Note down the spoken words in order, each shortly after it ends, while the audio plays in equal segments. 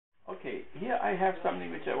Okay, here I have something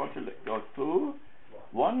which I want to go through.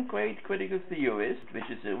 One great critical theorist, which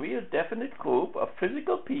is a real definite group of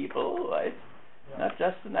physical people, right? Not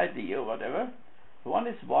just an idea or whatever. One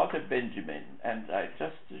is Walter Benjamin, and I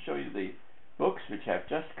just to show you the books which have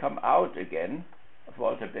just come out again of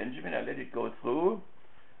Walter Benjamin. I let it go through.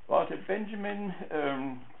 Walter Benjamin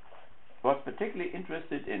was particularly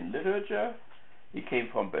interested in literature. He came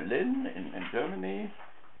from Berlin in Germany.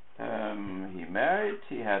 He married,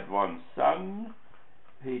 he had one son,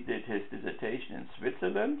 he did his dissertation in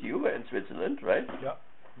Switzerland. You were in Switzerland, right? Yeah.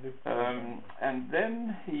 And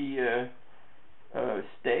then he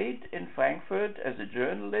stayed in Frankfurt as a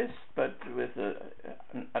journalist, but with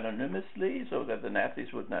anonymously, so that the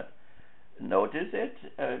Nazis would not notice it.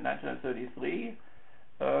 1933,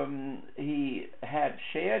 he had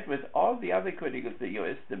shared with all the other critical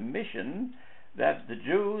theorists the mission that the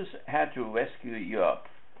Jews had to rescue Europe,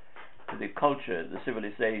 the culture, the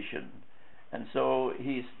civilization. And so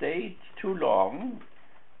he stayed too long.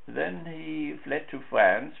 Then he fled to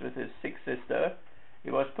France with his sick sister.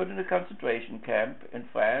 He was put in a concentration camp in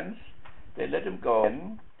France. They let him go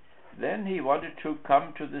in. Then he wanted to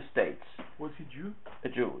come to the States. Was he Jew? A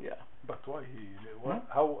Jew, yeah. But why?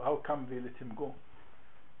 How come they let him go?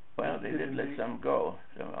 Well, they did let some go.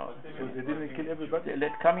 So they didn't kill everybody? They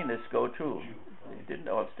let communists go too. They didn't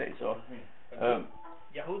all stay. So,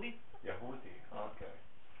 Yahudi? Yahudi, okay.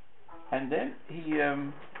 And then he,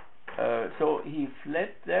 so he fled.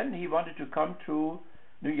 Then he wanted to come to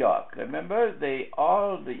New York. Remember,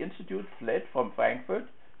 the institute fled from Frankfurt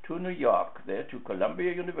to New York, there to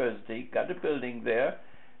Columbia University, got a building there.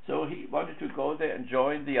 So he wanted to go there and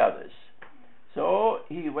join the others. So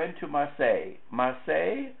he went to Marseille.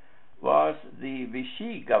 Marseille was the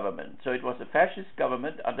Vichy government, so it was a fascist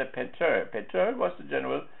government under Pétain. Pétain was the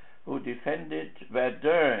general who defended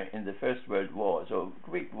Verdun in the First World War, so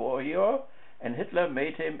Greek war hero, and Hitler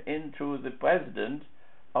made him into the president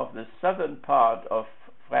of the southern part of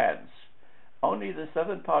France. Only the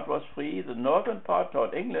southern part was free. The northern part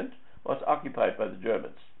toward England was occupied by the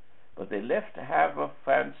Germans, but they left half of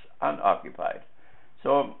France unoccupied.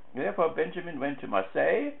 So therefore Benjamin went to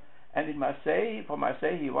Marseille, and in Marseille, for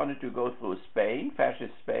Marseille he wanted to go through Spain,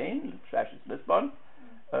 fascist Lisbon,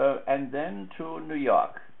 and then to New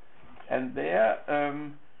York. And there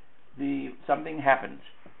something happened.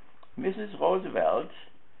 Mrs. Roosevelt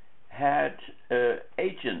had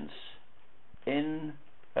agents in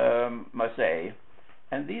Marseille,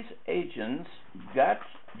 and these agents got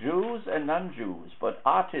Jews and non-Jews, but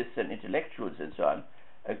artists and intellectuals and so on,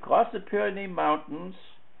 across the Pyrenees Mountains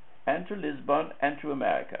and to Lisbon and to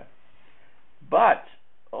America. But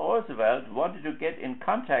Roosevelt wanted to get in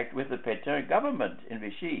contact with the Pétain government in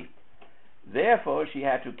Vichy. Therefore, she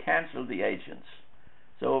had to cancel the agents.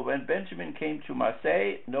 So when Benjamin came to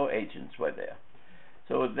Marseille, no agents were there.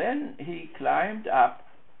 So then he climbed up,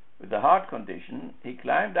 with a heart condition, he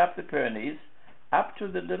climbed up the Pyrenees, up to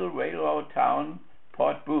the little railroad town,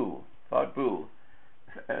 Port-Bou,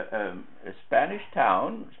 a Spanish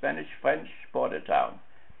town, Spanish-French border town.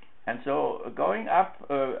 And so going up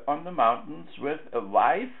on the mountains with a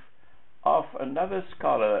wife of another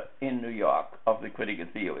scholar in New York, of the critical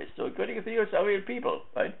theorists. So critical theorists are real people,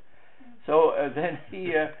 right? So then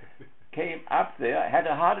he came up there, had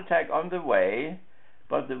a heart attack on the way,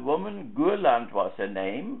 but the woman, Gurland was her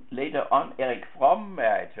name. Later on, Erich Fromm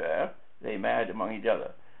married her. They married among each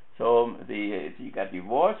other. So she got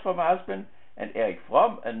divorced from her husband, and Erich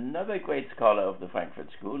Fromm, another great scholar of the Frankfurt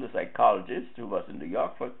School, a psychologist who was in New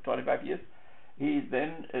York for 25 years,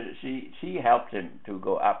 she helped him to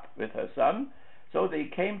go up with her son. So they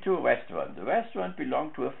came to a restaurant. The restaurant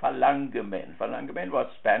belonged to a Falangeman. Falangeman was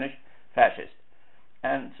Spanish fascist.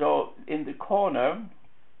 And so in the corner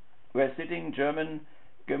were sitting German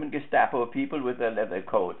Gestapo people with their leather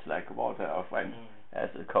coats, like Walter, our friend, has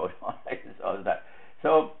a coat on, like this, all that.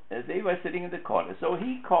 So they were sitting in the corner. So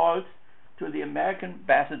he called to the American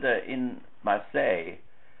ambassador in Marseille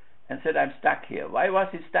and said, "I'm stuck here." Why was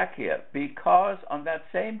he stuck here? Because on that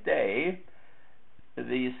same day,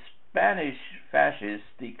 the Spanish fascists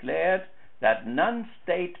declared that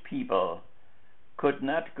non-state people could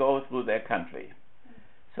not go through their country.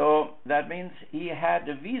 So that means he had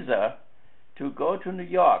a visa to go to New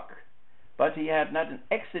York, but he had not an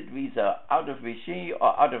exit visa out of Vichy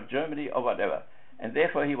or out of Germany or whatever, and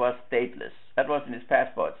therefore he was stateless. That was in his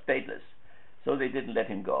passport, stateless. So they didn't let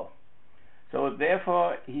him go. So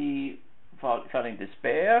therefore he fell in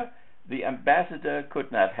despair. The ambassador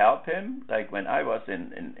could not help him. Like when I was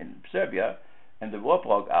in Serbia and the war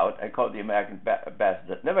broke out, I called the American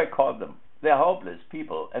ambassador. Never called them. They're hopeless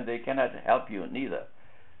people and they cannot help you neither,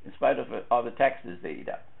 in spite of all the taxes they eat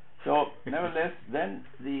up. So nevertheless, then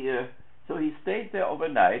so he stayed there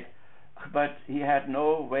overnight, but he had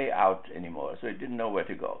no way out anymore, so he didn't know where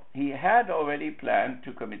to go. He had already planned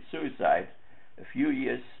to commit suicide a few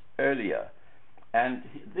years earlier, and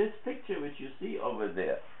this picture which you see over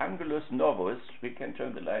there, Angulus Novus, we can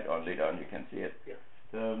turn the light on later on, you can see it. Yeah.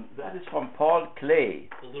 That is from Paul Klee.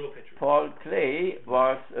 The little picture. Paul Klee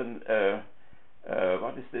was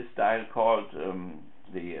what is this style called?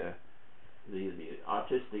 The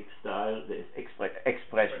artistic style is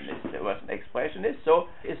expressionist. There was an expressionist, so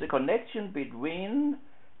it's a connection between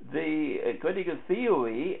the critical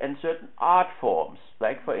theory and certain art forms,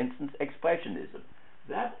 like for instance expressionism.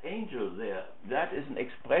 That angel there, that is an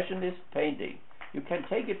expressionist painting. You can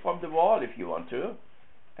take it from the wall if you want to,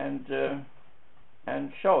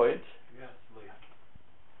 and show it. Yes, please.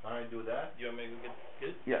 Can I do that? You want me to get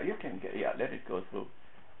it? Yeah, you can get. Yeah, let it go through.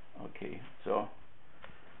 Okay, so.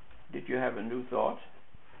 Did you have a new thought?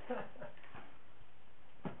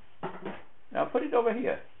 Now put it over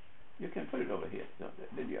here. You can put it over here. So,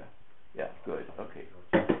 Lydia. Yeah, good. Okay.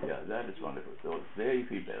 Yeah, that is wonderful. So there you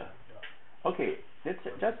feel better. Okay, let's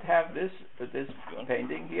just have this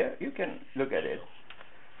painting here. You can look at it.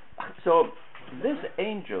 So this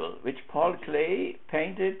angel, which Paul Klee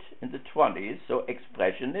painted in the 20s, so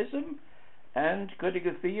expressionism and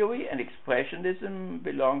critical theory and expressionism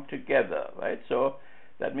belong together, right? So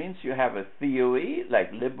that means you have a theory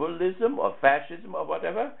like liberalism or fascism or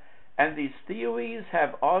whatever, and these theories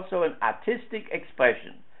have also an artistic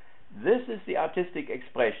expression. This is the artistic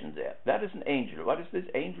expression there. That is an angel. What is this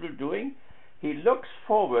angel doing? He looks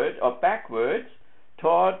forward or backward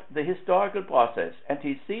toward the historical process, and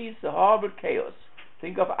he sees the horrible chaos.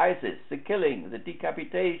 Think of ISIS, the killing, the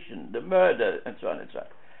decapitation, the murder, and so on and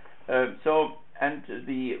so on. And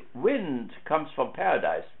the wind comes from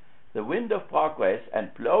paradise, the wind of progress,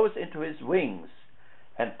 and blows into his wings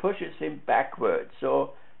and pushes him backward.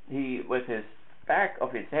 So he, with his back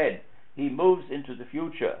of his head, he moves into the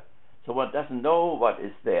future. So one doesn't know what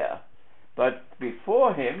is there. But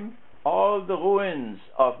before him, all the ruins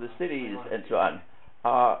of the cities and so on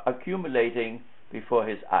are accumulating before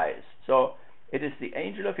his eyes. So it is the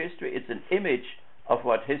angel of history. It's an image of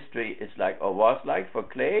what history is like or was like for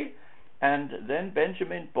Klee. And then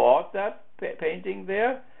Benjamin bought that painting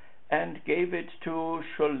there and gave it to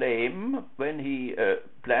Scholem when he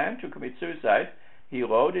planned to commit suicide. He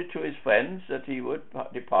wrote it to his friends that he would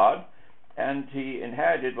depart, and he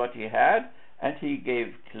inherited what he had, and he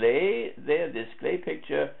gave Klee there, this Klee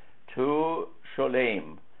picture, to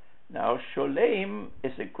Scholem. Now Scholem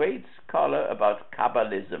is a great scholar about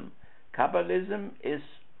Kabbalism. Kabbalism is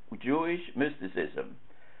Jewish mysticism.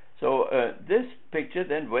 So this picture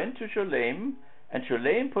then went to Scholem, and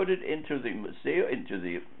Scholem put it into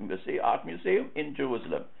the art museum in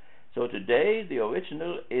Jerusalem. So today the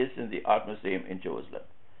original is in the art museum in Jerusalem.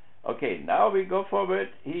 Okay, now we go forward.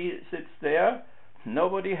 He sits there.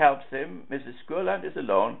 Nobody helps him. Mrs. Skurland is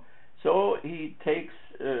alone. So he takes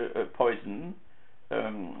a poison.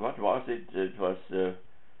 What was it? It was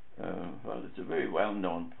well, it's a very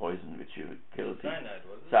well-known poison which you kill people. Cyanide,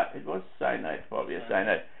 was it? It was cyanide, probably a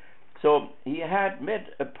cyanide. So he had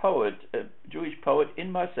met a poet, a Jewish poet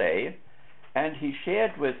in Marseille, and he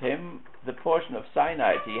shared with him the portion of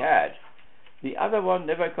cyanide he had. The other one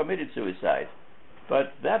never committed suicide,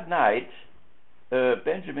 but that night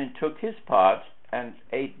Benjamin took his part and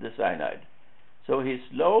ate the cyanide. So he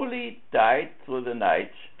slowly died through the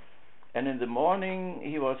night, and in the morning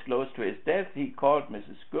he was close to his death. He called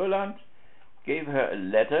Mrs. Skurland, gave her a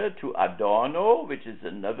letter to Adorno, which is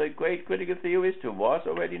another great critical theorist who was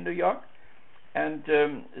already in New York, and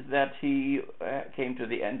that he came to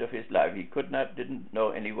the end of his life. He didn't know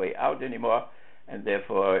any way out anymore, and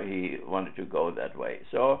therefore he wanted to go that way.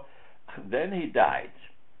 So then he died.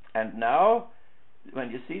 And now,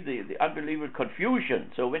 when you see the unbelievable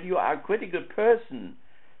confusion, so when you are a critical person,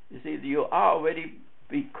 you see, you are already,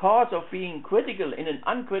 because of being critical in an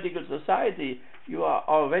uncritical society, you are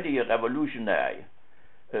already a revolutionary.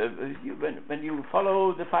 When you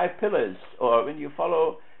follow the 5 pillars, or when you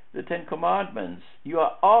follow the 10 commandments, you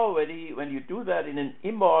are already, when you do that in an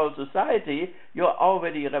immoral society, you are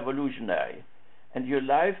already a revolutionary. And your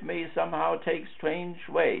life may somehow take strange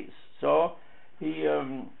ways. So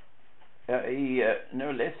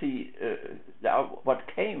what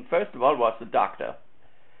came first of all was the doctor.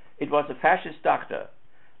 It was a fascist doctor.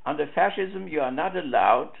 Under fascism, you are not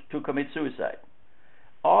allowed to commit suicide.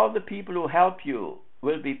 All the people who help you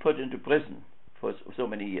will be put into prison for so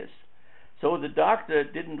many years. So the doctor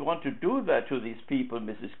didn't want to do that to these people,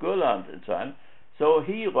 Mrs. Skurland and so on. So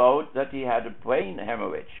he wrote that he had a brain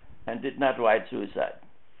hemorrhage and did not write suicide.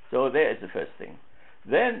 So there is the first thing.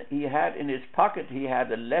 Then he had in his pocket, he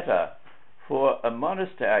had a letter for a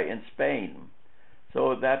monastery in Spain,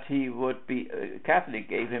 so that he would be, a Catholic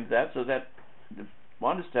gave him that, so that the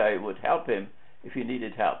monastery would help him if he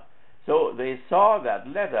needed help. So they saw that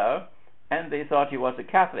letter, and they thought he was a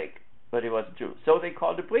Catholic, but he was a Jew. So they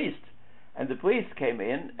called a priest, and the priest came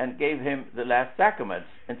in and gave him the last sacraments,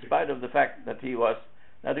 in spite of the fact that he was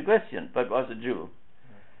not a Christian, but was a Jew.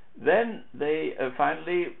 Then they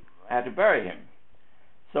finally had to bury him.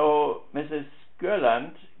 So Mrs.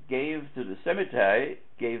 Gerland gave to the cemetery,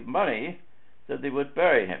 gave money that they would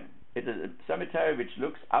bury him. It is a cemetery which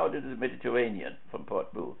looks out into the Mediterranean from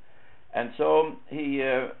Port Boo. And so he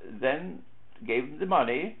then gave them the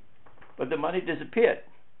money, but the money disappeared.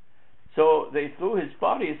 So they threw his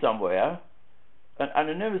body somewhere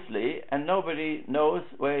anonymously, and nobody knows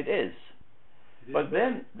where it is. But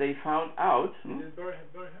then they found out. They didn't bury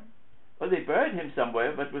him? Well, they buried him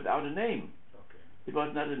somewhere, but without a name. Okay. It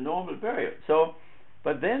was not a normal burial. So,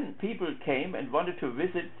 but then people came and wanted to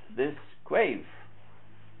visit this grave.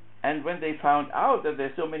 And when they found out that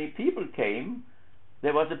there so many people came,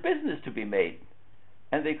 there was a business to be made.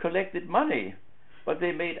 And they collected money. But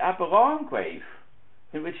they made up a wrong grave,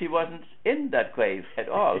 in which he wasn't in that grave at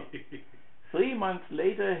all. 3 months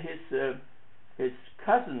later, his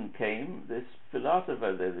cousin came, this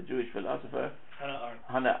philosopher, the Jewish philosopher,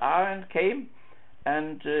 Hannah Arendt came,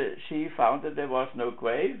 and she found that there was no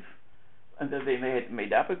grave, and that they had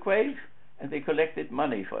made up a grave, and they collected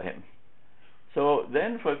money for him. So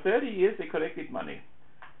then for 30 years they collected money.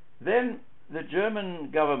 Then the German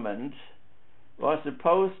government was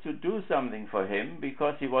supposed to do something for him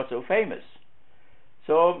because he was so famous.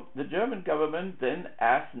 So the German government then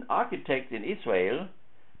asked an architect in Israel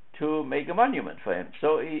to make a monument for him.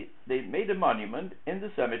 So they made a monument in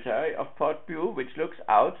the cemetery of Port Bue, which looks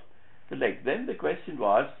out the lake. Then the question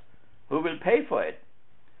was, who will pay for it?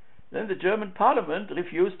 Then the German parliament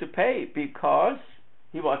refused to pay because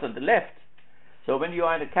he was on the left. So when you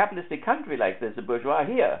are in a capitalistic country like this, the bourgeois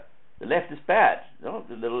here, the left is bad. No,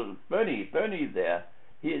 the little Bernie there,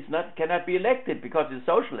 cannot be elected because he's a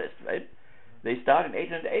socialist, right? They start in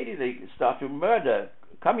 1880, they start to murder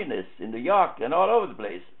communists in New York and all over the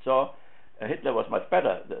place. So Hitler was much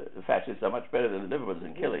better. The fascists are much better than the liberals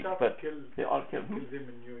in killing. But they all killed him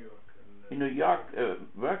in New York. In New York,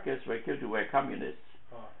 workers were killed who were communists.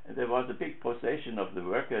 And there was a big procession of the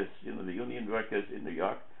workers, the union workers in New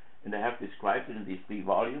York, and they have described it in these 3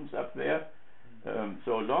 volumes up there.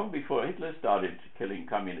 So long before Hitler started killing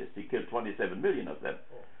communists, he killed 27 million of them.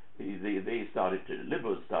 The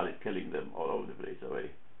liberals started killing them all over the place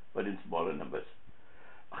already, but in smaller numbers.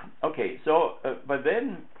 Okay, so but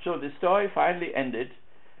the story finally ended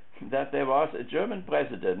that there was a German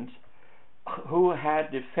president who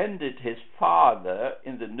had defended his father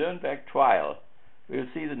in the Nuremberg trial. We'll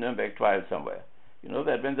see the Nuremberg trial somewhere. You know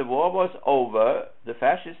that when the war was over, the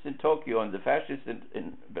fascists in Tokyo and the fascists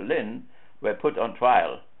in Berlin were put on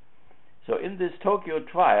trial. So in this Tokyo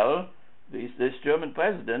trial, this German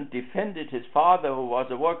president defended his father, who was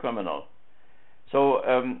a war criminal. So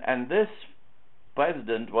and this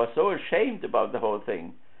president was so ashamed about the whole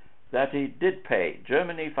thing that he did pay.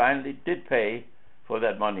 Germany finally did pay for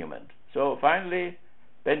that monument. So finally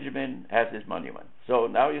Benjamin has his monument. So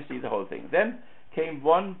now you see the whole thing. Then came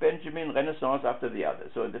one Benjamin Renaissance after the other.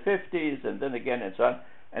 So in the 50s and then again and so on.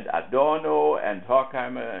 And Adorno and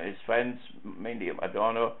Horkheimer, his friends, mainly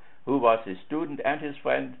Adorno, who was his student and his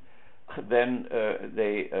friend, then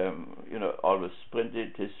they always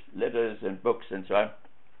printed his letters and books and so on.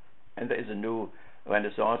 And there is a new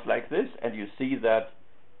Renaissance like this, and you see that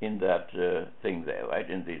in that thing there, right,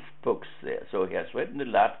 in these books there. So he has written a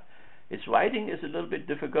lot. His writing is a little bit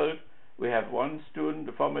difficult. We have one student,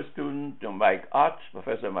 a former student,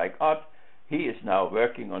 Professor Mike Ott. He is now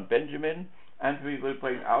working on Benjamin, and we will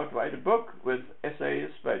write a book with essays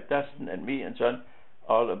by Dustin and me and so on,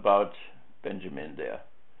 all about Benjamin there.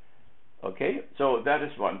 Okay, so that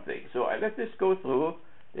is one thing. So I let this go through.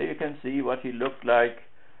 There you can see what he looked like,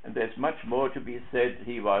 and there's much more to be said.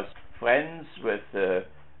 He was friends with a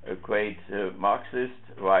great Marxist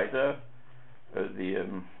writer,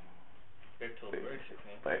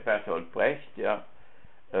 Bertolt Brecht. Yeah,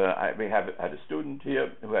 we have had a student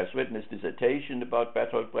here who has written his dissertation about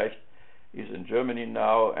Bertolt Brecht. He's in Germany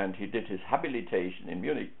now, and he did his habilitation in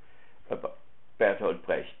Munich about Bertolt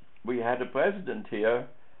Brecht. We had a president here,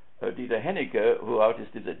 Dieter Hennecke, who wrote his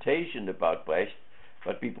dissertation about Brecht,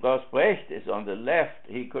 but because Brecht is on the left,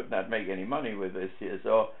 he could not make any money with this here,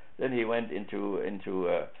 so then he went into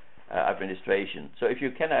administration. So if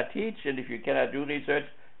you cannot teach and if you cannot do research,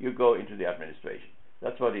 you go into the administration.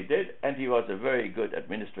 That's what he did, and he was a very good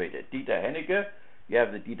administrator. Dieter Hennecke, You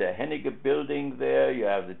have the Dieter Hennig building there. You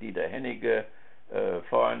have the Dieter Hennig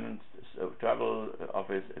foreign travel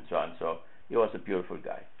office and so on. So he was a beautiful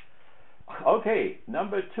guy. Okay,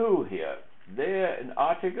 number 2 here. There, an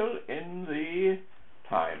article in the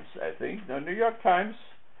Times, I think, the New York Times,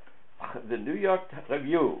 the New York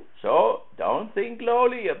Review. So don't think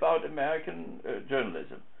lowly about American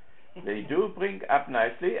journalism. They do bring up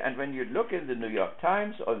nicely, and when you look in the New York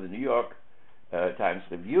Times or the New York Times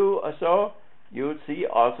Review or so, you'll see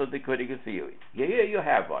also the critical theory. Here you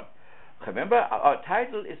have one. Remember, our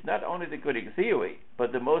title is not only the critical theory,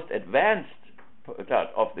 but the most advanced part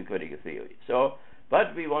of the critical theory. So,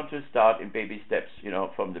 but we want to start in baby steps,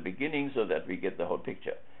 from the beginning so that we get the whole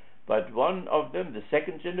picture. But one of them, the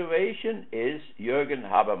second generation, is Jürgen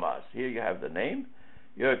Habermas. Here you have the name.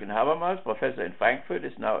 Jürgen Habermas, professor in Frankfurt,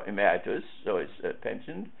 is now emeritus, so he's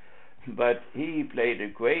pensioned. But he played a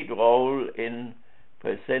great role in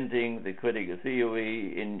presenting the critical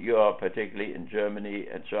theory in Europe, particularly in Germany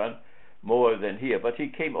and so on, more than here. But he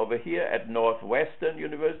came over here at Northwestern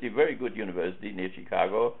University, very good university near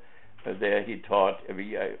Chicago. There he taught every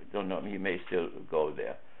year. I don't know, he may still go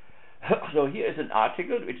there. So here is an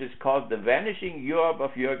article which is called The Vanishing Europe of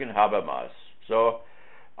Jürgen Habermas. So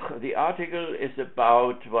the article is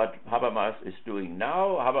about what Habermas is doing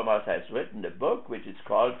now. Habermas has written a book which is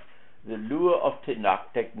called The Lure of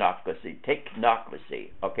Technocracy. Technocracy,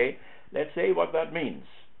 okay? Let's say what that means.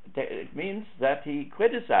 It means that he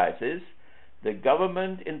criticizes the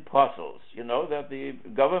government in Brussels. You know that the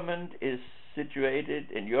government is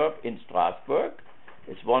situated in Europe, in Strasbourg.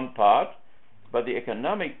 It's one part, but the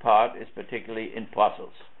economic part is particularly in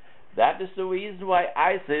Brussels. That is the reason why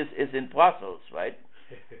ISIS is in Brussels, right?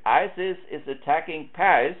 ISIS is attacking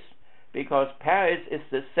Paris because Paris is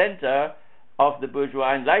the center of the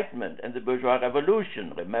bourgeois enlightenment and the bourgeois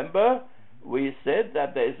revolution. Remember, we said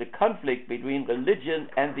that there is a conflict between religion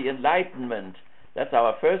and the enlightenment. That's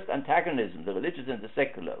our first antagonism, the religious and the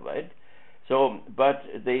secular, right? So, but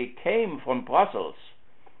they came from Brussels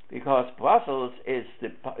because Brussels is the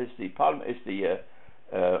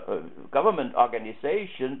government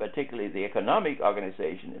organization, particularly the economic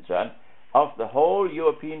organization and so on, of the whole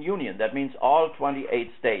European Union. That means all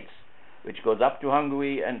 28 states, which goes up to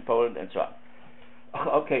Hungary and Poland and so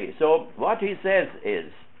on. Okay, so what he says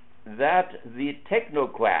is that the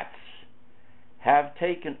technocrats have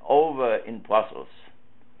taken over in Brussels.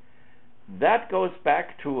 That goes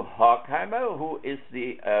back to Horkheimer, who is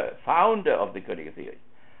the founder of the critical theory.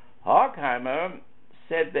 Horkheimer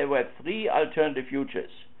said there were 3 alternative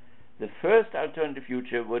futures. The first alternative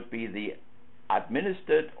future would be the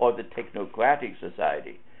administered or the technocratic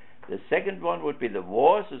society. The second one would be the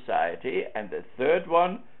war society, and the third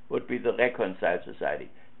one would be the reconciled society.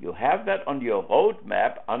 You have that on your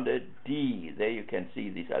roadmap under D. There you can see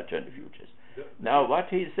these alternative futures. Now, what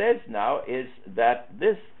he says now is that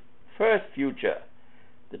this first future,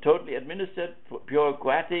 the totally administered,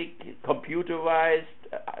 bureaucratic, computerized,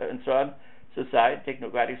 and so on, society,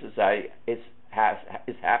 technocratic society, is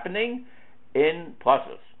happening in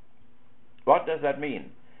Brussels. What does that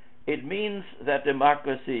mean? It means that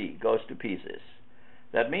democracy goes to pieces.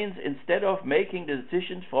 That means instead of making the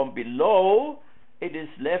decisions from below, it is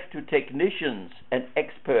left to technicians and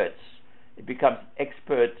experts. It becomes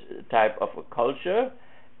expert type of a culture,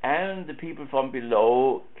 and the people from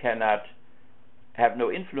below cannot have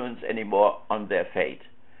no influence anymore on their fate.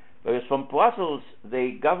 Because from Brussels,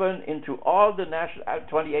 they govern into all the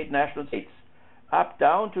 28 national states, up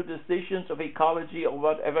down to decisions of ecology or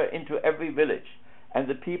whatever, into every village. And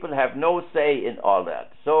the people have no say in all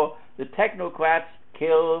that. So the technocrats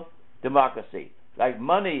kill democracy. Like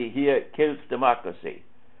money here kills democracy.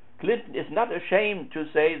 Clinton is not ashamed to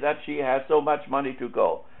say that she has so much money to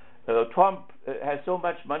go. Trump has so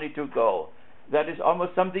much money to go. That is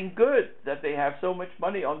almost something good, that they have so much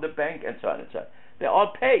money on the bank and so on and so on. They're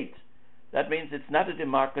all paid. That means it's not a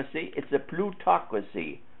democracy, it's a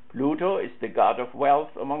plutocracy. Pluto is the god of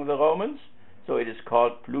wealth among the Romans, so it is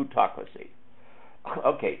called plutocracy.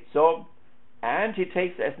 Okay, so, and he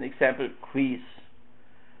takes as an example Greece.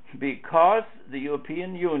 Because the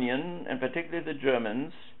European Union, and particularly the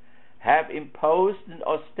Germans, have imposed an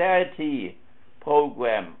austerity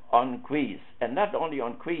program on Greece, and not only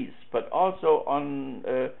on Greece, but also on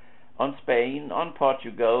Spain, on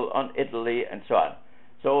Portugal, on Italy, and so on.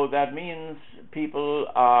 So that means people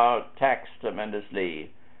are taxed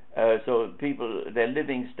tremendously. So people, their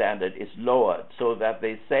living standard is lowered, so that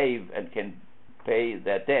they save and can pay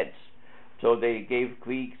their debts. So they gave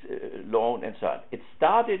Greeks loan and so on. It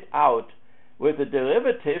started out with a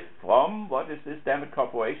derivative from, what is this damn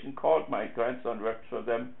corporation called? My grandson worked for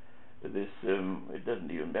them. This, it doesn't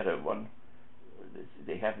even matter, one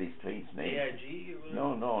they have these strange names. AIG?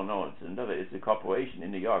 No. It's a corporation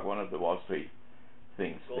in New York, one of the Wall Street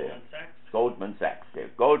things. Goldman Sachs? Goldman Sachs.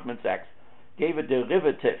 Goldman Sachs gave a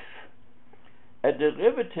derivative. A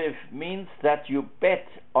derivative means that you bet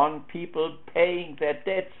on people paying their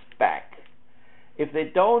debts back. If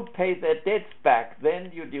they don't pay their debts back,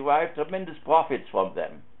 then you derive tremendous profits from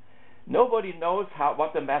them. Nobody knows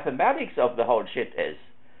what the mathematics of the whole shit is.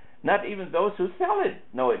 Not even those who sell it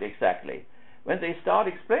know it exactly. When they start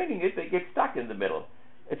explaining it, they get stuck in the middle.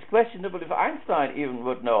 It's questionable if Einstein even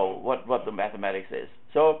would know what the mathematics is.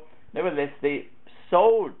 So, nevertheless, they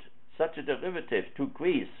sold such a derivative to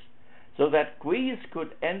Greece so that Greece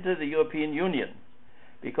could enter the European Union.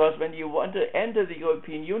 Because when you want to enter the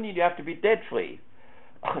European Union, you have to be debt-free.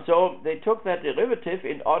 So they took that derivative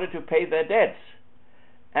in order to pay their debts.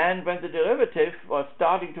 And when the derivative was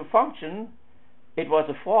starting to function, it was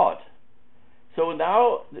a fraud. So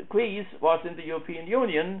now Greece was in the European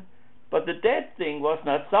Union, but the debt thing was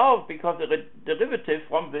not solved because the derivative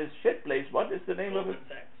from this shit place, what is the name of it?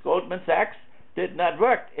 Goldman Sachs, did not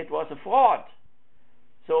work. It was a fraud.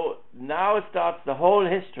 So now starts the whole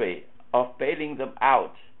history of bailing them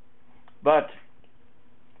out. But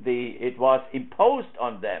it was imposed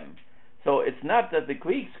on them. So it's not that the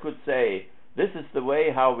Greeks could say, this is the way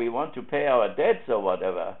how we want to pay our debts or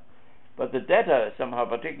whatever. But the debtor, somehow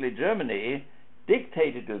particularly Germany,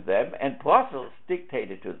 dictated to them, and Brussels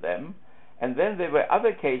dictated to them. And then there were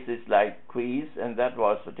other cases like Greece, and that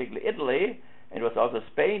was particularly Italy, and it was also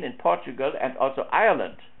Spain and Portugal and also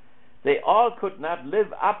Ireland. They all could not live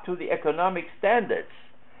up to the economic standards.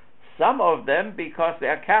 Some of them because they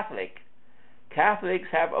are Catholic. Catholics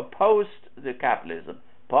have opposed the capitalism.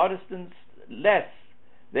 Protestants less.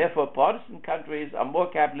 Therefore, Protestant countries are more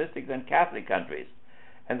capitalistic than Catholic countries.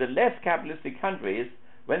 And the less capitalistic countries,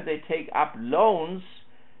 when they take up loans,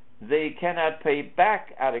 they cannot pay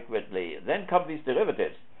back adequately. Then come these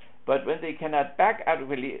derivatives. But when they cannot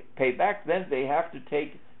adequately pay back, then they have to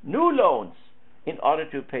take new loans in order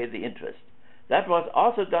to pay the interest. That was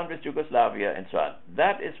also done with Yugoslavia and so on.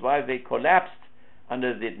 That is why they collapsed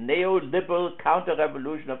under the neoliberal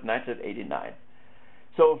counter-revolution of 1989.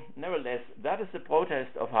 So, nevertheless, that is the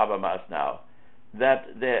protest of Habermas now. That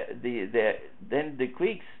then the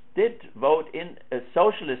Greeks did vote in a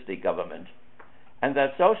socialistic government, and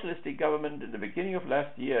that socialistic government in the beginning of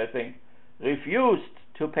last year, I think, refused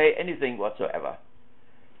to pay anything whatsoever.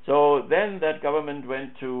 So then that government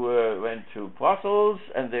went to Brussels,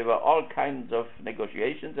 and there were all kinds of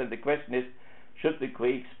negotiations, and the question is, should the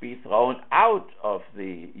Greeks be thrown out of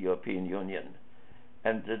the European Union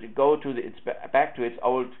and to go to back to its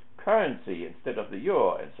old currency instead of the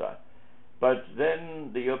euro and so on? But then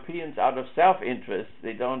the Europeans, out of self-interest,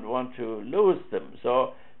 they don't want to lose them,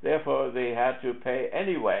 so therefore they had to pay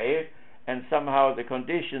anyway, and somehow the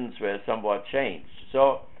conditions were somewhat changed.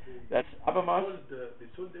 So that's Habermas. They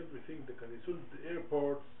sold everything. They sold the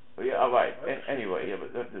airports. Yeah, right. Anyway, yeah,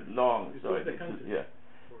 but that's long. So yeah.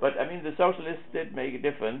 But I mean, the socialists did make a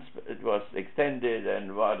difference. It was extended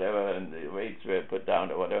and whatever, and the rates were put down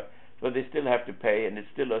or whatever. But they still have to pay, and it's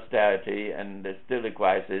still austerity, and there's still a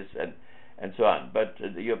crisis, and so on. But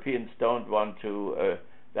the Europeans don't want to.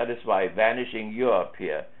 That is why vanishing Europe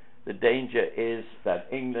here. The danger is that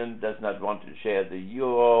England does not want to share the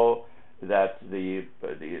euro. That they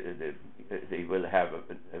will have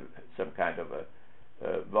some kind of a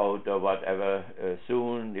vote or whatever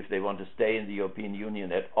soon if they want to stay in the European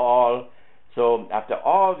Union at all. So after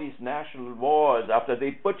all these national wars, after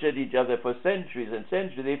they butchered each other for centuries and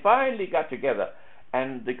centuries, they finally got together.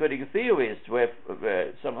 And the critical theorists were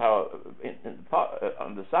somehow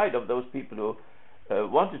on the side of those people who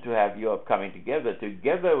wanted to have Europe coming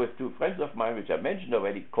together with two friends of mine, which I mentioned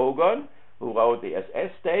already, Kogon, who wrote the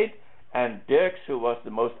SS State, and Dirks, who was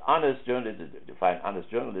the most honest journalist. To find honest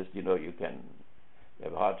journalists, you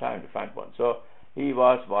have a hard time to find one. So he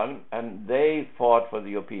was one, and they fought for the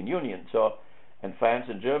European Union. So, and France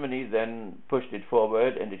and Germany then pushed it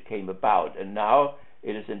forward, and it came about. And now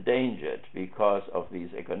it is endangered because of these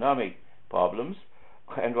economic problems.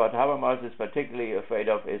 And what Habermas is particularly afraid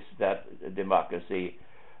of is that democracy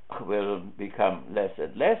will become less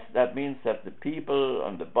and less. That means that the people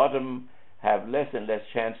on the bottom have less and less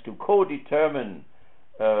chance to co-determine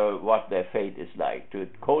what their fate is like, to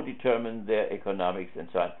co-determine their economics and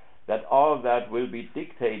so on. That all of that will be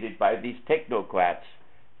dictated by these technocrats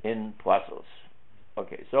in Brussels.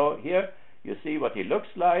 Okay, so here you see what he looks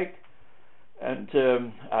like, and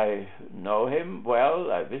I know him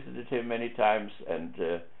well. I visited him many times, and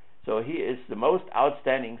so he is the most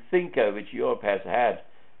outstanding thinker which Europe has had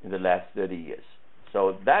in the last 30 years.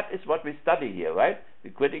 So that is what we study here, right? the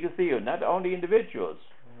critical theory, not only individuals.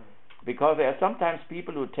 Because there are sometimes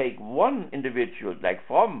people who take one individual, like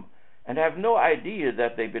Fromm, and have no idea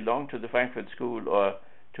that they belong to the Frankfurt School or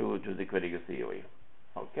to the critical theory.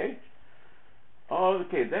 Okay?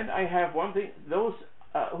 Okay, then I have one thing. Those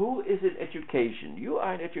who is in education? You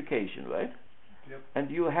are in education, right? Yep. And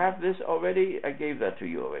you have this already? I gave that to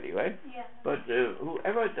you already, right? Yeah. But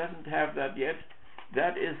whoever doesn't have that yet,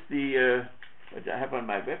 that is the what I have on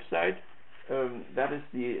my website. That is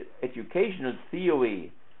the educational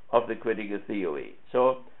theory of the critical theory.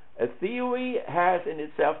 So a theory has in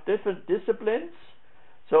itself different disciplines.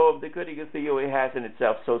 So the critical theory has in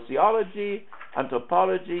itself sociology,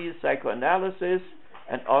 anthropology, psychoanalysis,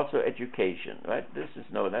 and also education. Right? This is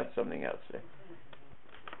no, that's something else.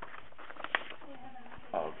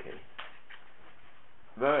 Okay.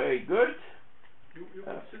 Very good. You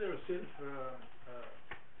consider yourself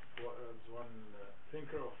as one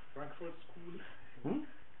thinker of Frankfurt School? Hmm?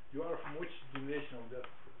 You are from which generation of that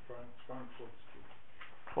Frankfurt School?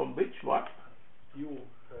 From which what? You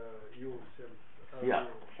yourself. Yeah.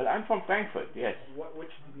 Well, I'm from Frankfurt. Yes.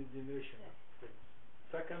 Which generation?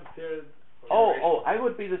 Second, third? Oh, I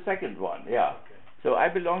would be the second one. Yeah. Okay. So I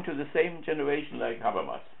belong to the same generation like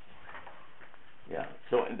Habermas. Yeah.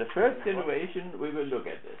 So in the first generation, we will look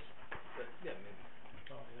at this. Yeah, maybe.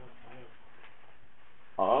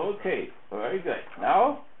 Okay. Very good.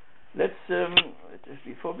 Now, let's just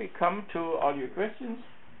before we come to all your questions,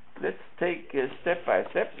 let's take step by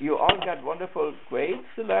step. You all got wonderful grades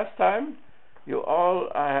the last time. You all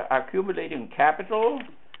are accumulating capital,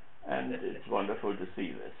 and it's wonderful to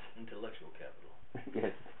see this. Intellectual capital.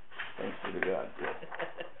 Yes. Thanks to the God. Yes.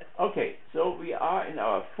 Okay, so we are in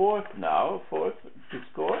our fourth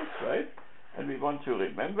discourse, right? And we want to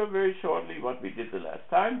remember very shortly what we did the last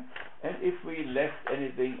time, and if we left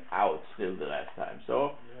anything out still the last time.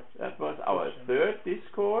 So that was our third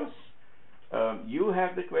discourse. You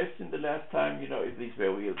have the question the last time, if these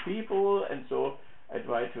were real people, and so I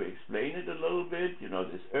tried to explain it a little bit.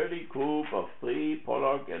 This early group of three,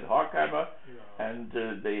 Pollock and Horkheimer, and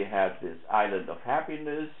they had this island of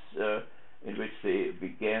happiness in which they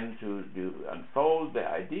began to unfold their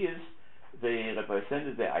ideas. They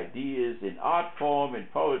represented their ideas in art form, in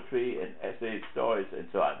poetry, in essays, stories, and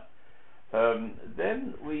so on.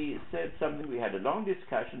 Then we said something. We had a long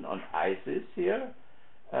discussion on ISIS here,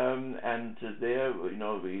 and there,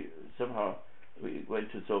 we somehow we went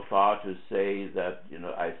so far to say that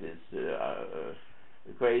ISIS are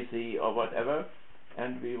crazy or whatever,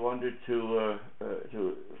 and we wanted to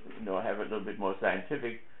have a little bit more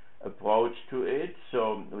scientific approach to it.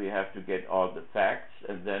 So we have to get all the facts,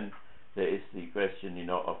 and then there is the question,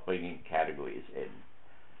 of bringing categories in.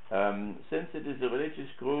 Since it is a religious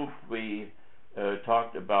group, we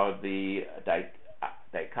talked about the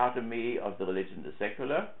dichotomy of the religion and the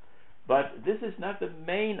secular, but this is not the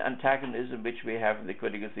main antagonism which we have in the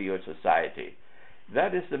critical theory of society.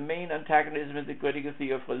 That is the main antagonism in the critical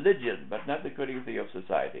theory of religion, but not the critical theory of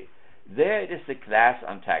society. There it is the class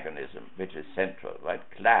antagonism which is central, right?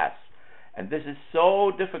 Class. And this is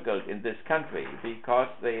so difficult in this country because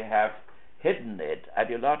they have hidden it,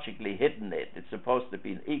 ideologically hidden it. It's supposed to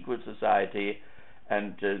be an equal society,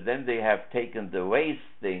 and then they have taken the race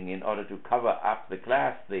thing in order to cover up the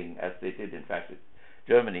class thing, as they did in fact with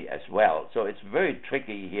Germany as well. So it's very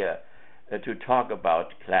tricky here to talk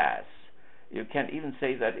about class. You can even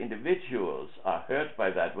say that individuals are hurt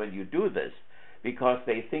by that when you do this, because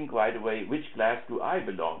they think right away, which class do I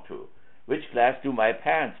belong to? Which class do my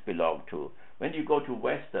parents belong to? When you go to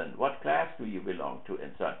Western, what class do you belong to?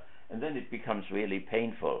 And so on. And then it becomes really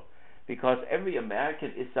painful, because every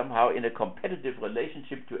American is somehow in a competitive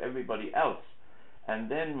relationship to everybody else. And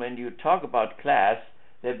then when you talk about class,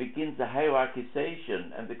 there begins a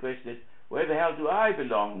hierarchization, and the question is, where the hell do I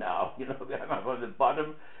belong now? Am I from the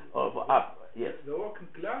bottom or up? Yes. The working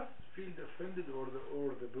class feel offended, or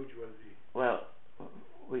the bourgeoisie? Well,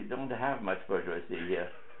 we don't have much bourgeoisie here.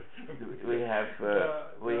 We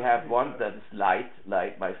have one that is Light,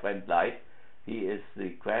 my friend Light. He is the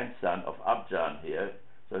grandson of Abjan here,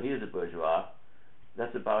 so he is a bourgeois.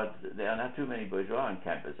 That's about. There are not too many bourgeois on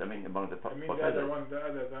campus. I mean, among the the other one,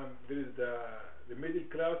 there is the middle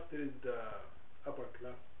class, there is the upper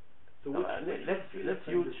class. So let's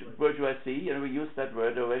use bourgeoisie. We used that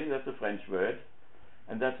word already. That's a French word,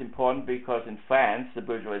 and that's important because in France, the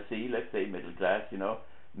bourgeoisie, let's say middle class,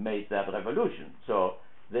 made that revolution. So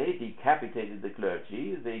they decapitated the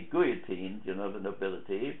clergy, they guillotined, the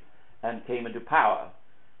nobility, and came into power.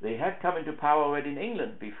 They had come into power already in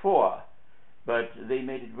England before, but they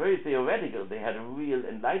made it very theoretical. They had a real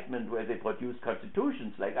enlightenment where they produced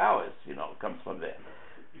constitutions like ours, comes from there.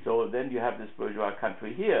 So then you have this bourgeois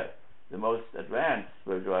country here, the most advanced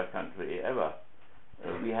bourgeois country ever.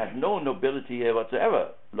 We had no nobility here whatsoever.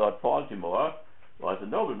 Lord Baltimore was a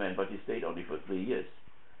nobleman, but he stayed only for 3 years.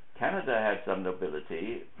 Canada had some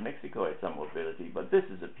nobility, Mexico had some nobility, but this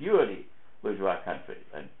is a purely bourgeois country.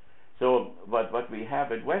 And so what we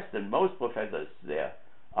have in Western, most professors there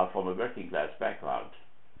are from a working class background.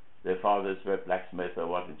 Their fathers were blacksmiths or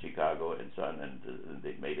what in Chicago and so on, and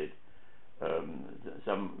they made it.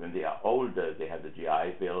 Some, when they are older, they have the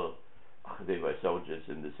GI Bill. They were soldiers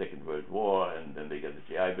in the Second World War, and then they got the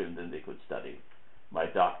GI Bill, and then they could study. My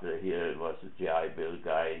doctor here was a GI Bill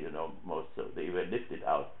guy, you know, most of they were lifted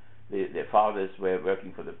out. Their fathers were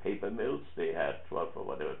working for the paper mills. They had 12 or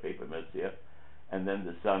whatever paper mills here, and then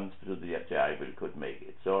the sons through the GI Bill could make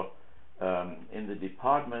it. So in the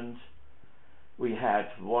department, we had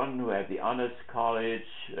one who had the honors college,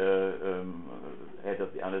 head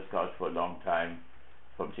of the honors college for a long time,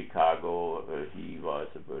 from Chicago. He was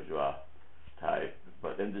a bourgeois type,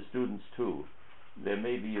 but then the students too. There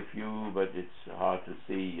may be a few, but it's hard to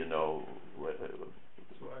see, you know.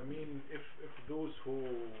 So I mean, if those who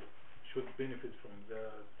should benefit from the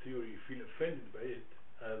theory feel offended by it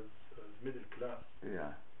as middle class,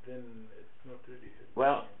 yeah, then it's not really.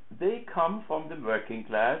 Well, they come from the working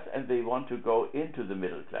class and they want to go into the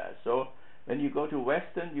middle class. So when you go to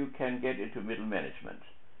Western, you can get into middle management.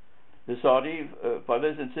 The Saudi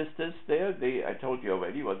brothers and sisters there, I told you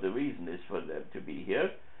already what the reason is for them to be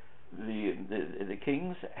here. The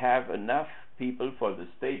kings have enough people for the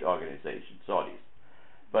state organization, Saudis,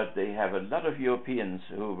 but they have a lot of Europeans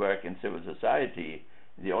who work in civil society,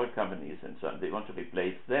 the oil companies and so on. They want to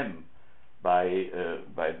replace them by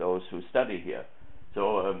those who study here.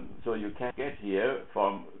 So you can get here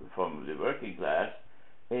from the working class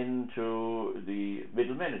into the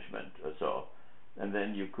middle management or so. And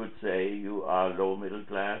then you could say you are low middle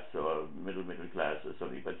class or middle class or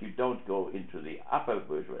something, but you don't go into the upper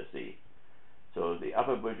bourgeoisie. So the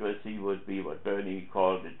upper bourgeoisie would be what Bernie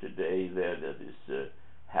called it today. There is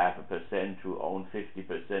 0.5% who own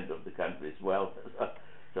 50% of the country's wealth.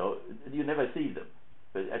 So you never see them.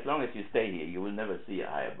 But as long as you stay here, you will never see a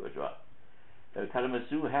higher bourgeois.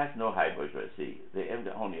 Kalamazoo has no high bourgeoisie. They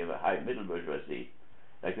only have a high middle bourgeoisie,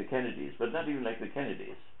 like the Kennedys, but not even like the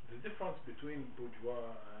Kennedys. The difference between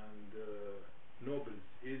bourgeois and nobles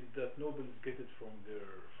is that nobles get it from their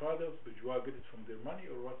fathers, bourgeois get it from their money,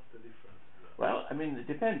 or what's the difference? Well, I mean, it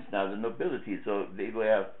depends now. The nobility, so they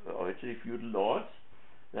were originally feudal lords.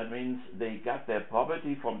 That means they got their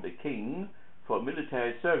property from the king for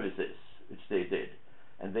military services, which they did.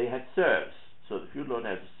 And they had serfs. So the feudal lord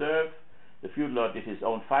has a serf. The feudal lord did his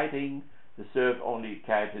own fighting. The serf only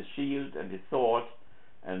carried his shield and his sword.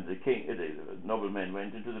 And the king, the nobleman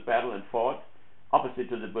went into the battle and fought, opposite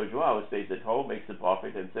to the bourgeois who stays at home, makes the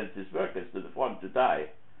profit, and sends his workers to the front to die,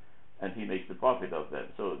 and he makes the profit of them.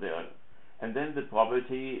 So they are, and then the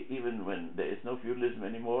property, even when there is no feudalism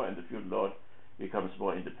anymore, and the feudal lord becomes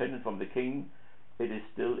more independent from the king, it is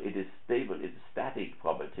stable, it's static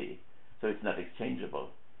property, so it's not exchangeable.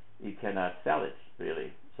 You cannot sell it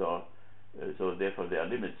really. So therefore there are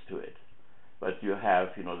limits to it. But you have,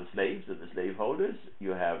 you know, the slaves and the slaveholders,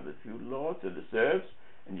 you have the feudal lords and the serfs,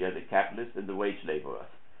 and you have the capitalists and the wage laborers.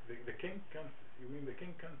 The king can't, you mean the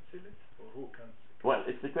king can't sell it? Or who can't? Well,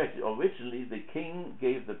 it's the question. Originally, the king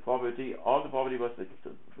gave the property, all the property was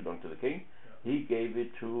belonged to the king. Yeah. He gave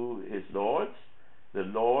it to his lords. The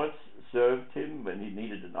lords served him when he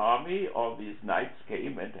needed an army. All these knights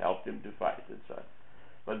came and helped him to fight and so on.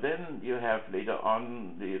 But then you have later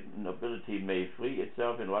on the nobility may free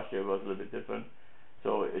itself. In Russia it was a little bit different.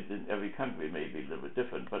 So in every country may be a little bit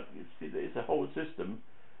different. But you see there is a whole system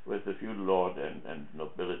with the feudal lord and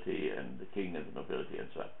nobility and the king and the nobility and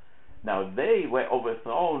so on. Now they were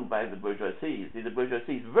overthrown by the bourgeoisie. See, the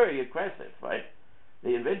bourgeoisie is very aggressive, right?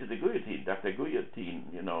 They invented the guillotine. Dr. Guillotine,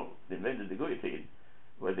 you know, they invented the guillotine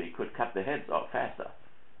where they could cut the heads off faster.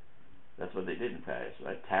 That's what they did in Paris,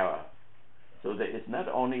 right? Terror. So there is not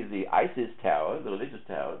only the ISIS terror, the religious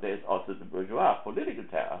terror, there is also the bourgeois political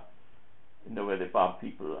terror, you know, where they bomb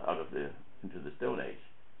people out of into the Stone Age.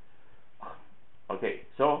 Okay,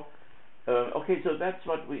 so that's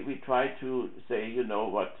what we try to say, you know,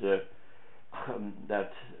 what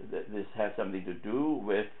that this has something to do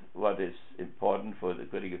with what is important for the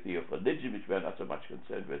critical theory of religion, which we are not so much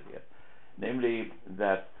concerned with here. Namely,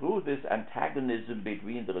 that through this antagonism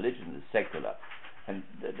between the religion and the secular, and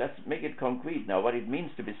let's make it concrete now, what it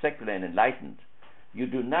means to be secular and enlightened. You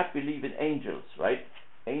do not believe in angels, right?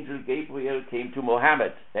 Angel Gabriel came to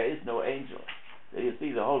Muhammad. There is no angel. There you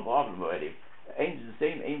see the whole problem already. The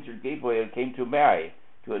same angel Gabriel came to Mary.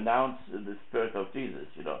 to announce the birth of Jesus.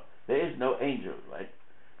 There is no angel, right?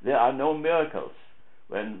 There are no miracles.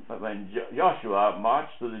 When Joshua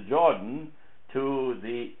marched to the Jordan to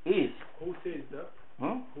the east. Who says that?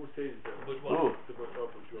 Who says that? Who? The bourgeois.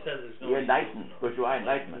 Says there's no The angels, enlightened, no. bourgeois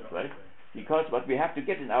enlightenment, Yeah, right? okay. Because what we have to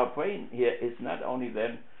get in our brain here is not only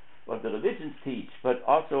then what the religions teach, but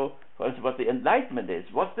also, for instance, what the enlightenment is,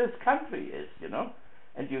 what this country is,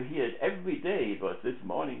 And you hear it every day. It was this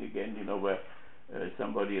morning again, where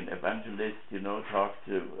somebody, an evangelist, talks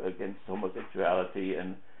against homosexuality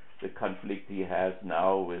and the conflict he has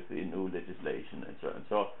now with the new legislation and so on.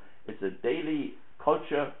 So it's a daily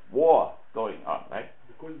culture war going on, right?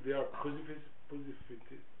 Because they are positivists.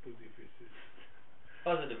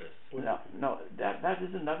 No, that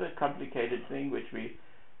is another complicated thing which we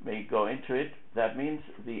may go into it. That means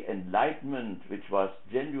the enlightenment which was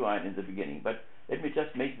genuine in the beginning. But let me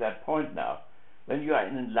just make that point now. When you are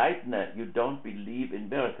an enlightener, you don't believe in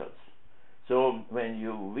miracles. So when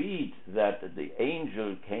you read that the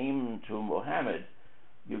angel came to Muhammad,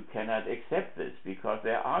 you cannot accept this because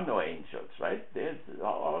there are no angels, right? There's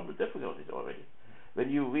all the difficulties already. When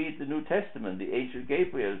you read the New Testament, the angel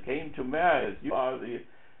Gabriel came to Mary, you are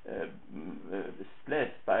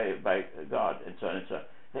blessed by God, and so on and so on.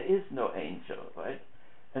 There is no angel, right?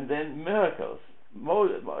 And then miracles.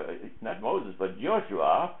 Not Moses, but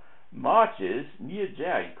Joshua marches near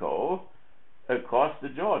Jericho across the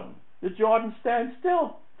Jordan. The Jordan stands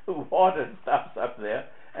still. The water stops up there,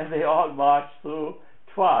 and they all march through.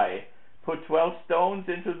 Put 12 stones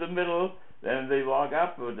into the middle, then they walk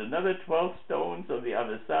up with another 12 stones on the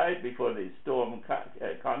other side before they storm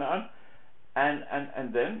Canaan,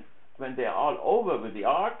 and then when they're all over with the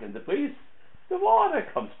ark and the priests, the water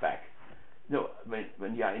comes back.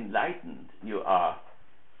 When you are enlightened, you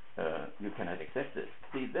cannot accept this.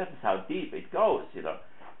 See, that is how deep it goes.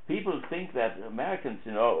 People think that Americans,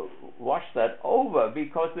 wash that over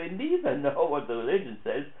because they neither know what the religion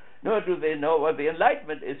says, nor do they know what the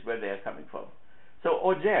enlightenment is, where they are coming from. So,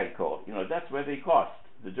 or Jericho, that's where they crossed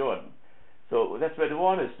the Jordan. So that's where the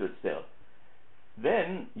water stood still.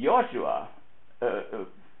 Then Joshua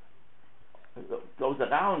goes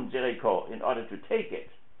around Jericho in order to take it.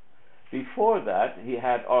 Before that, he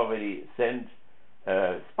had already sent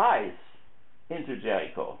spies into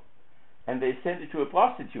Jericho, and they sent it to a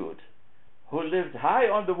prostitute who lived high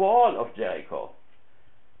on the wall of Jericho.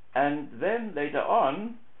 And then later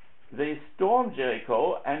on, they storm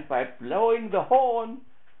Jericho, and by blowing the horn,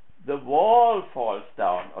 the wall falls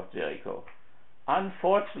down of Jericho.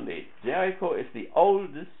 Unfortunately, Jericho is the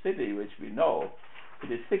oldest city which we know.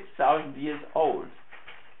 It is 6,000 years old.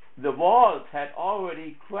 The walls had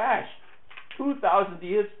already crashed 2,000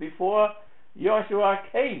 years before Joshua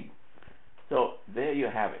came. So there you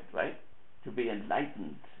have it, right? To be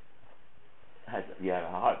enlightened, you have a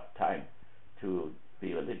hard time to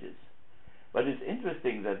be religious. But it's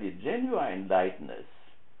interesting that the genuine enlighteners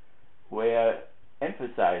were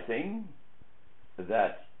emphasizing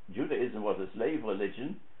that Judaism was a slave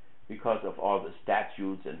religion because of all the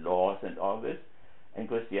statutes and laws and all this, and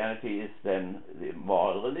Christianity is then the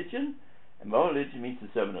moral religion, and moral religion means the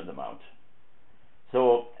Sermon on the Mount.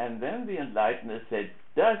 So, and then the enlighteners said,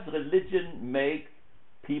 does religion make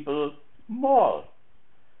people moral?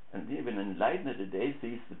 And even an enlightener today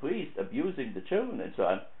sees the priest abusing the children and so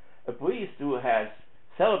on. A priest who has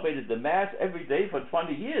celebrated the Mass every day for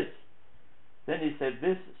 20 years. Then he said,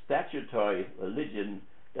 this statutory religion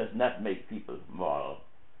does not make people moral.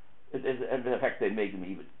 In fact, they make them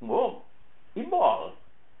even more immoral,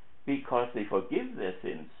 because they forgive their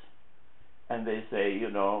sins. And they say,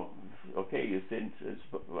 okay, you sinned, it's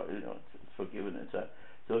forgiven and so on.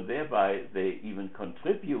 So thereby they even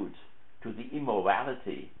contribute to the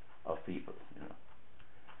immorality of people.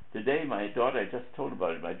 Today, my daughter, I just told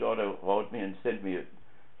about it, my daughter wrote me and sent me an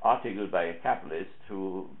article by a capitalist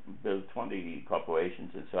who built 20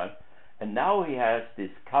 corporations and so on. And now he has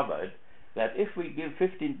discovered that if we give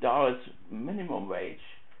 $15 minimum wage,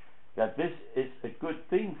 that this is a good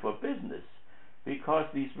thing for business, because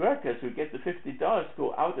these workers who get the $50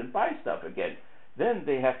 go out and buy stuff again. Then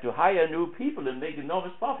they have to hire new people and make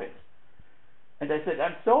enormous profits. And I said,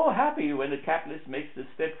 I'm so happy when a capitalist makes this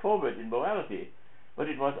step forward in morality. But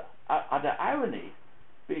it was utter irony,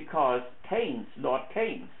 because Lord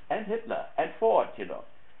Keynes, and Hitler, and Ford,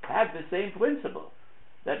 had the same principle.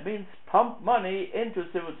 That means pump money into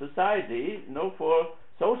civil society, for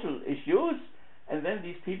social issues, and then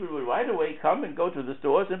these people will right away come and go to the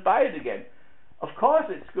stores and buy it again. Of course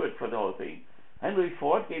it's good for the whole thing. Henry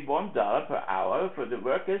Ford gave $1 per hour for the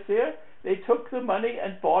workers here. They took the money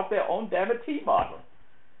and bought their own damn T model.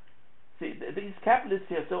 See, these capitalists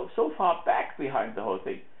here, so far back behind the whole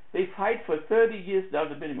thing, they fight for 30 years now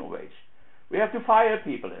the minimum wage. We have to fire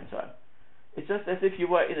people and so on. It's just as if you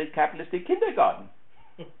were in a capitalistic kindergarten.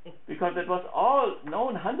 Because it was all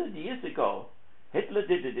known 100 years ago. Hitler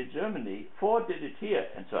did it in Germany, Ford did it here,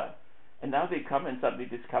 and so on. And now they come and suddenly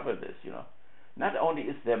discover this, you know. Not only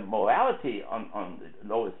is their morality on the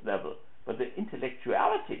lowest level, but the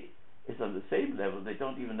intellectuality is on the same level. They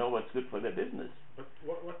don't even know what's good for their business. But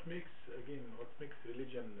what makes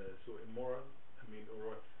religion so immoral? I mean,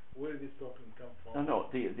 or where did this problem come from? No,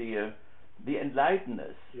 the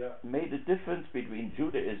Enlighteners made a difference between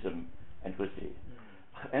Judaism and Christianity.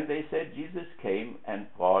 And they said Jesus came and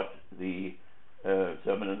brought the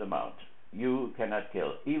Sermon on the Mount. You cannot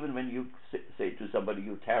kill. Even when you say to somebody,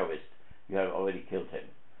 you terrorist, you have already killed him.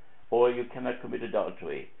 Or you cannot commit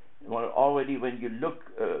adultery. Well, already when you look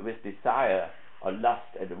with desire or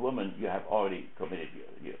lust at a woman, you have already committed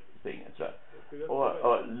your thing and so on. Okay,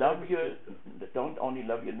 or don't only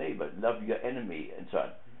love your neighbor, love your enemy and so on.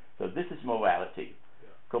 So this is morality.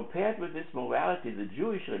 Compared with this morality, the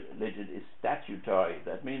Jewish religion is statutory.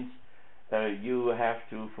 That means you have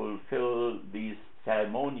to fulfill these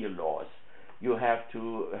ceremonial laws. You have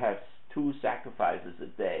to have 2 sacrifices a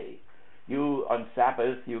day. On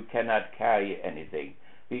Sabbath you cannot carry anything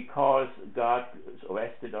because God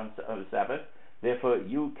rested on the Sabbath. Therefore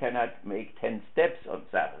you cannot make 10 steps on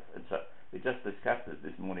Sabbath. And so we just discussed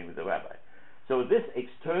this morning with the rabbi. So this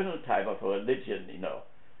external type of religion, you know,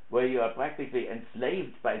 where you are practically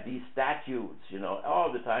enslaved by these statutes, you know,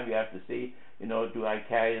 all the time you have to see, you know, do I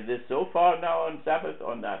carry this so far now on Sabbath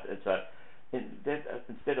or not? And so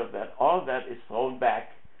instead of that, all that is thrown back,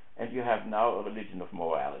 and you have now a religion of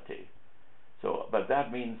morality. So, but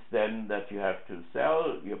that means then that you have to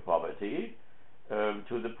sell your property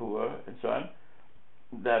to the poor and so on.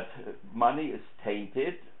 That money is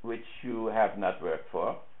tainted, which you have not worked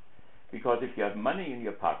for. Because if you have money in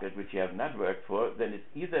your pocket which you have not worked for, then it's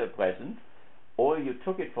either a present, or you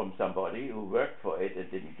took it from somebody who worked for it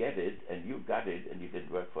and didn't get it, and you got it and you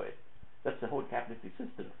didn't work for it. That's the whole capitalistic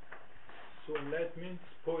system. So enlightenment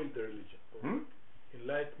spoiled the religion.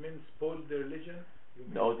 Enlightenment spoiled the religion?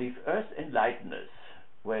 No, the first enlighteners,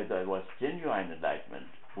 where there was genuine enlightenment,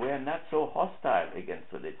 were not so hostile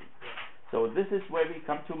against religion. So this is where we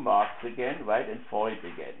come to Marx again, right, and Freud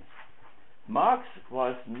again. Marx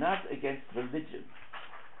was not against religion.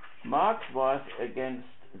 Marx was against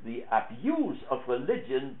the abuse of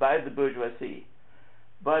religion by the bourgeoisie.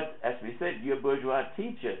 But as we said, your bourgeois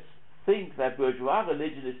teachers think that bourgeois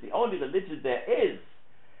religion is the only religion there is.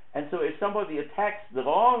 And so if somebody attacks the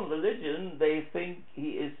wrong religion, they think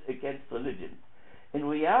he is against religion. In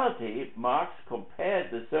reality, Marx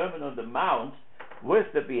compared the Sermon on the Mount with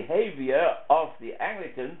the behavior of the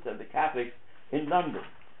Anglicans and the Catholics in London.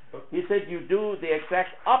 He said you do the exact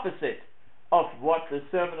opposite of what the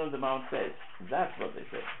Sermon on the Mount says. That's what they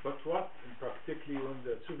said. But what, particularly in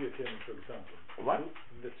the Soviet Union, for example? What?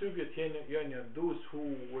 In the Soviet Union, those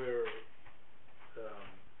who were,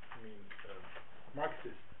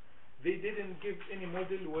 Marxists, they didn't give any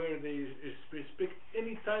model where they respect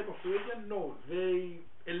any type of religion. No, they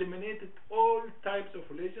eliminated all types of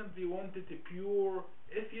religion. They wanted a pure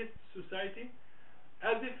atheist society,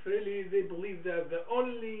 as if really they believe that the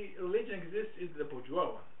only religion exists is the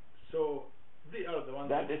bourgeois one. So they are the ones.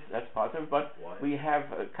 That's possible, but we have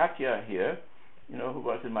Katya here, you know, who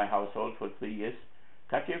was in my household for 3 years.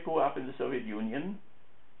 Katya grew up in the Soviet Union,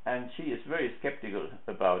 and she is very skeptical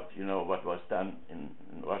about, you know, what was done in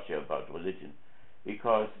Russia about religion,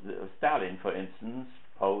 because Stalin, for instance,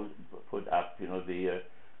 put up, you know,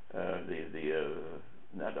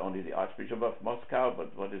 not only the Archbishop of Moscow,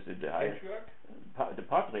 but what is it, the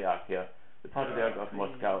Patriarch here, the Patriarch of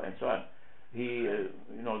Moscow, and so on. He,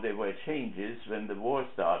 you know, there were changes when the war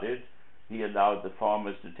started. He allowed the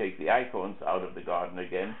farmers to take the icons out of the garden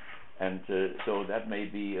again, and so that may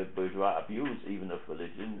be a bourgeois abuse even of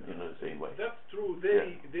religion in the same way. That's true.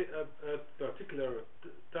 They at particular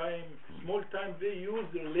time, small time, they use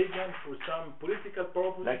the religion for some political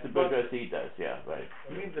purpose. Like the bourgeoisie does, yeah, right.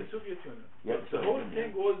 I mean the Soviet Union. Yeah, the whole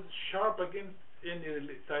thing was sharp against any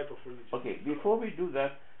type of religion. Okay, before we do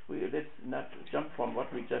that, let's not jump from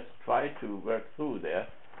what we just tried to work through there,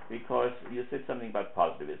 because you said something about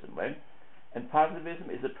positivism, right? And positivism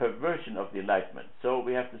is a perversion of the Enlightenment. So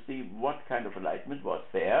we have to see what kind of Enlightenment was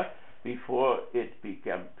there before it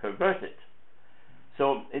became perverted.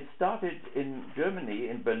 So it started in Germany,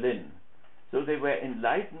 in Berlin. So there were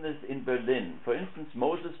enlighteners in Berlin. For instance,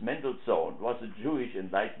 Moses Mendelssohn was a Jewish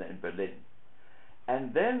enlightener in Berlin.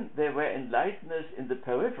 And then there were enlighteners in the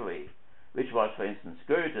periphery, which was, for instance,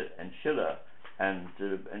 Goethe and Schiller and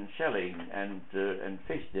Schelling and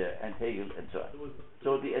Fichte and Hegel and so on.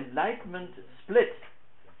 So the Enlightenment split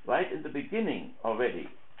right in the beginning already,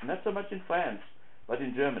 not so much in France, but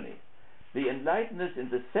in Germany. The Enlighteners in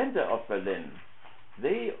the center of Berlin,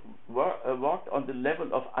 they walked on the level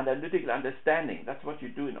of analytical understanding. That's what you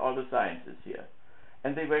do in all the sciences here.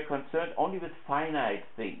 And they were concerned only with finite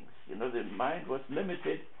things. You know, the mind was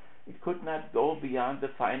limited. It could not go beyond the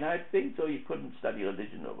finite thing, so you couldn't study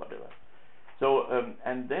religion or whatever. So,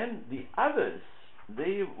 and then the others,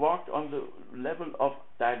 they walked on the level of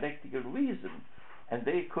dialectical reason, and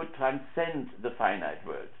they could transcend the finite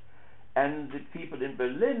world. And the people in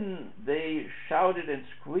Berlin, they shouted and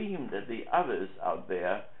screamed at the others out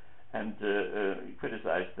there and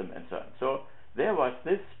criticized them and so on. So there was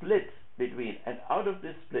this split between, and out of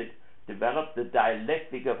this split developed the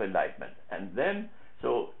dialectic of enlightenment. And then,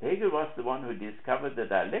 so Hegel was the one who discovered the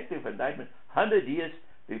dialectic of enlightenment 100 years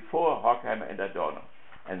before Horkheimer and Adorno.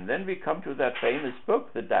 And then we come to that famous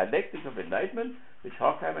book, The Dialectic of Enlightenment, which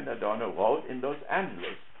Horkheimer and Adorno wrote in Los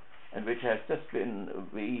Angeles, and which has just been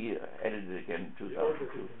re-edited again in 2002. I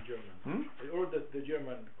ordered it in German. I ordered the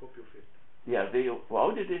German copy of it. Yeah, they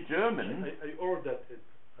wrote it in German. I ordered it.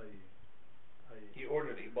 He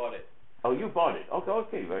ordered it, he bought it. Oh, you bought it. Okay,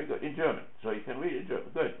 okay, very good. In German. So you can read it in German.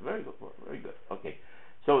 Good, very good, very good. Okay.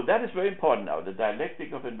 So that is very important now, the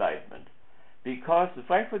dialectic of enlightenment. Because the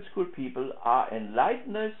Frankfurt School people are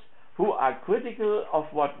enlighteners who are critical of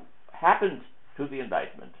what happened to the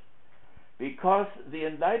Enlightenment. Because the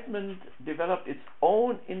Enlightenment developed its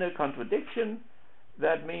own inner contradiction.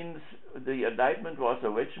 That means the Enlightenment was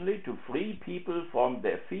originally to free people from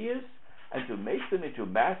their fears and to make them into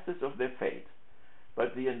masters of their fate.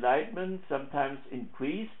 But the Enlightenment sometimes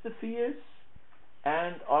increased the fears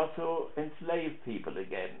and also enslaved people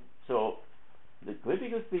again. So the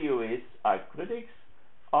critical theorists are critics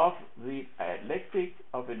of the dialectic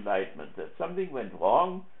of enlightenment, that something went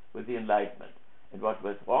wrong with the Enlightenment. And what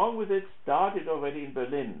was wrong with it started already in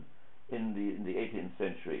Berlin in the 18th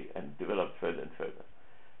century and developed further and further.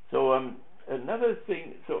 So another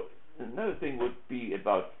thing would be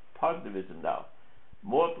about positivism now.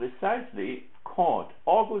 More precisely,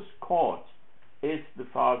 Auguste Comte is the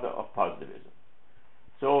father of positivism.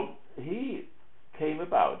 So he came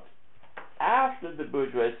about after the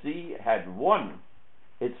bourgeoisie had won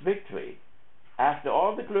its victory, after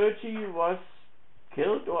all the clergy was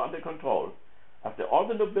killed or under control, after all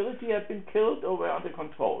the nobility had been killed or were under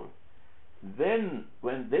control. Then,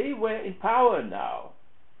 when they were in power now,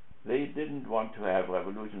 they didn't want to have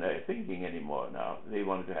revolutionary thinking anymore now. They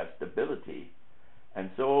wanted to have stability. And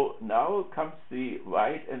so now comes the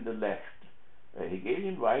right and the left,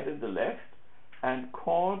 Hegelian right and the left, and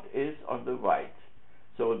Comte is on the right.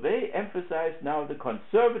 So they emphasize now the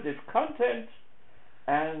conservative content,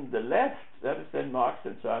 and the left, that is then Marx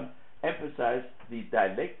and so on, emphasize the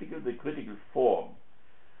dialectical, the critical form.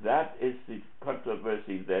 That is the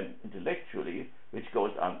controversy then intellectually, which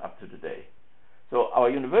goes on up to today. So our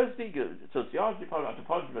university, sociology,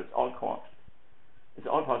 anthropology, it's all Comte. It's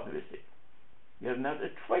all positivistic. You have not a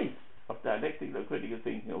trace of dialectical or critical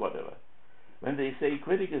thinking or whatever. When they say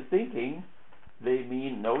critical thinking, they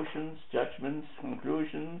mean notions, judgments,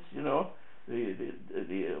 conclusions, you know,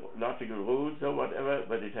 the logical rules or whatever,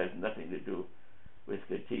 but it has nothing to do with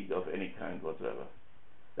critique of any kind whatsoever.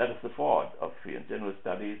 That is the fault of in general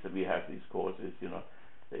studies, that we have these courses, you know,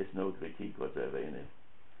 there is no critique whatsoever in it.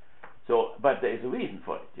 So, but there is a reason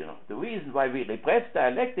for it, you know. The reason why we repressed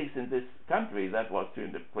dialectics in this country, that was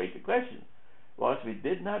during the Great Depression, was we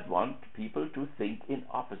did not want people to think in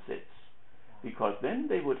opposites. Because then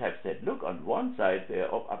they would have said, look, on one side there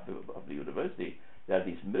of the university, there are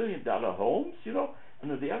these $1 million homes, you know,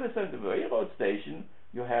 and on the other side of the railroad station,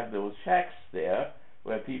 you have those shacks there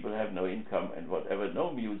where people have no income and whatever,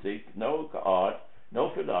 no music, no art,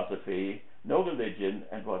 no philosophy, no religion,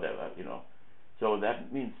 and whatever, you know. So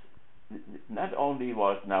that means not only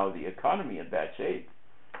was now the economy in bad shape,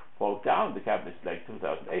 broke down the capitalists like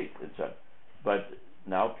 2008 and so on, but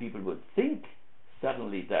now people would think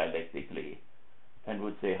suddenly dialectically and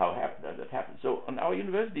would say, how does that happen? So on our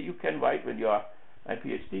university, you can write, when you are a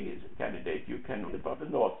PhD candidate, you can write about the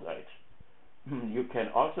north side. You can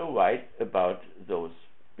also write about those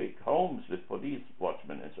big homes with police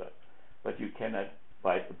watchmen and so on, but you cannot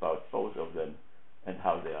write about both of them and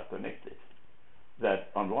how they are connected. That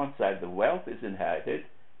on one side the wealth is inherited,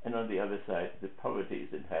 and on the other side the poverty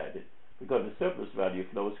is inherited, because the surplus value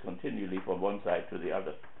flows continually from one side to the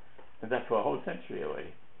other, and that for a whole century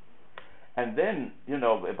already. And then, you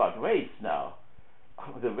know, about race now.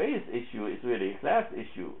 The race issue is really a class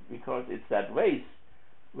issue, because it's that race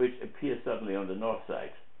which appears suddenly on the north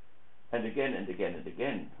side. and again and again and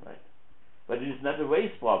again, right? But it is not a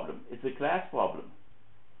race problem, it's a class problem.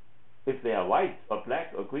 If they are white or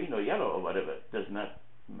black or green or yellow or whatever, it does not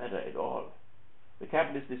matter at all. The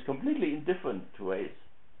capitalist is completely indifferent to race.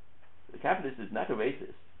 The capitalist is not a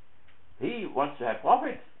racist. He wants to have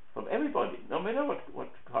profit from everybody, no matter what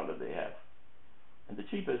color they have. And the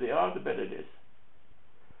cheaper they are, the better it is.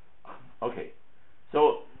 Okay,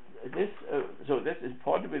 so that's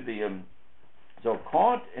important with the so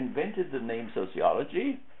Kant invented the name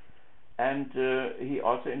sociology, and he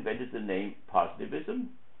also invented the name positivism.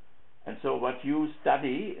 And so what you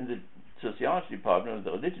study in the sociology department or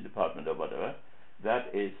the religion department or whatever, that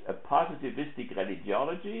is a positivistic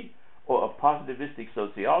religiology or a positivistic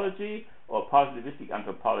sociology or positivistic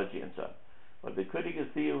anthropology and so on. What the critical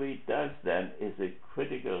theory does then is a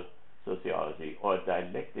critical sociology or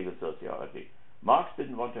dialectical sociology. Marx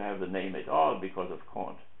didn't want to have the name at all because of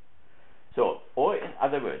Kant. So, or in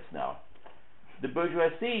other words now, the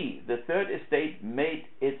bourgeoisie, the third estate, made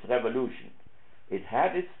its revolution. It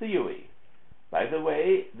had its theory. By the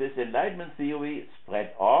way, this Enlightenment theory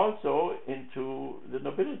spread also into the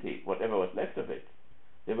nobility, whatever was left of it.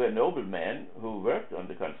 There were noblemen who worked on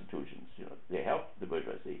the constitutions. They helped the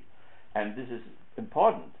bourgeoisie. And this is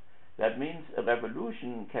important. That means a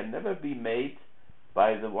revolution can never be made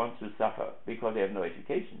by the ones who suffer, because they have no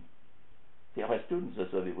education. They are students,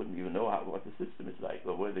 so they wouldn't even know what the system is like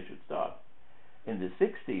or where they should start. In the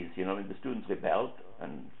 60s, when the students rebelled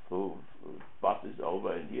and threw buses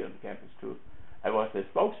over and here on the campus too, I was their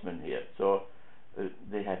spokesman here, so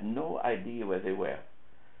they had no idea where they were.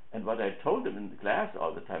 And what I told them in the class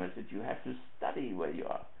all the time, I said, you have to study where you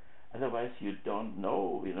are. Otherwise you don't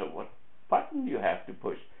know, what button you have to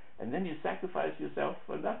push. And then you sacrifice yourself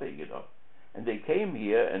for nothing, And they came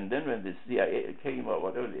here, and then when the CIA came, or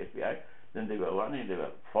whatever, the FBI, then they were running, there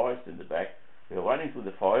were forest in the back, they were running through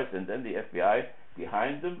the forest, and then the FBI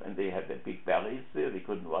behind them, and they had their big bellies there, they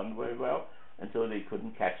couldn't run very well, and so they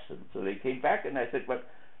couldn't catch them. So they came back, and I said, but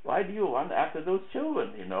why do you run after those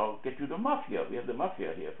children, get to the mafia. We have the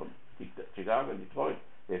mafia here from Chicago and Detroit.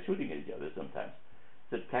 They're shooting at each other sometimes.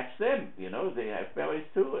 So catch them, they have bellies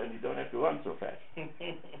too, and you don't have to run so fast.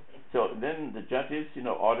 So then the judges,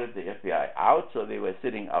 ordered the FBI out, so they were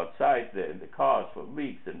sitting outside there in the cars for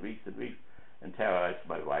weeks and weeks and weeks, and terrorized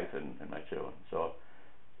my wife and my children. So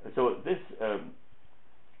this,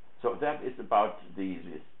 so that is about the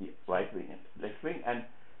right wing and left wing, and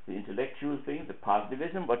the intellectual thing, the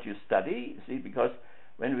positivism, what you study, because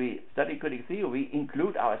when we study critical theory, we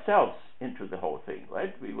include ourselves into the whole thing,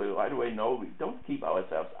 right? We will right away know we don't keep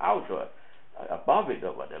ourselves out or above it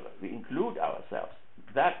or whatever. We include ourselves.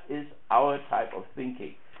 That is our type of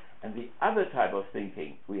thinking. And the other type of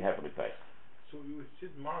thinking we have repressed. So you said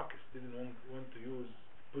Marx didn't want to use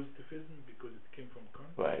positivism because it came from Kant?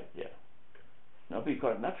 Right, yeah. No,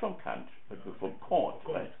 because not from Kant, but from Kant,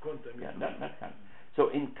 right? Kant, I mean. Yeah, not Kant. So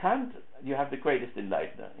in Kant, you have the greatest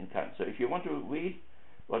enlightener in Kant. So if you want to read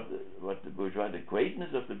what the bourgeois, the greatness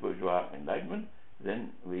of the bourgeois enlightenment,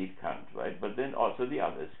 then read Kant, right? But then also the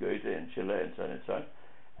others, Goethe and Schiller and so on and so on.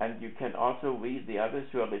 And you can also read the others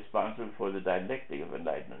who are responsible for the dialectic of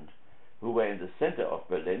enlightenment, who were in the center of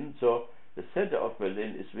Berlin. So the center of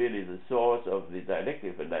Berlin is really the source of the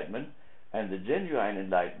dialectic of enlightenment, and the genuine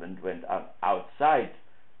enlightenment went outside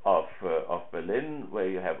of Berlin, where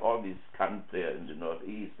you have all these Kant there in the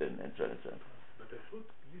northeast and so on and so on. But I thought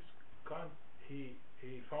this Kant, he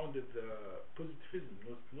founded positivism,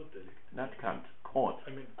 not dialectic. Not Kant, Kant. I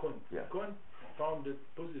mean Kant. Yeah. Kant founded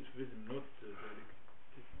positivism, not dialectic.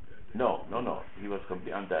 No. He was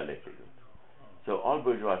completely undialectical. So all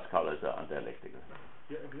bourgeois scholars are undialectical.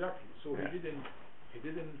 Yeah, exactly. So yeah. he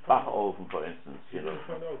didn't Bachhofen, for instance. He didn't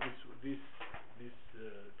find out this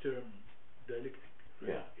term dialectic.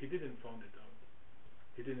 Right? Yeah. He didn't find it out.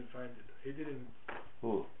 He didn't find it. He didn't.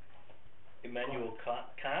 Who? Immanuel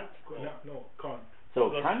Kant? No, Kant. So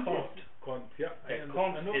Kant. Kant. Yeah.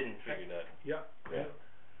 Kant didn't figure that. Yeah.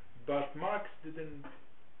 But Marx didn't.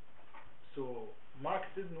 So Marx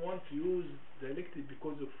didn't want to use dialectic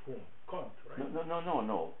because of whom? Kant, right?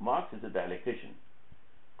 No. Marx is a dialectician.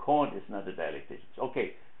 Kant is not a dialectician.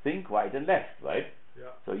 Okay, think right and left, right? Yeah.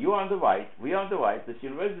 So you are on the right, we are on the right, this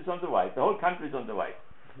university is on the right, the whole country is on the right.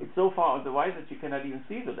 It's so far on the right that you cannot even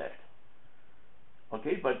see the left.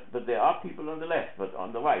 Okay, but there are people on the left, but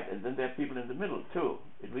on the right, and then there are people in the middle too,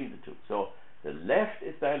 between the two. So the left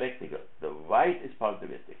is dialectical, the right is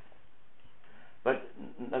positivistic. But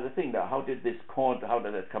another thing now, how did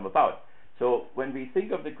that come about? So when we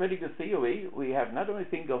think of the critical theory, we have not only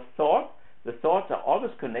think of thought, the thoughts are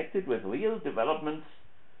always connected with real developments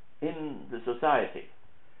in the society.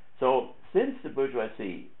 So since the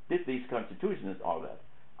bourgeoisie did these constitutions and all that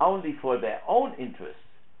only for their own interests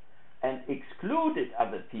and excluded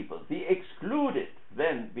other people. The excluded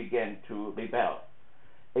then began to rebel.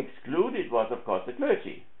 Excluded was, of course, the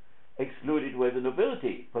clergy. Excluded were the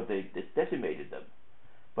nobility, but they decimated them.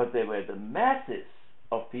 But there were the masses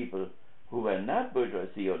of people who were not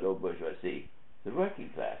bourgeoisie or low bourgeoisie, the working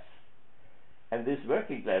class. And this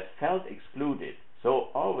working class felt excluded. So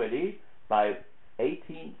already by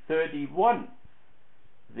 1831,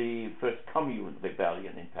 the first commune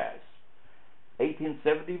rebellion in Paris.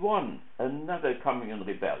 1871, another commune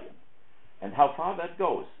rebellion. And how far that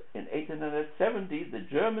goes? In 1870, the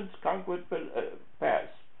Germans conquered Paris.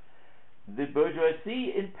 The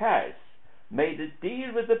bourgeoisie in Paris made a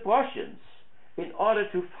deal with the Prussians in order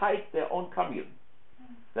to fight their own commune.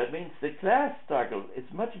 That means the class struggle is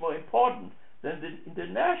much more important than the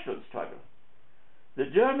international struggle. The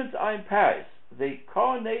Germans are in Paris. They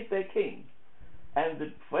coronate their king. And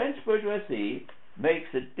the French bourgeoisie makes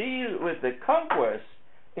a deal with the conquerors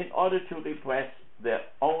in order to repress their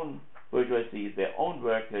own bourgeoisie, their own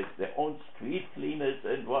workers, their own street cleaners,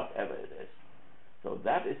 and whatever it is. So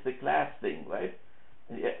that is the class thing, right?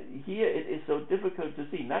 Here it is so difficult to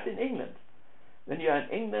see, not in England. When you are in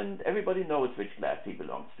England, everybody knows which class he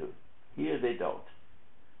belongs to. Here they don't.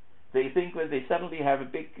 They think when they suddenly have a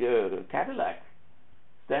big Cadillac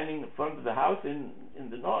standing in front of the house on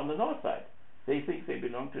the north side, they think they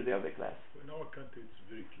belong to the other class. In our country, it's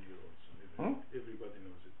very clear also. Everybody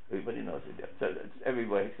knows it. Everybody knows it, yeah. So it's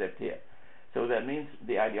everywhere except here. So that means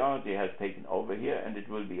the ideology has taken over here, and it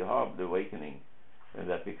will be a horrible awakening when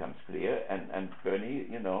that becomes clear. And Bernie,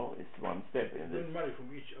 you know, is one step in this. They don't marry from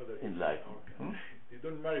each other in life. They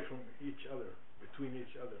don't marry from each other, between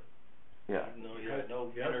each other. Yeah. No, It yeah, has no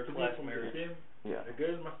to be interclass from marriage. the same. Yeah. A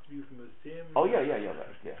girl must be from the same. Oh yeah, right,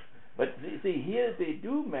 yeah. But see, here they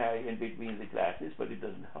do marry in between the classes, but it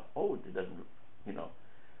doesn't hold. It doesn't, you know.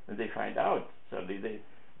 And they find out suddenly.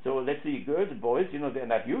 So let's see, girls and boys, you know, they're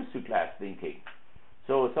not used to class thinking.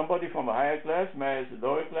 So somebody from a higher class marries a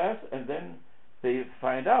lower class, and then they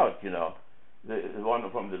find out, you know, the one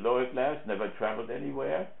from the lower class never traveled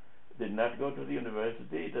anywhere, did not go to the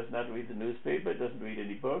university, does not read the newspaper, doesn't read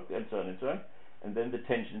any book, and so on and so on. And then the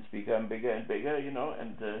tensions become bigger and bigger, you know,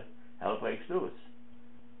 and hell breaks loose.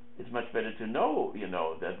 It's much better to know, you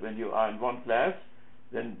know, that when you are in one class,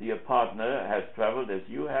 then your partner has traveled as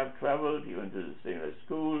you have traveled, you went to the same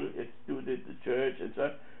school, instituted, the church, and so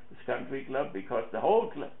on, this country club, because the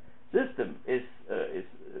whole system is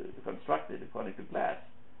constructed according to class.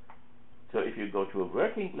 So if you go to a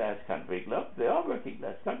working class country club, there are working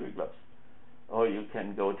class country clubs. Or you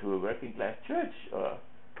can go to a working class church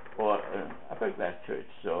or an upper class church.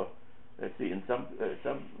 So let's see, in some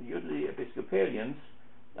usually Episcopalians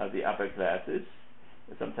are the upper classes.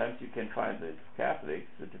 Sometimes you can find the Catholics.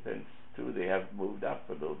 It depends too. They have moved up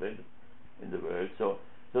a little bit in the world. So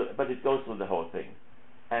but it goes through the whole thing,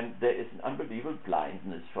 and there is an unbelievable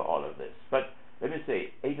blindness for all of this. But let me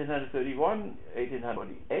say, 1831,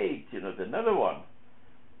 1848. You know, another one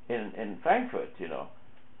in Frankfurt. You know,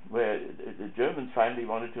 where the Germans finally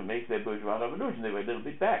wanted to make their bourgeois revolution. They were a little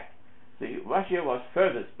bit back. See, Russia was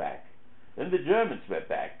furthest back. Then the Germans were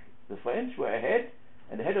back. The French were ahead,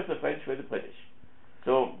 and ahead of the French were the British.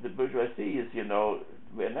 So the bourgeoisie is, you know,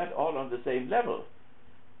 we're not all on the same level.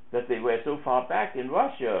 That they were so far back in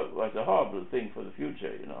Russia was a horrible thing for the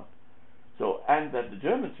future, you know. So, and that the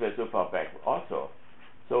Germans were so far back also.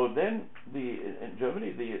 So then in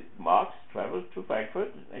Germany, the Marx traveled to Frankfurt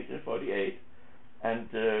in 1848, and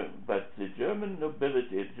but the German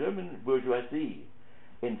nobility, the German bourgeoisie,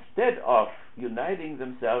 instead of uniting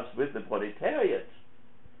themselves with the proletariat,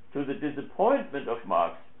 to the disappointment of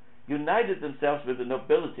Marx, united themselves with the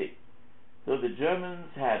nobility. So the Germans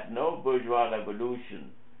had no bourgeois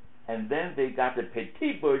revolution, and then they got a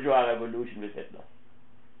petit bourgeois revolution with Hitler.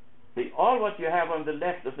 See, all what you have on the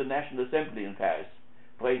left of the National Assembly in Paris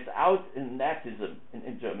breaks out in Nazism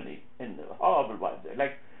in Germany, in horrible ways.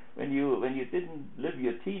 Like when you didn't live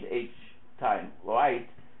your teenage time right,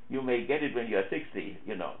 you may get it when you are 60,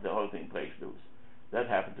 you know, the whole thing breaks loose. That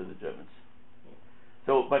happened to the Germans.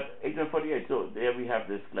 So, but 1848, so there we have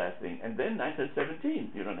this class thing. And then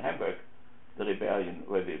 1917, you know, in Hamburg, the rebellion,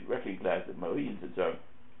 where the working class, the Marines, and so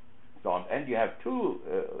on. And you have two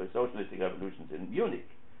socialistic revolutions in Munich.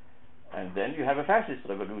 And then you have a fascist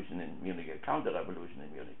revolution in Munich, a counter-revolution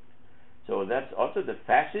in Munich. So that's also, the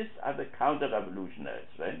fascists are the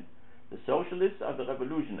counter-revolutionaries, right? The socialists are the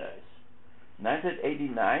revolutionaries.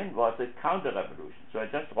 1989 was a counter-revolution. So I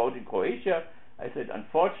just wrote in Croatia, I said,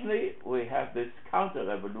 unfortunately, we have this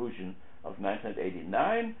counter-revolution of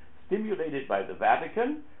 1989, stimulated by the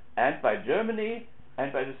Vatican and by Germany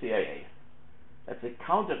and by the CIA. That's a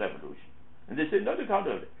counter-revolution. And this is not a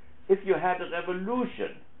counter. If you had a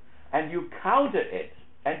revolution and you counter it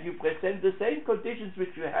and you present the same conditions which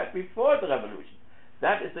you had before the revolution,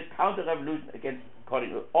 that is a counter-revolution against according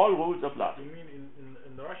to all rules of logic. You mean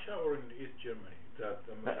in Russia or in East Germany?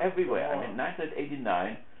 Everywhere. I mean,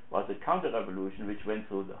 1989 was a counter-revolution which went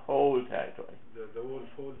through the whole territory. The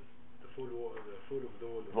fall of the wall.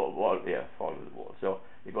 Fall of the wall. So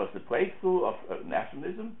it was the breakthrough of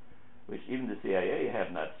nationalism, which even the CIA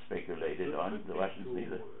had not speculated on. The Russians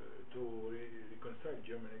neither. To reconcile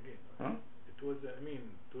Germany again. Huh? It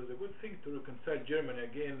was a good thing to reconcile Germany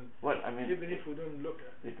again. Well, I mean, even if we don't look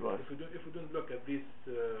at it was. If we don't look at this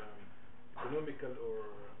economical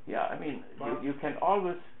or. Yeah, I mean, you can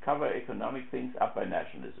always cover economic things up by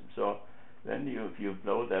nationalism. So then if you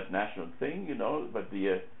blow that national thing, but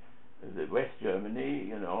the West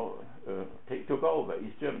Germany, took over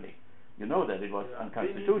East Germany. You know that it was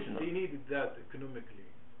unconstitutional. They needed that economically.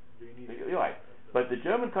 You're right. But the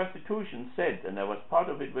German Constitution said, and I was part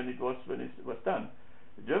of it when it was done.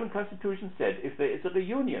 The German Constitution said, if there is a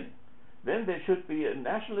reunion, then there should be a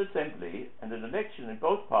national assembly and an election in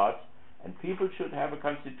both parts, and people should have a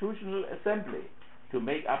constitutional assembly to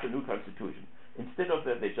make up a new constitution. Instead of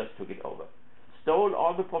that, they just took it over, stole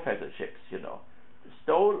all the professorships,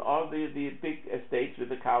 stole all the big estates with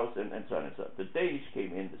the cows and so on and so on. The Danish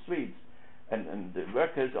came in, the Swedes, and the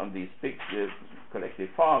workers on these big collective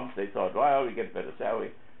farms. They thought, well, we get better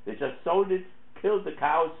salary. They just sold it, killed the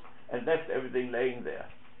cows, and left everything laying there,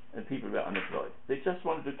 and people were unemployed. They just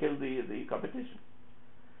wanted to kill the competition.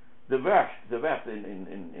 The Werft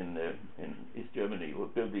in East Germany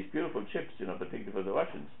would build these beautiful ships, particularly for the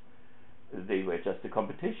Russians. They were just a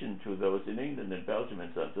competition to those in England and Belgium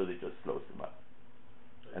and so on, so they just closed them up.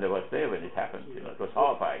 And I was there when it happened, it was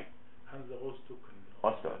horrifying. Hansa Rostock.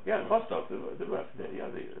 Rostock, the Werft there,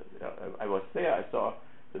 I was there, I saw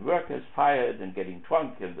the workers fired and getting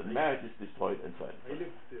drunk and the marriages destroyed and so on. I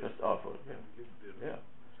lived there. Just awful. Yeah.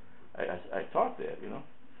 I taught there,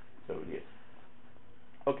 several years.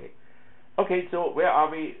 Okay, so where are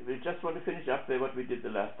we? We just want to finish up there what we did the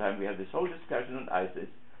last time. We had this whole discussion on ISIS.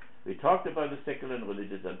 We talked about the secular and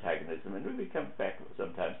religious antagonism, and when we come back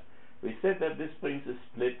sometimes, we said that this brings a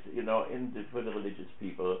split, for the religious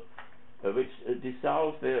people, which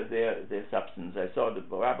dissolves their substance. I saw the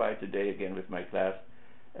rabbi today again with my class,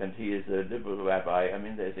 and he is a liberal rabbi. I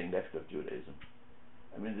mean, there's a left of Judaism.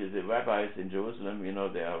 I mean, the rabbis in Jerusalem,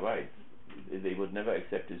 they are right. They would never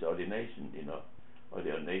accept his ordination, or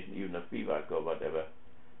the ordination even of Spivak or whatever,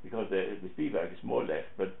 because the Spivak is more left,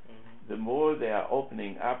 but the more they are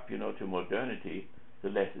opening up, to modernity, the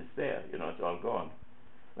less is there, it's all gone.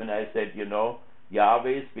 When I said,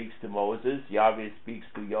 Yahweh speaks to Moses, Yahweh speaks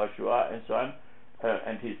to Joshua, and so on,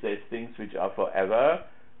 and he says things which are forever,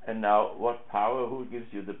 and now what power, who gives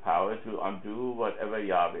you the power to undo whatever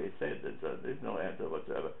Yahweh said? There's no answer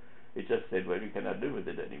whatsoever. It just said, well, you cannot live with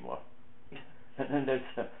it anymore. And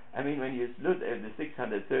that's, when you look at the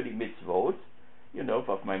 630 mitzvot,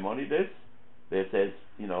 of Maimonides, there says,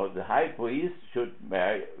 the high priest should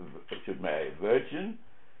marry a virgin.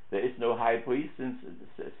 There is no high priest since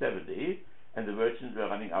 70, and the virgins were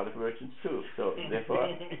running out of virgins too. So therefore,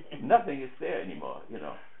 nothing is there anymore.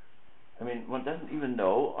 One doesn't even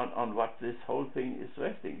know on what this whole thing is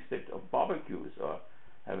resting, except of barbecues or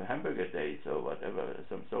have hamburger dates or whatever,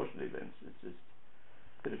 some social events. It's just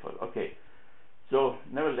pitiful. Okay. So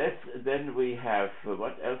nevertheless, then we have,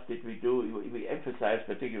 what else did we do? We emphasized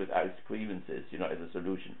particularly with ISIS grievances, as a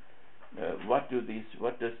solution. What does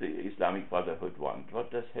the Islamic Brotherhood want?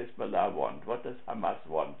 What does Hezbollah want? What does Hamas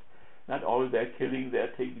want? Not all they're killing,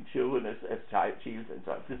 they're taking children as child shields and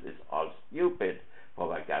so on. This is all stupid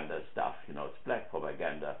propaganda stuff, it's black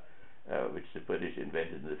propaganda, which the British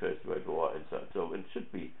invented in the First World War and so on. So it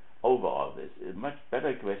should be over all this. A much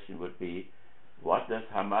better question would be, what does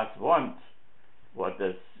Hamas want? What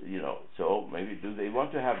does, so maybe do they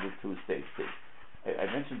want to have the two-state thing? I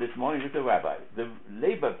mentioned this morning with the rabbi. The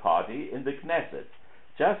Labour Party in the Knesset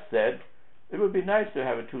just said it would be nice to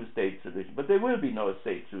have a two-state solution, but there will be no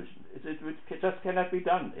state solution. It just cannot be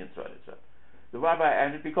done in Israel. The rabbi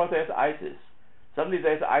answered, because there's ISIS. Suddenly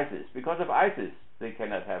there's ISIS. Because of ISIS, they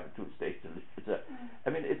cannot have a two-state solution.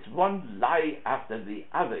 It's one lie after the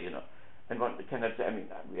other, And one cannot say,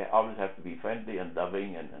 we always have to be friendly and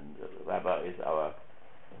loving, and the rabbi is our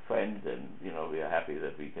friend, and we are happy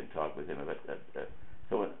that we can talk with him. But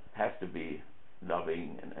so it has to be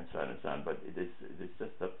loving and so on and so on. But it is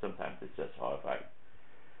just sometimes it's just horrifying.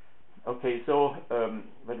 Okay, so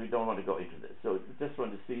but we don't want to go into this. So just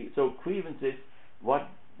want to see. So grievances. What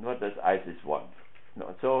does ISIS want?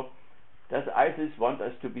 So does ISIS want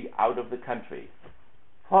us to be out of the country?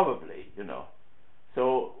 Probably,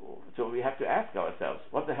 So we have to ask ourselves,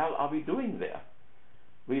 what the hell are we doing there?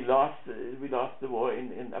 We lost the war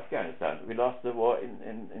in Afghanistan. We lost the war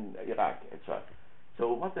in Iraq, etc.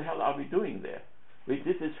 So what the hell are we doing there? We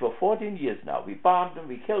did this for 14 years now. We bombed them,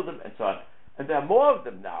 we killed them, and so on. And there are more of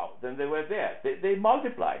them now than there were there. They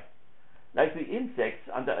multiply. Like the insects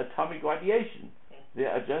under atomic radiation. They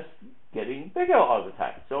are just getting bigger all the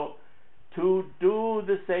time. So to do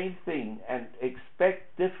the same thing and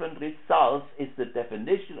expect different results is the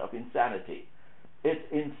definition of insanity. It's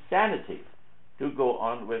insanity to go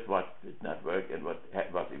on with what did not work and what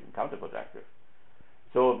was even counterproductive.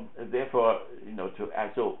 So therefore,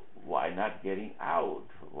 so why not getting out?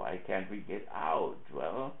 Why can't we get out?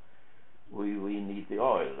 Well, we need the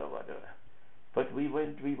oil or whatever. But we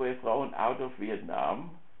were thrown out of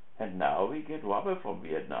Vietnam, and now we get rubber from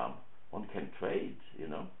Vietnam. One can trade,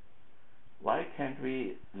 Why can't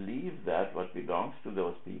we leave that what belongs to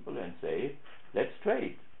those people and say, let's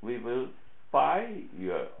trade. We will buy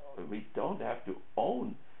we don't have to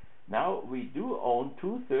own. Now we do own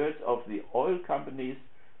 2/3 of the oil companies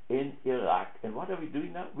in Iraq. And what are we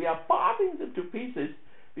doing now? We are bombing them to pieces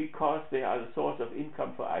because they are the source of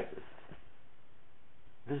income for ISIS.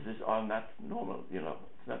 This is all not normal,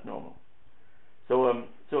 it's not normal. So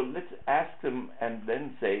let's ask them and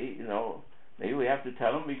then say, maybe we have to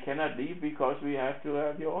tell them we cannot leave because we have to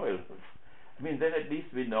have your oil. I mean, then at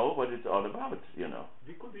least we know what it's all about,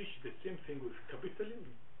 They could reach the same thing with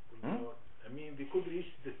capitalism. I mean, they could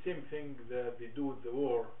reach the same thing that they do with the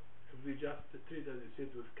war. If they just treat, as you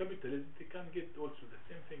said, with capitalism, they can get also the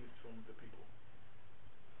same things from the people.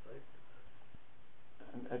 Right?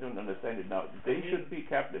 I don't understand it now. They should be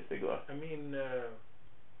capitalistic, or? I mean,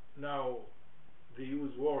 now they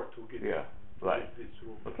use war to get right. this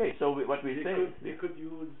rule. Okay, so what we say they could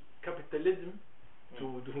use capitalism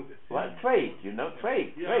to do the same. Well, trade,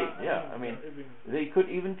 trade. I mean, they could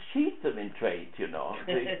even cheat them in trade,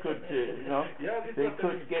 They could, they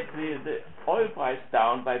could get the oil price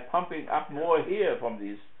down by pumping up more here from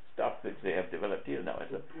these stuff that they have developed here now.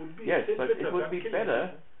 Yes, but it would be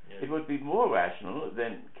better. It would be more rational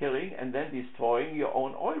than killing and then destroying your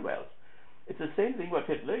own oil wells. It's the same thing what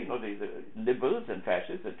Hitler, the liberals and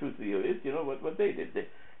fascists, the two theorists, what they did.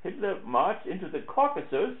 Hitler marched into the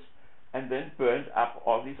Caucasus and then burned up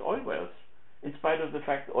all these oil wells, in spite of the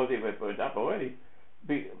fact they were burned up already.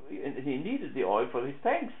 And he needed the oil for his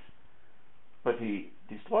tanks, but he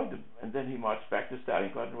destroyed them, and then he marched back to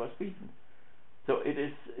Stalingrad and was beaten. So it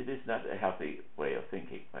is not a healthy way of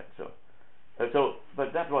thinking, right?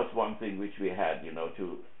 But that was one thing which we had,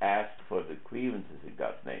 to ask for the grievances in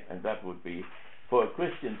God's name, and that would be for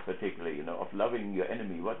Christians particularly, of loving your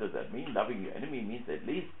enemy. What does that mean? Loving your enemy means at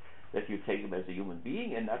least that you take him as a human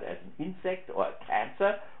being and not as an insect or a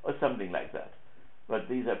cancer or something like that. But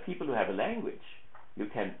these are people who have a language. You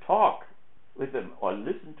can talk with them or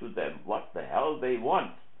listen to them what the hell they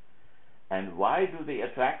want. And why do they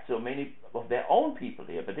attract so many of their own people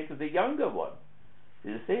here, particularly the younger one?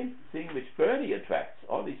 It's the same thing which Bernie attracts.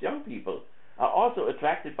 All these young people are also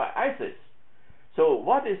attracted by ISIS. So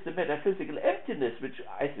what is the metaphysical emptiness which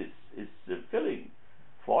ISIS is filling?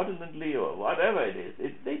 Fraudulently or whatever it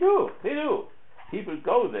is. They do. People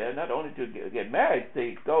go there not only to get married,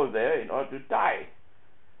 they go there in order to die.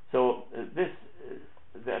 So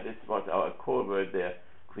that is what our core word there,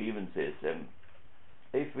 grievance is.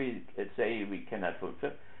 If we say we cannot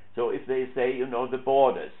fulfill, so if they say,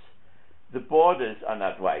 the borders are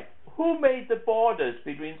not right. Who made the borders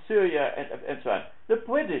between Syria and so on? The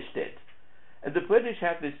British did. And the British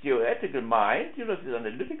have this theoretical mind, this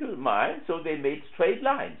analytical mind, so they made straight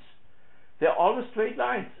lines. They're always straight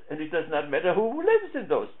lines, and it does not matter who lives in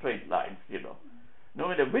those straight lines, No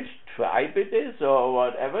matter which tribe it is or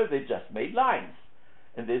whatever, they just made lines.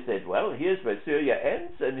 And they said, well, here's where Syria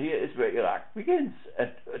ends, and here is where Iraq begins.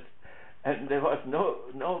 And there was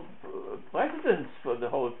no precedence for the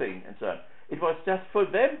whole thing, and so on. It was just for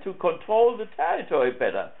them to control the territory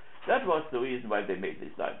better. That was the reason why they made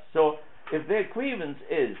these lines. So if their grievance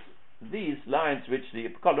is these lines which the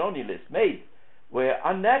colonialists made were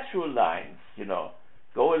unnatural lines,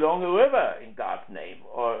 go along a river in God's name,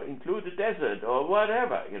 or include a desert, or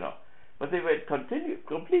whatever, but they were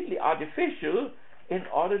completely artificial in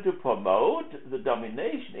order to promote the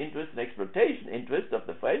domination interest and exploitation interest of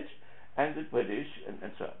the French and the British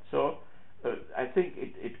and so on. So I think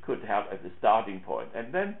it could have as a starting point,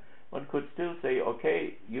 and then one could still say,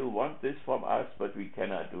 okay, you want this from us, but we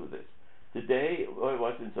cannot do this. Today, or it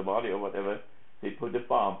was in Somalia or whatever, they put a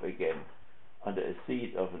bomb again under a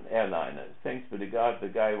seat of an airliner. Thanks be to God, the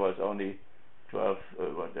guy was only 12,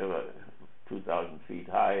 2,000 feet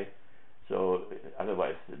high, so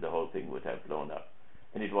otherwise the whole thing would have blown up.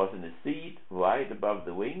 And it was in a seat right above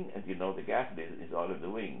the wing, and you know the gasoline is all in the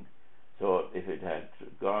wing. So if it had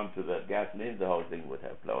gone to the gasoline, the whole thing would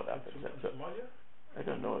have blown up. Somalia? I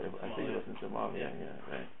don't know. I think it was in Somalia. Yeah,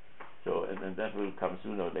 right. So and that will come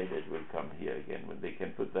sooner or later. It will come here again when they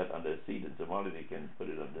can put that under a seat in Somalia. They can put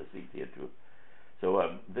it under a seat here too. So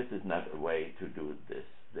this is not a way to do this.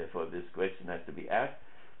 Therefore, this question has to be asked.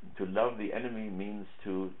 To love the enemy means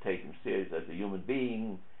to take him serious as a human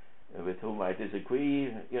being with whom I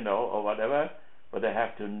disagree, or whatever. But I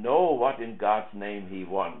have to know what in God's name he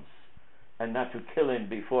wants, and not to kill him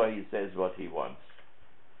before he says what he wants.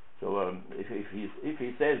 So if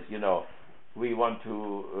he says, we want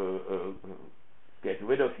to get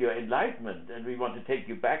rid of your enlightenment and we want to take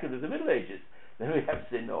you back into the Middle Ages, then we have to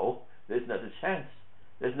say no. There's not a chance.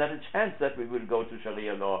 There's not a chance that we will go to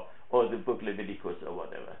Sharia law or the book Leviticus or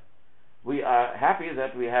whatever. We are happy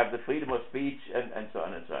that we have the freedom of speech and so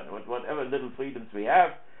on and so on. Whatever little freedoms we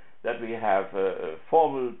have, that we have a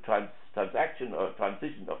formal transaction or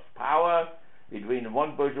transition of power between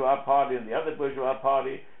one bourgeois party and the other bourgeois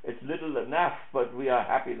party. It's little enough, but we are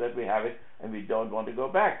happy that we have it, and we don't want to go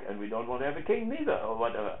back, and we don't want to have a king neither, or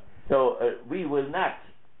whatever. So we will not,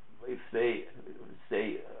 if they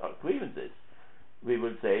say grievances, we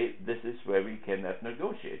will say this is where we cannot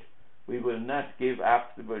negotiate. We will not give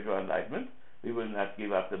up the bourgeois enlightenment. We will not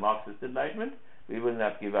give up the Marxist enlightenment. We will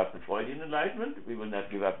not give up the Freudian enlightenment. We will not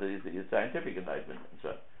give up the scientific enlightenment, and so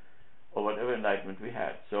on, or whatever enlightenment we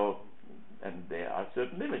had. So, and there are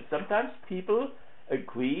certain limits. Sometimes people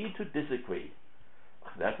agree to disagree.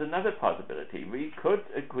 That's another possibility. We could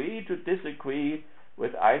agree to disagree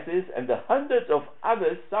with ISIS and the hundreds of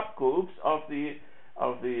other subgroups of the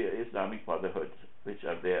Islamic Brotherhood, which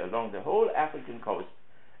are there along the whole African coast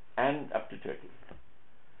and up to Turkey.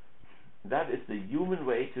 That is the human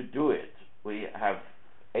way to do it. We have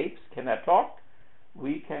apes cannot talk.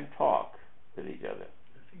 We can talk with each other.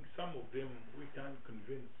 I think some of them we can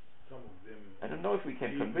convince. Some of them. I don't know if we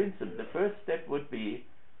can convince them. The first step would be,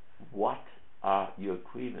 what are your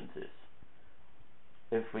grievances?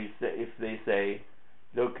 If they say,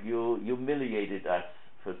 look, you humiliated us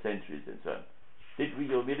for centuries and so on. Did we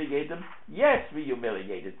humiliate them? Yes, we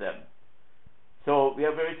humiliated them. So we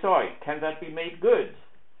are very sorry. Can that be made good?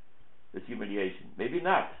 This humiliation? Maybe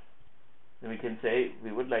not. Then we can say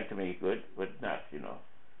we would like to make it good, but not.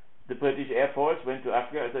 The British Air Force went to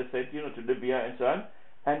Africa, as I said, to Libya and so on,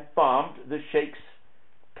 and bombed the sheikhs'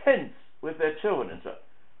 tents with their children and so on,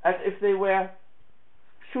 as if they were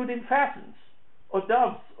shooting fashions or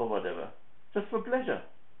doves or whatever, just for pleasure.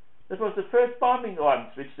 That was the first bombing runs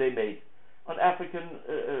which they made on African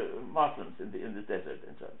Muslims in the desert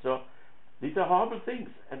and so on. So these are horrible things,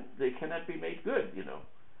 and they cannot be made good.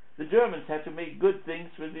 The Germans had to make good things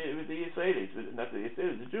with the Israelis, not the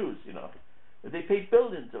Israelis, the Jews. But they paid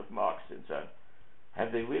billions of marks and so on.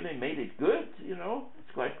 Have they really made it good?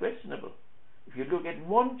 It's quite questionable. If you look at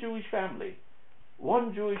one Jewish family,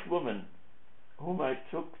 one Jewish woman whom I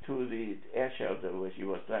took to the air shelter where she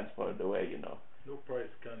was transported away, no price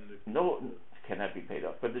cannot be paid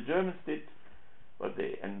off. But the Germans did what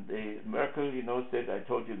Merkel, said, I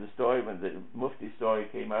told you the story when the Mufti story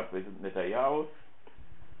came up with Netanyahu,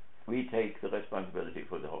 we take the responsibility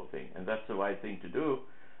for the whole thing. And that's the right thing to do.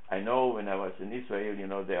 I know when I was in Israel,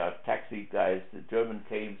 there are taxi guys. The German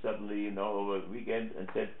came suddenly, over the weekend and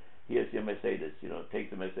said, here's your Mercedes,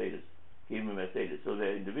 take the Mercedes, give him a Mercedes. So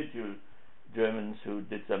there are individual Germans who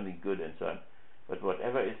did something good and so on. But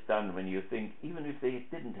whatever is done, when you think, even if they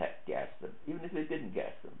didn't gas them,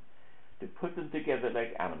 to put them together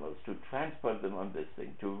like animals, to transport them on this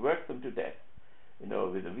thing, to work them to death,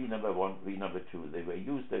 with the V1, V2, they were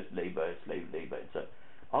used as labor, slave labor, and so on.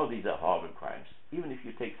 All these are horrible crimes. Even if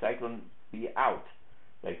you take Cyclone B out,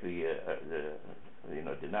 like the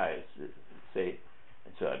deniers say,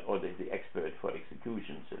 and so on, or the expert for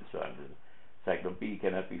executions and so on. Cyclone B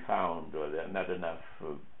cannot be found, or there are not enough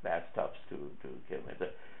bathtubs to kill them. So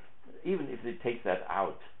even if they take that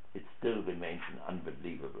out, it still remains an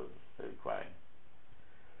unbelievable crime.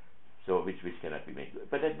 So which cannot be made good.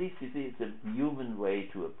 But at least you see, it's a human way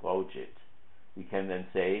to approach it. We can then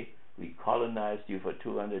say, we colonized you for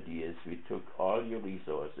 200 years, we took all your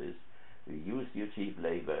resources, we used your cheap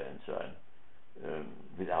labor and so on.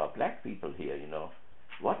 With our black people here,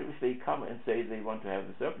 what if they come and say they want to have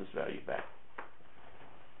the surplus value back?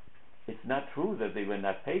 It's not true that they were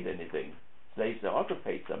not paid anything. Slaves are also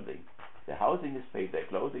paid something. Their housing is paid, their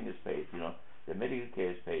clothing is paid, their medical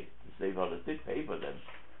care is paid. The slaveholders did pay for them,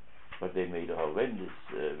 but they made a horrendous,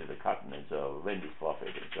 with the cotton and so, horrendous profit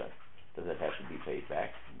and so on. Does that have to be paid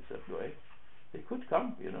back in a certain way?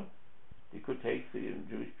 come, you know. They could take the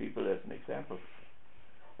Jewish people as an example.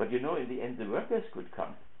 But you know, in the end, the workers could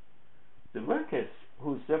come. The workers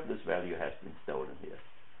whose surplus value has been stolen here,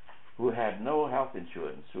 who had no health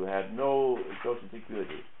insurance, who had no social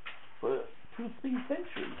security, for 2-3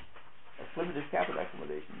 centuries of primitive capital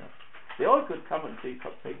accumulation. You know. They all could come and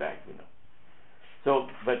pay back, you know. So,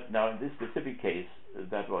 but now in this specific case,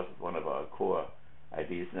 that was one of our core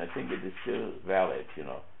ideas, and I think it is still valid, you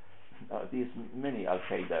know. These many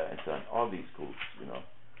Al-Qaeda and so on, all these groups, you know,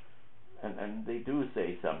 and they do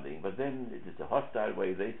say something, but then it is a hostile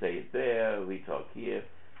way. They say it there, we talk here.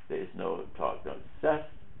 There is no talk. No, just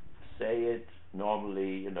say it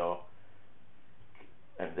normally, you know,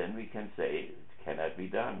 and then we can say it cannot be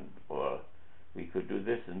done, or we could do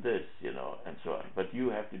this and this, you know, and so on. But you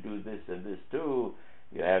have to do this and this too.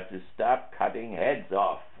 You have to stop cutting heads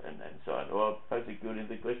off and so on, or persecuting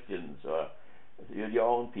the Christians, or your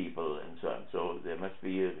own people, and so on. So there must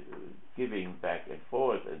be a giving back and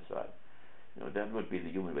forth, and so on. You know, that would be the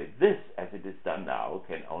human way. This, as it is done now,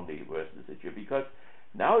 can only worsen the situation, because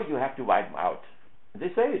now you have to wipe them out. And they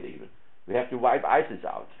say it even. We have to wipe ISIS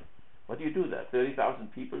out. What do you do that?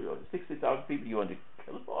 30,000 people or 60,000 people you want to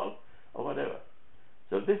kill them all, or whatever.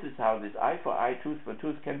 So this is how this eye for eye, tooth for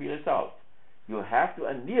tooth can be resolved. You have to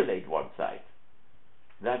annihilate one side.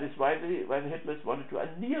 That is why the Hitlers wanted to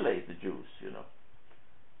annihilate the Jews, you know,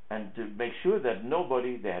 and to make sure that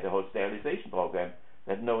nobody, they had a whole sterilization program,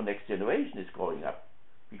 that no next generation is growing up,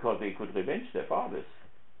 because they could revenge their fathers.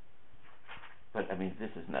 But I mean,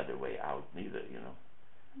 this is not a way out neither, you know.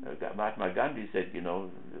 Mahatma Gandhi said, you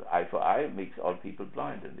know, eye for eye makes all people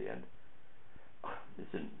blind in the end.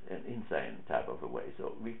 It's an insane type of a way.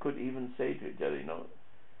 So we could even say to each other, you know,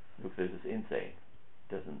 look, this is insane.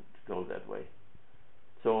 It doesn't go that way.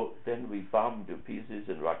 So then we bomb to pieces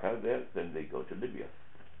in Raqqa there, then they go to Libya.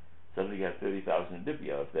 Suddenly you have 30,000 in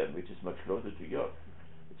Libya of them, which is much closer to Europe.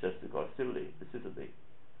 It's just across Sicily.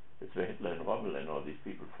 It's where Hitler and Rommel and all these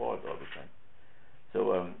people fought all the time.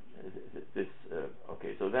 So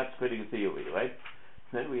okay, so that's critical theory, right?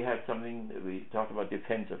 Then we have something, we talked about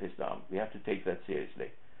defense of Islam. We have to take that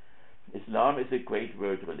seriously. Islam is a great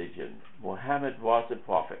world religion. Muhammad was a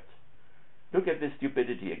prophet. Look at this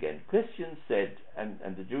stupidity again. Christians said, and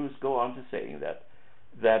the Jews go on to saying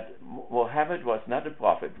that Muhammad was not a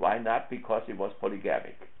prophet. Why not? Because he was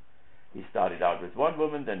polygamic. He started out with one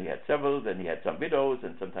woman, then he had several, then he had some widows,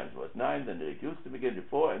 and sometimes it was 9, then he reduced them again to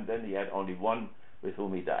 4, and then he had only one with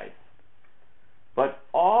whom he died. But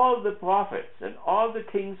all the prophets and all the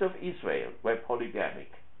kings of Israel were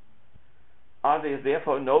polygamic. Are there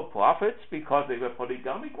therefore no prophets because they were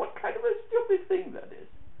polygamic? What kind of a stupid thing that is.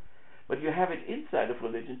 But you have it inside of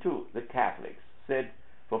religion too. The Catholics said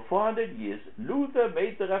for 400 years Luther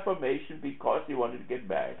made the Reformation because he wanted to get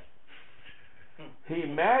married. He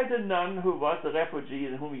married a nun who was a refugee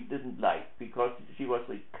and whom he didn't like because she was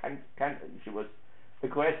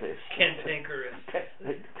aggressive. Cantankerous.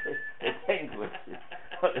 Cantankerous.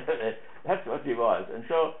 That's what she was. And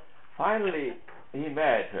so finally he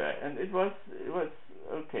married her, and it was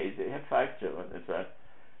okay. They had 5 children, and so on.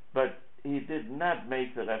 But he did not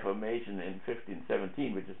make the Reformation in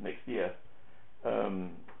 1517, which is next year,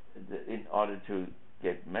 in order to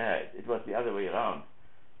get married. It was the other way around.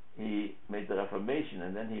 He made the Reformation,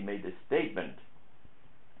 and then he made a statement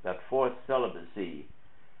that forced celibacy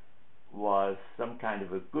was some kind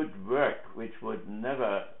of a good work which would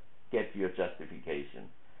never get your justification,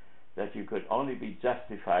 that you could only be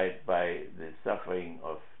justified by the suffering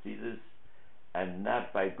of Jesus and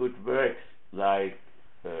not by good works like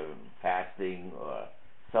fasting or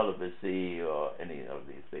celibacy or any of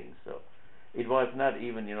these things. So it was not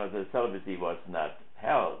even, the celibacy was not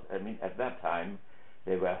held. I mean, at that time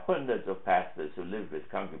there were hundreds of pastors who lived with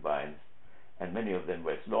concubines, and many of them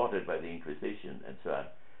were slaughtered by the Inquisition and so on.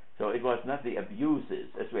 So it was not the abuses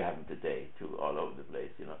as we have them today to all over the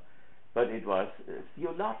place, but it was a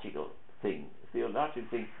theological thing.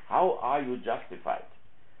 How are you justified?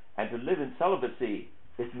 And to live in celibacy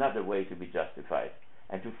is not a way to be justified.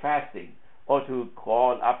 And to fasting, or to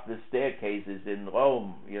crawl up the staircases in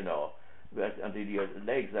Rome, until your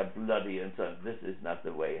legs are bloody and so on. This is not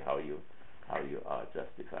the way how you are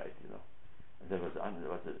justified. There was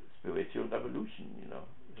a spiritual revolution.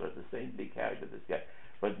 It was a saintly character, this guy.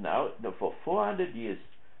 But now, for 400 years,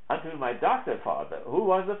 until my doctor father, who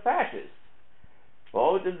was a fascist,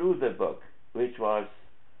 wrote a Luther book, which was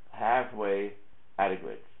halfway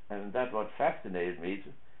adequate. And that's what fascinated me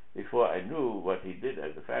before I knew what he did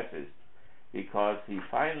as a fascist, because he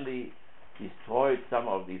finally destroyed some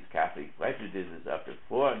of these Catholic prejudices after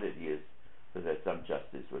 400 years so that some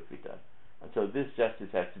justice would be done. And so this justice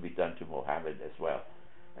has to be done to Muhammad as well,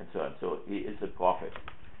 and so on. So he is a prophet.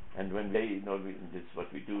 And when they, this is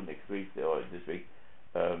what we do next week or this week,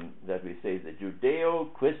 that we say the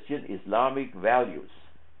Judeo-Christian Islamic values.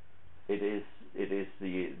 It is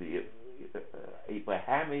the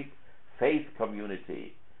Abrahamic faith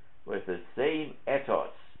community with the same ethos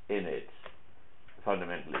in it,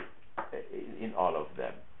 fundamentally, in all of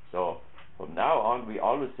them. So from now on, we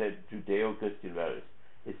always said Judeo-Christian values.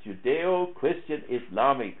 It's Judeo-Christian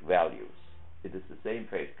Islamic values. It is the same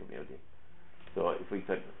faith community. So if we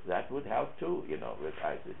could, that would help too, with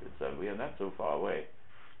ISIS and so on. We are not so far away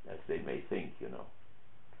as they may think,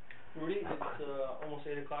 Rudy, it's almost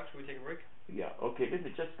 8 o'clock. Should we take a break? Yeah, okay, let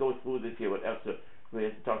me just go through this here. What else? We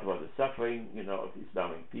had talked about the suffering, of the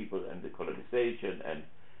Islamic people and the colonization, and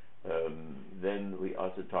then we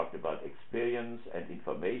also talked about experience and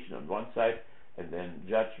information on one side, and then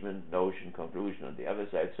judgment, notion, conclusion on the other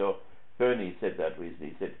side. So Bernie said that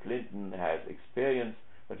recently. He said Clinton has experience,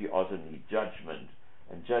 but you also need judgment.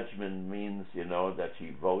 And judgment means, that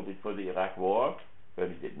she voted for the Iraq War.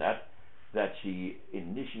 Bernie did not. That she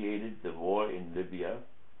initiated the war in Libya,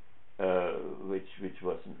 which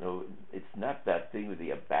was it's not that thing with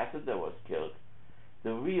the ambassador was killed.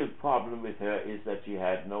 The real problem with her is that she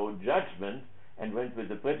had no judgment and went with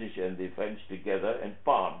the British and the French together and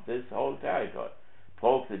bombed this whole territory.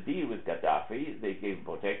 Broke the deal with Gaddafi. They gave him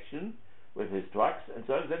protection with his trucks and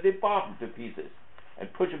so on. Then they bombed him to pieces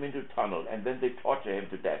and put him into a tunnel, and then they torture him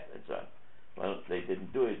to death and so on. Well, they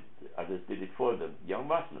didn't do it. Others did it for them. Young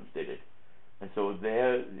Muslims did it. And so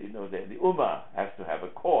there, the Ummah has to have a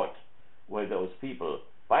court where those people,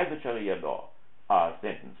 by the Sharia law, are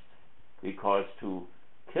sentenced. Because to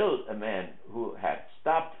kill a man who had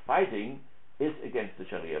stopped fighting is against the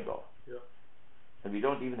Sharia law. Yeah. And we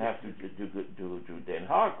don't even have to Den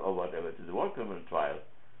Haag or whatever, to the war criminal trial.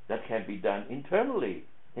 That can be done internally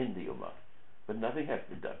in the Ummah. But nothing has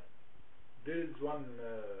been done. There is one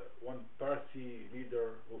Parsi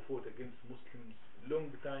leader who fought against Muslims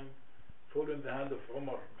long time, following the hand of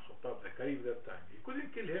Umar ibn Khattab, the Caliph that time. He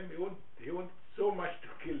couldn't kill him. He wanted so much to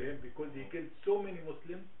kill him because he killed so many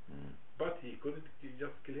Muslims, but he couldn't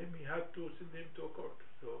just kill him. He had to send him to a court.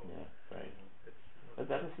 So yeah, right. But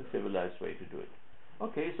that is the civilized way to do it.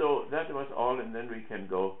 Okay, so that was all, and then we can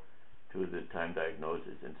go to the time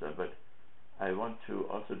diagnosis and so on. But I want to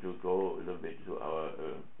also go a little bit to our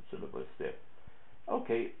syllabus there.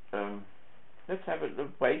 Okay, let's have a little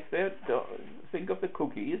break there. Think of the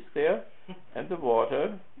cookies there and the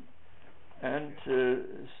water, and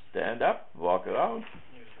stand up, walk around.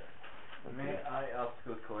 May I ask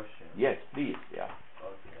a question? Yes, please. Yeah.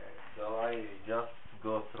 Okay. So I just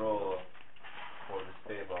go through for this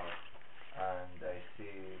paper, and I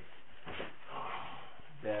see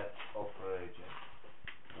death of religion.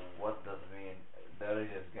 What does it mean? The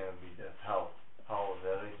religion is going to be death. How the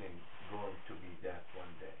religion going to be death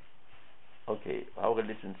one day? Okay, how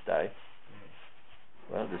religions die?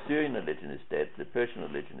 Well, the Syrian religion is dead, the Persian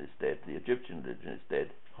religion is dead, the Egyptian religion is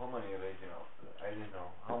dead. How many religions? I don't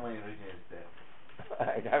know. How many religions is dead?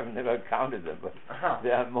 I have never counted them, but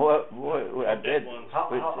there are more who are dead. How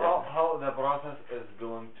the process is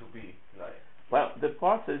going to be like? Well, the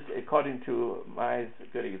process, according to my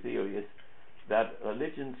critical theory, is that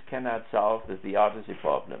religions cannot solve the theodicy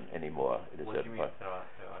problem anymore. What do you mean,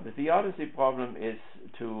 the theodicy problem is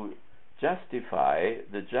to justify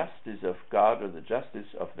the justice of God or the justice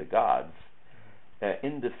of the gods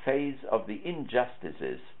in the face of the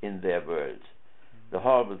injustices in their world, the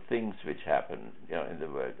horrible things which happen in the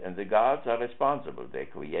world. And the gods are responsible. They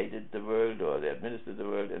created the world, or they administered the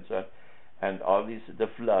world, and so on. And all these, the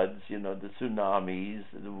floods, the tsunamis,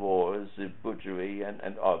 the wars, the butchery,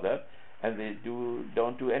 and all that. And they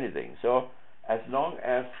don't do anything. So as long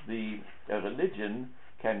as the religion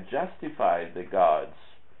can justify the gods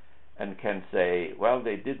and can say, well,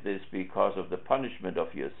 they did this because of the punishment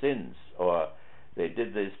of your sins, or they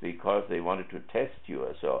did this because they wanted to test you,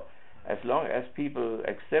 or so. As long as people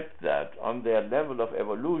accept that on their level of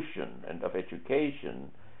evolution and of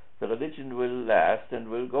education, the religion will last and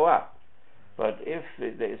will go up. But if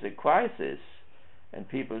there is a crisis, and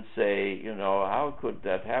people say, how could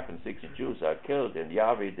that happen? 60 Jews are killed, and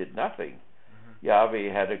Yahweh did nothing.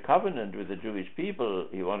 Yahweh had a covenant with the Jewish people.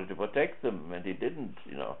 He wanted to protect them, and he didn't,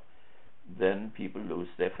 Then people lose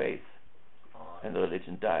their faith, and the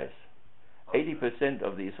religion dies. 80%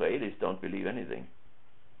 of the Israelis don't believe anything.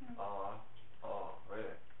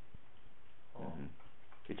 Really?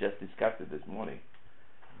 We just discussed it this morning.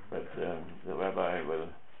 But the rabbi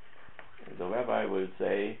will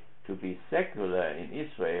say to be secular in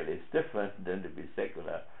Israel is different than to be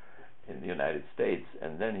secular in the United States,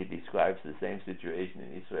 and then he describes the same situation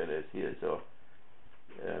in Israel as here. So,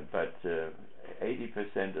 but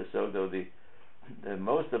 80% or so, though the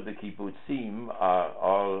most of the kibbutzim are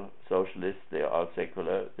all socialists, they are all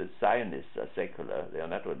secular. The Zionists are secular; they are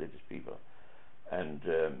not religious people. And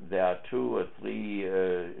there are 2 or 3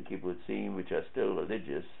 kibbutzim which are still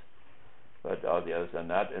religious, but all the others are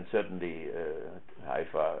not. And certainly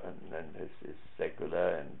Haifa and is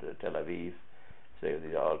secular, and Tel Aviv. So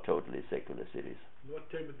these are all totally secular cities. In what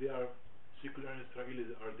terms they are secular and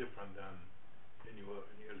Israelis are different than anywhere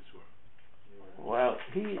elsewhere? Well,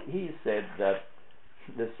 he said that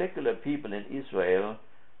the secular people in Israel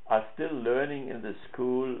are still learning in the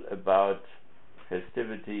school about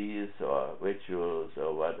festivities or rituals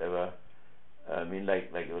or whatever. I mean,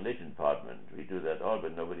 like a religion department, we do that all,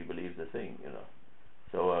 but nobody believes a thing, you know.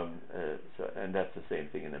 So, and that's the same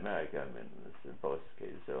thing in America. I mean, it's in both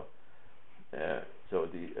cases. So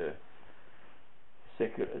the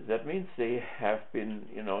secular, that means they have been,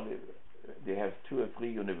 you know, they have 2 or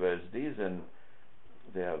 3 universities, and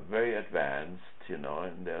they are very advanced, you know,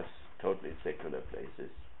 and they're totally secular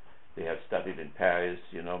places. They have studied in Paris,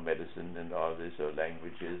 you know, medicine and all this, or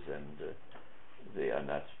languages, and they are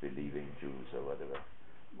not believing Jews or whatever.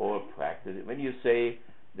 Or practice. When you say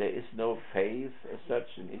there is no faith as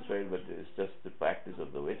such in Israel, but it's just the practice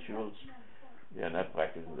of the rituals, they are not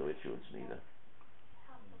practicing the rituals neither.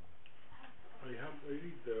 I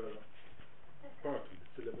read the part of the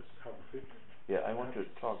syllabus, half of it. Yeah, I want to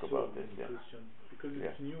talk about this. Yeah. Because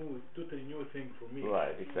it's new, totally new thing for me.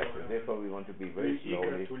 Right, exactly. Therefore, we want to be very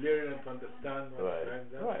slowly. Eager to learn and to understand.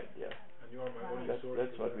 Right, yeah. And you are my only source.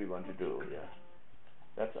 That's what we want to do. Yeah.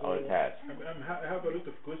 That's our task. I have a lot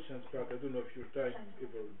of questions, but I don't know if your time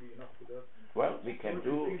ever will be enough for that. Well, we can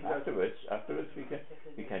do afterwards. Afterwards, we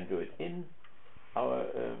can do it in our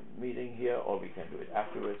meeting here, or we can do it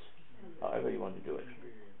afterwards. However you want to do it.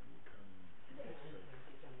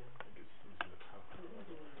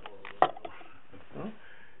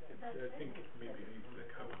 I think it maybe needs like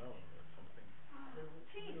half an hour or something.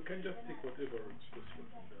 You can just take whatever is possible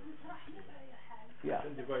from there. Yeah.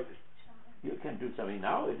 And divide it. You can do something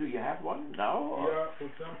now. Do you have one now? Or? Yeah, for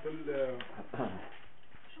example,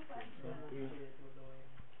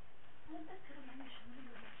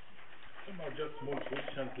 some are just small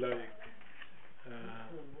questions like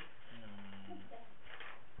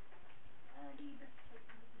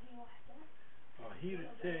here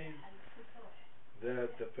it says that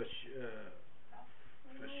the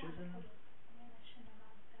fascism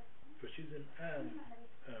and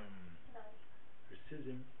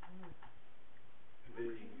racism,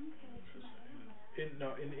 in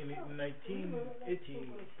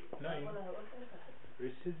 1989,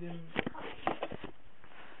 racism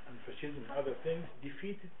and fascism and other things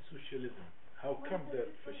defeated socialism. How come that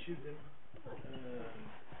fascism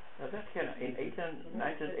that can, in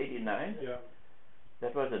 1989, yeah.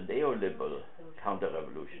 That was a neoliberal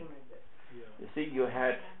counter-revolution. Yeah. You see, you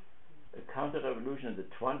had a counter-revolution in the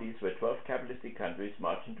 20s where 12 capitalistic countries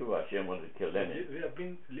marched into Russia and wanted to kill Lenin. They have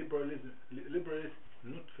been liberalist,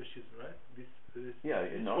 not fascism, right? This yeah,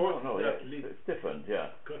 no, it's different, yeah.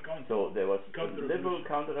 So there was a liberal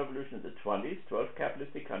counter-revolution in the 20s, 12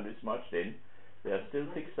 capitalistic countries marched in. There are still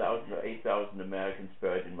 6,000 or 8,000 Americans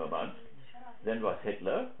buried in Murmansk. Then was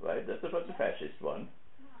Hitler, right? That was the fascist one.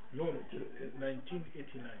 No,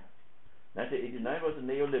 1989. 1989 was a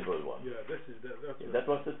neoliberal one. Yeah, that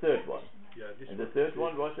was the third one. Yeah, and the third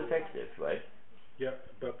one was effective, right? Yeah,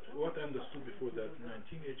 but what I understood before that,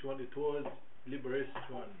 1981, it was liberalist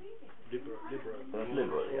one.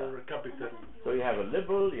 Liberal, yeah. Or capital. So you have a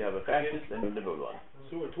liberal, you have a fascist, and a liberal one.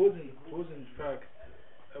 So it wasn't in fact,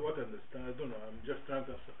 what I understand, I don't know, I'm just trying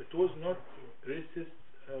to understand. It was not racist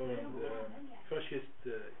fascist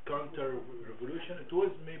counter-revolution. It was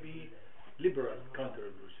maybe liberal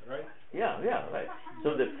counter-revolution, right? Yeah, right.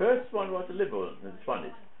 So the first one was a liberal, the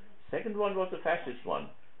 20s. Second one was a fascist one.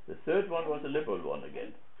 The third one was a liberal one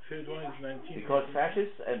again. Third one is 19. Because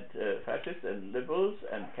fascists and liberals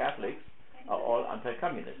and Catholics are all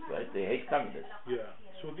anti-communist, right? They hate communists. Yeah.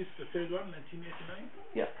 So this is the third one, 1989?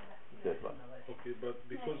 Yeah, the third one. Okay, but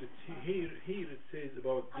because it's here it says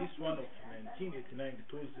about this one of 1989, it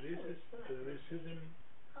was racism,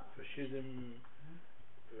 fascism,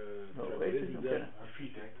 tribalism that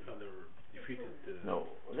defeated. No,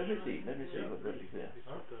 let me see what that is there.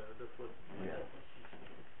 That's what. Yeah.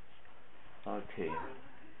 Okay.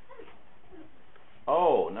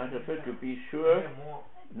 Oh, not to be sure,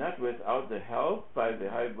 not without the help by the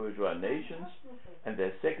high bourgeois nations and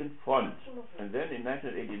their second front. And then in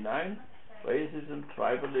 1989, racism,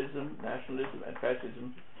 tribalism, nationalism, and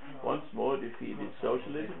fascism once more defeated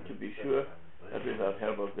socialism, to be sure, not without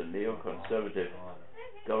help of the neoconservative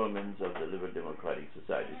governments of the liberal democratic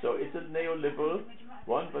society. So it's a neoliberal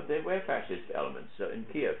one, but there were fascist elements. So in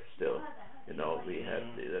Kiev still, we had,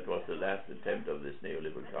 that was the last attempt of this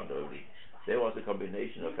neoliberal counter-revolution. There was a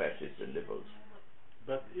combination of fascists and liberals.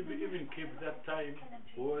 But even Kiev that time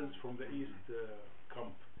was from the east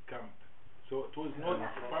camp. So it was not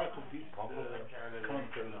part of this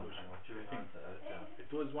counter-revolution, I think.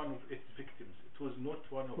 It was one of its victims. It was not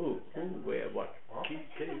one of Who, where, what?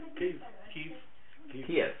 Kiev.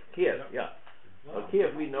 Yeah. Well,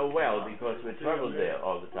 Kiev we know well because we traveled there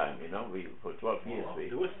all the time. We for 12 years we.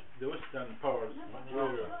 The Western powers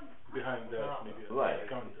were behind that, maybe. Right.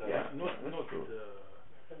 Counter. Yeah. Not true.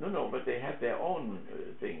 No, but they had their own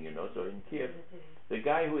thing, So in Kiev, the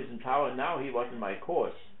guy who is in power now, he was in my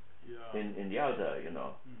course in Yalta,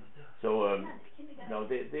 So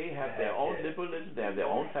they have their own liberalism, they have their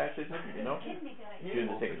own fascism, During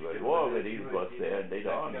the Second World War already it was there, and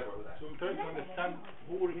later on. So I'm trying to understand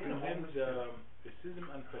who represents fascism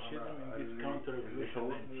and fascism in this counter-revolution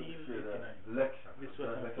 1989. This was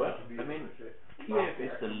Well, Kiev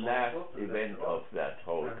is the last event of that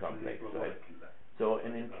whole complex, right? So,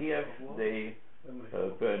 and in Kiev they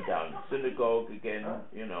burned down the synagogue again,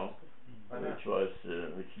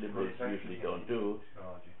 which liberals usually don't do,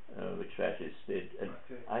 which fascists did. And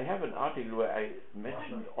I have an article where I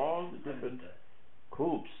mentioned all the different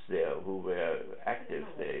groups there who were active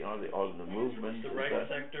there, all the movements. The right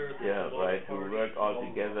sector. Who worked all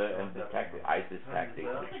together, and the ISIS tactics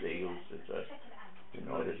which they used in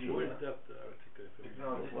order to. Where is that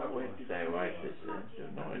article? Where did I write this?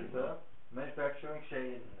 Manufacturing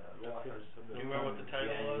chain. Do you remember what the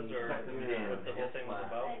title was, or what the whole thing was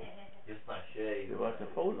about? There was a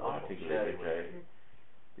whole article which I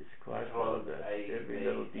described all every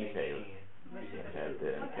little detail. Had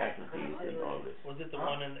casualties and all this. Was it the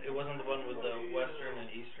one it wasn't the one with the Western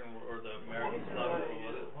and Eastern or the American stuff,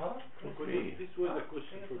 or was it? This was a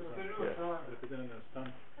question, for example. I couldn't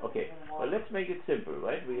understand. Okay, well let's make it simple,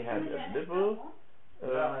 right? We had a liberal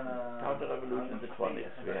counter-revolution in the 20s,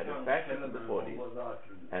 we had a fascist in the 40s,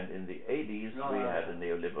 and in the 80s we had a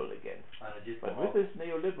neoliberal again. But with this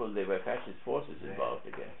neoliberal there were fascist forces involved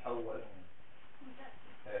again.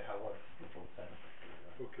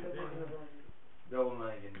 Okay, then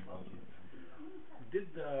did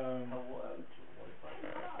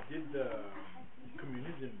the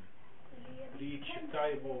communism reach a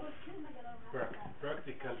type of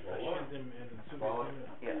practical fascism in Soviet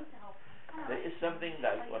Union? Yeah. There is something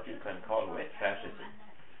like what you can call wet fascism.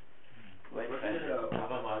 Wet fascism.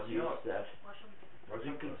 Habermas used that.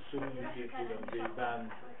 They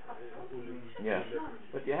banned Yeah,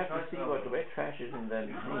 but you have to see what wet fascism then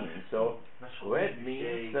means. So, wet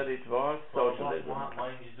means that it was socialism,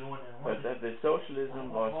 but that the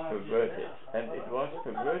socialism was perverted, and it was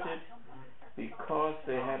perverted because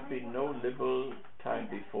there had been no liberal time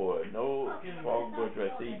before, no strong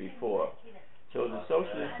bourgeoisie before. So the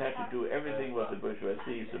socialists had to do everything what the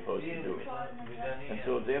bourgeoisie is supposed to do. And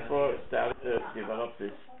so therefore started develop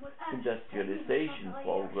this industrialization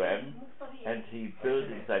program, and he built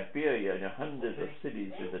in Siberia hundreds of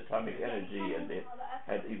cities with atomic energy, and they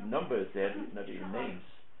had even numbers, they had not even names.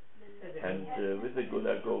 And with the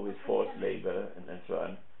Gulag go with forced labor and so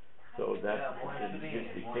on. So that his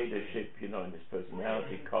dictatorship, and his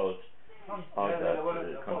personality cult, all that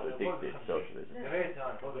contradicted socialism.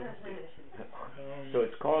 So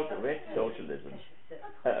it's called red socialism,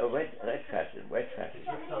 red fascism.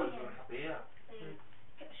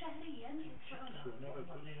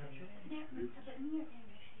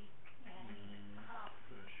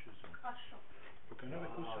 Okay, another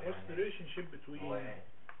question. What's the relationship between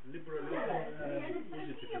liberalism and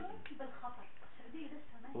positivism?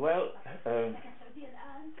 Well,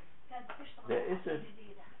 there is a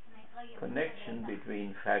connection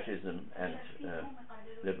between fascism and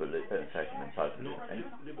fascism and positivism.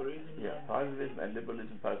 Positivism and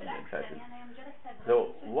liberalism, positivism and fascism.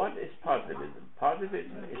 So, what is positivism?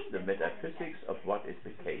 Positivism is the metaphysics of what is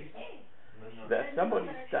the case. That somebody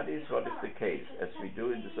studies what is the case, as we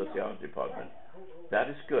do in the sociology department, that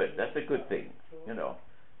is good. That's a good thing,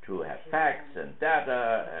 to have facts and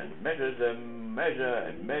data and measure them,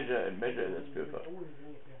 measure, that's beautiful.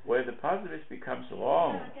 Where the positivist becomes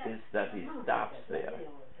wrong is that he stops there,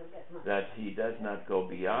 that he does not go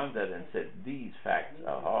beyond that and said these facts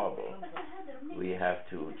are horrible, we have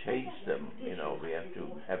to change them, we have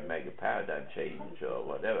to make a paradigm change or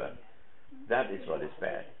whatever. That is what is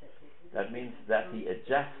bad. That means that he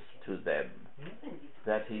adjusts to them,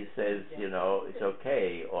 that he says, it's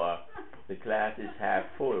okay, or the glass is half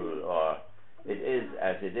full, or it is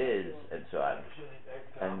as it is, and so on.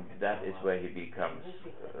 And that is where he becomes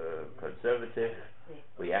conservative,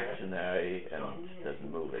 reactionary, and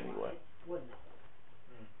doesn't move anywhere.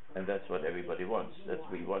 And that's what everybody wants. That's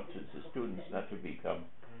we want the students not to become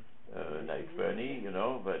like Bernie, you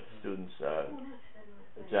know, but students are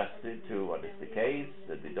adjusted to what is the case,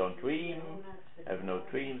 that they don't dream, have no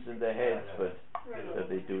dreams in their heads, but that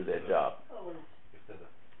they do their job.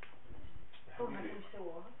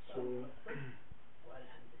 So,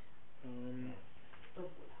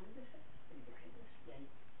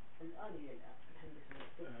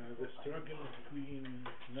 the struggle between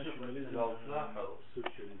nationalism and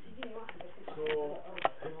socialism. So,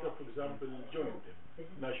 Hitler, for example, joined them,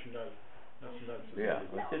 national Yeah,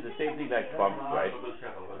 socialism. we did the same thing like Trump, right? I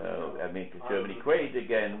mean, Germany great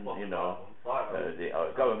again, you know.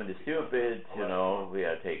 Our government is stupid, you know. We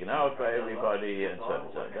are taken out by everybody, and so on and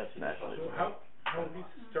so on. That's nationalism. So how this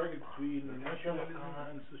struggle between nationalism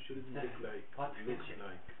and socialism looks like? Because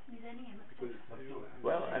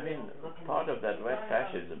Well, I mean, part of that Red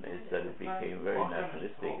fascism is that it became very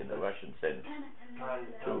nationalistic in the Russian sense,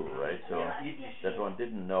 too, right? So that one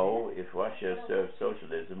didn't know if Russia served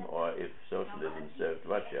socialism or if socialism served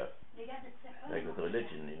Russia. Like with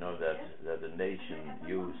religion, you know, that the nation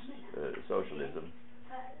used socialism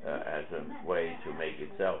as a way to make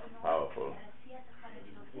itself powerful.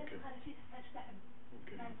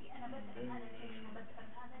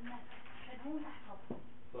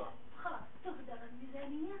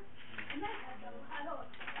 I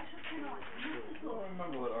don't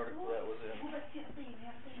remember what article that was in.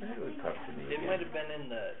 It would come to me. It might have been in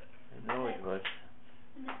the No, it was.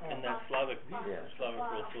 that Slavic Yeah.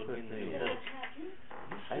 rule, so in the book.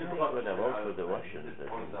 I think what I wrote for the Russians. I For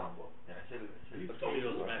think. example,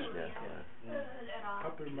 Yeah,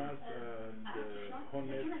 Habermas and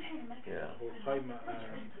Hornet yeah, or Haima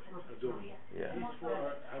and Adorno. yeah. These four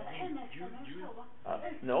have been Jews.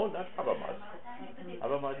 No, not Habermas.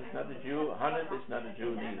 Habermas is not a Jew. Hannes is not a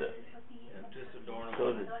Jew neither. Yeah, just Adorno.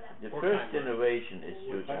 So the first generation is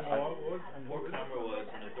Jewish. Haima was and Horkheimer was,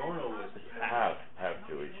 and Adorno was Half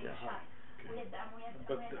Jewish, yeah.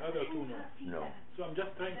 but the other two no. No. So I'm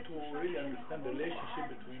just trying to really understand the relationship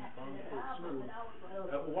between Frankfurt School.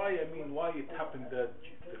 Why it happened that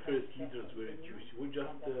the first leaders were Jewish? Was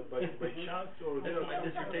just by chance or That's my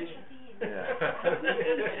dissertation. Yeah.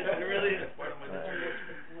 It really is part of my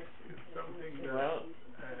dissertation. It's something that Well,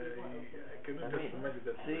 I cannot I just mean, imagine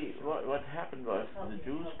that. see, what happened was the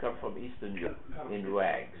Jews come from Eastern Europe in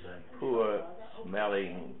rags, poor,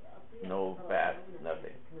 smelling, no bath,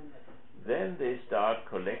 nothing. Then they start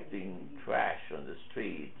collecting trash on the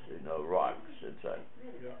street, you know, rugs and so on.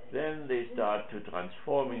 Yeah. Then they start to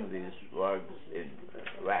transforming these rugs in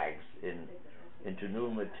rags into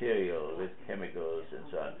new material with chemicals and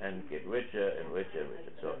so on, and get richer and richer and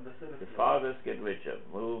richer. So the fathers get richer,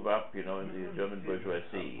 move up, you know, in the German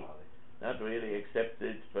bourgeoisie. Not really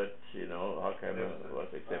accepted, but you know, Horkheimer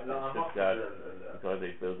was accepted in Stuttgart because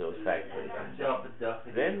they built those factories.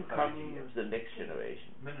 Then comes the next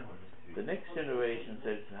generation. The next generation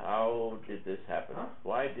says, how did this happen?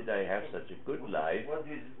 Why did I have such a good life?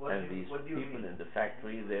 And these people in the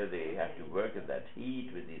factory there, they have to work in that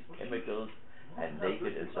heat with these chemicals and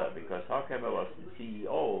naked and so on. Because Horkheimer was the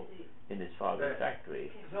CEO in his father's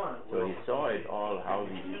factory, so he saw it all, how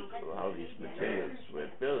these materials were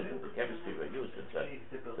built and the chemistry were used and so on.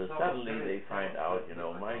 So suddenly they find out, you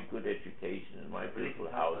know, my good education and my beautiful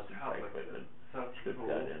house in Frankfurt and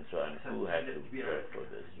Stuttgart and so on, who had to work for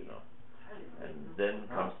this, you know. And then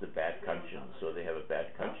comes the bad conscience. So they have a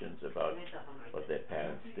bad conscience about what their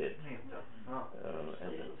parents did. And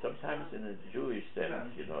sometimes in a Jewish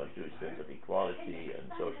sense, you know, a Jewish sense of equality and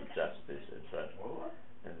social justice and so on.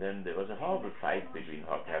 And then there was a horrible fight between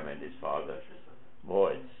Horkheimer and his father,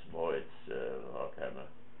 Moritz Horkheimer,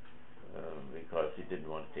 because he didn't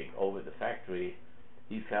want to take over the factory.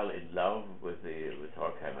 He fell in love with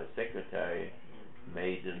Horkheimer's secretary,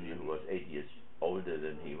 Maiden, who was 8 years older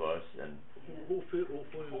than he was, and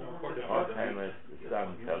Horkheimer's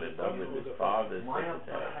son fell in love with his father's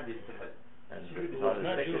secretary. And his father's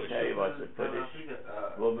secretary was a British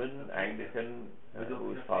woman, Anglican,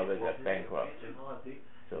 whose father got bankrupt.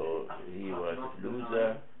 So he was a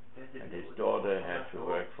loser, and his daughter had to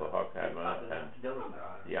work for Horkheimer, and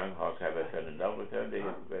the young Horkheimer fell in love with her. They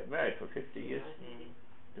were married for 50 years.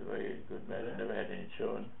 They were very good marriage, never had any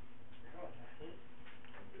children.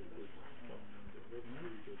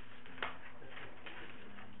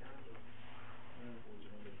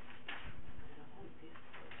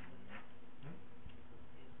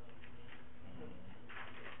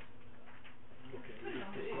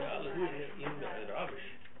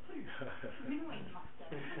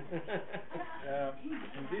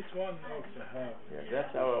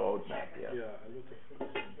 a lot of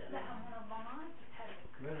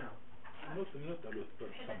منها not a lot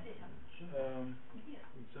but some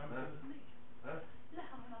example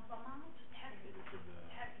لها منظمات تحرك في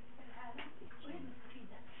العالم وهي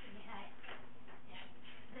مستفيدة في النهاية يعني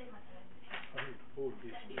زي مثلا all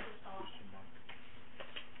these question marks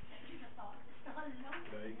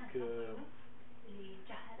like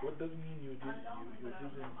what does mean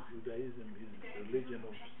Judaism is religion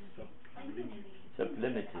of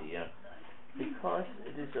sublimity, yeah, because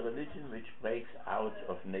it is a religion which breaks out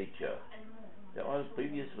of nature. All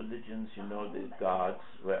previous religions, you know, the gods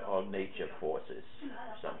were all nature forces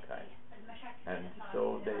of some kind, and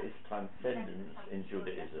so there is transcendence in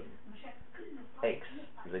Judaism. X,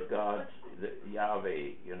 the God, the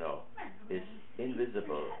Yahweh, you know, is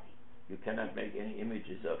invisible. You cannot make any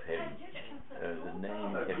images of him. The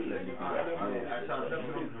name can easily be abused,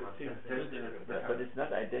 but it's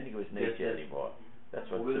not identical with nature anymore. That's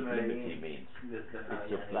what sublimity means. It's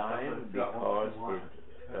sublime because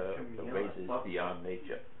it raises beyond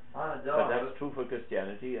nature. But that's true for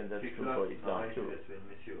Christianity, and that's true for Islam too.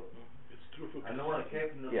 it's true for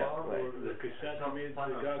Yeah, right. or Christianity means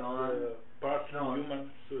God partly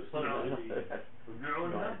human, so it's not really No,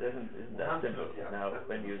 it isn't that simple. Now,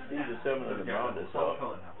 when you see the Sermon on the Mount,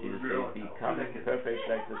 so Jesus says, "Become perfect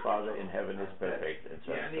like the Father in heaven is perfect," and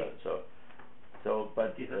so.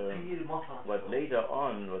 But what later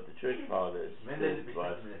on, what the Church Fathers did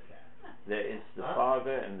was, there is the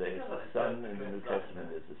Father and there is the Son, in the New Testament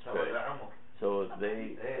there's the Spirit. So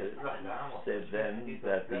they said then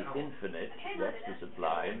that the infinite, that's the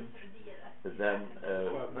sublime, then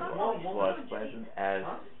was present as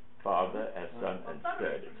Father, as Son, and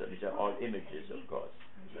Spirit. So these are all images, of course.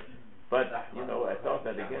 But, you know, I thought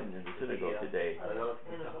that again in the synagogue today,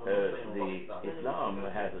 the Islam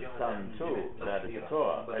has a son too, that is the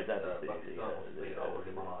Torah. That is that's not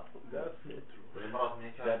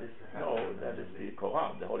true. that is the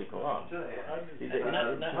Quran, the Holy Quran. See,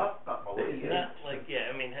 not like,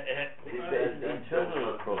 yeah, I mean, there is the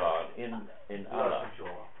internal Quran in Allah.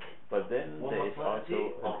 But then there is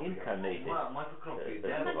also an incarnated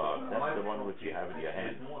Quran. That's the one which you have in your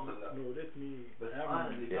hand. No, let me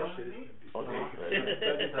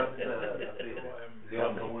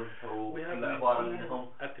we have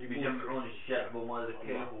يجمعون الشعب وما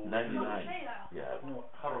ذكيه 99. Yeah. no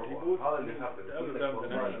attributes other than the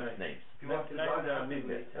 99 names. 99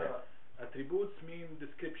 names. Attributes mean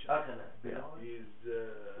description. Is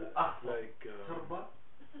like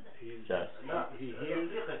he's Just. he hears,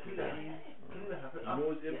 he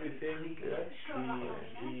knows everything,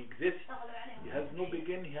 he exists, he has no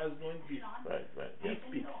beginning, he has no end. Right. He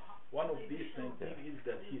speaks. One of these 19 is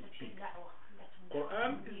that he speaks.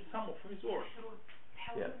 Quran is some of his words.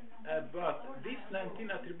 Yeah. But these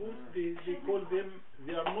 19 attributes, they call them,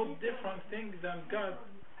 they are not different things than God,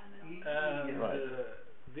 and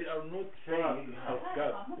they are not part of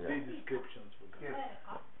God. They descriptions for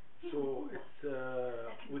God. So it's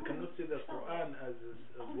we cannot say that Quran as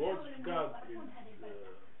words of God is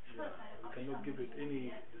we cannot give it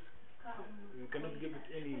any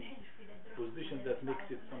position that makes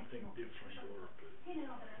it something different.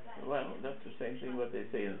 Well, that's the same thing what they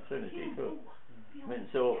say in the Trinity too. I mean,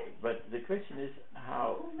 so, but the question is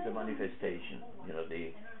how the manifestation, you know,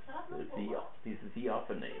 the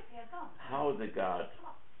theophany, how the God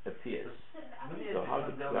appears. So how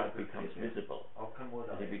the God becomes visible.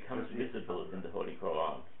 He becomes visible in the Holy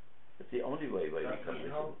Quran. It's the only way where he becomes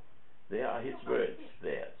visible. There are his words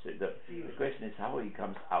there. So the question is how he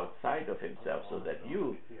comes outside of himself so that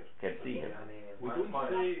you can see him. We don't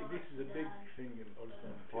say this is a big thing in also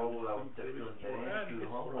Quran is Quran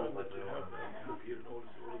that you have look here also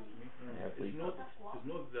it's not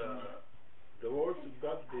the words of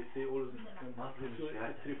God they say always in so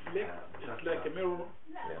it reflects, it's like a mirror,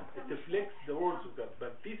 it reflects the words of God,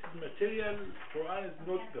 but this material Quran is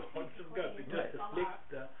not the words of God, it just reflects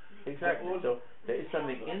the exactly. So there is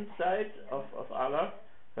something inside of Allah,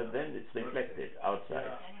 but then it's reflected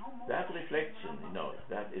outside. That reflection, you know,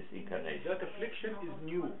 that is incarnation. That reflection is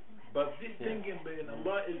new, but this thing in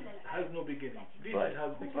Allah has no beginning. This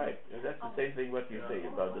has beginning. Right. That's the same thing what you say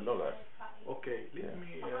about the Logos. Okay, let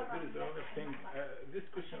me, there is another thing, this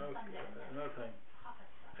question asked another time.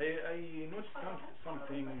 I noticed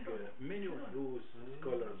something, many of those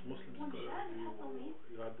scholars, Muslim scholars,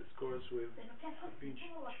 you had discourse with,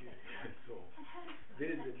 so there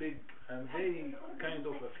is a big, and they kind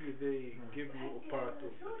of, I feel they give you a part of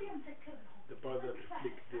the part that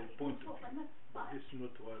reflects their point of view, but this is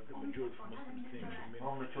not what the majority of Muslims think.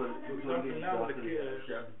 For example, now I'm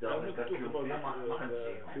not talking about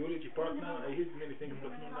the theology part now, I hear many things,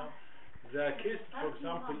 but now The case, for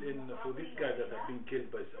example, for these guys that have been killed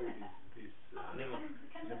by Saudis, these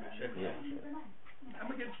Yeah.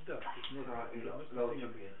 I'm against that. It's not, لو not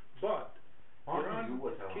تشوفين but Iran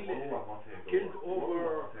killed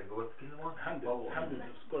over hundreds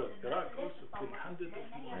of scholars. Iraq also killed hundreds of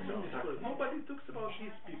Sunni scholars. Nobody talks about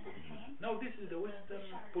these people. Now this is the Western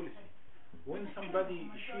policy. When somebody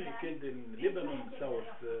Shia killed in Lebanon, South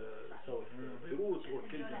Beirut, or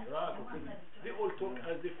killed in Iraq, they all talk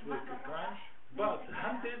as if like a crime. But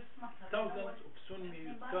hundreds, thousands of Sunni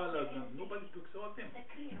scholars, and nobody talks about them.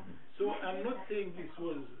 So I'm not saying this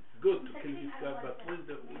was good to kill these guys, but we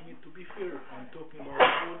need to be fair. I'm talking about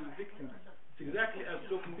all the victims. It's exactly as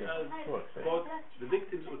talking about the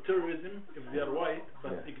victims of terrorism if they are white,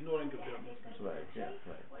 but ignoring if they are Muslims. Right, yeah,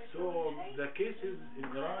 right. So the cases in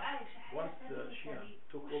Iraq, once the Shia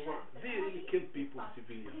took over, they really killed people,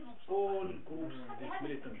 civilians. All groups, these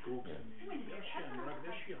militant groups, they are Shia in Iraq,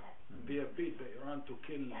 they're Shia. They are paid by Iran to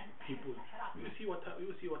kill people. You see what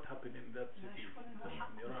happened in that city in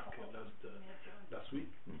Iraq last week.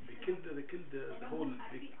 They killed the whole.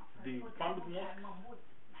 They bombed mosques.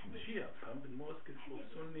 The Shia bombed mosques of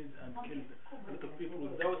Sunnis and killed a lot of people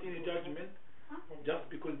without any judgment, just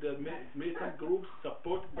because the militant groups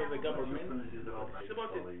supported by the government. It's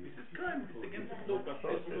about it. This is crime. It's against the law, but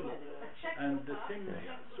it's law. And the same.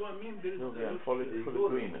 So I mean, there is. Full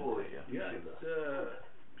agreement. Yeah, it's.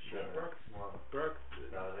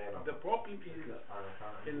 The problem is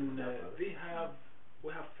we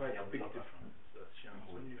have five big differences.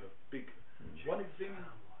 When you have big, one of them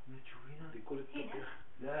they call it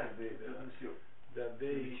that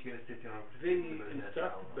they instructed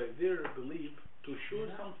by their belief to show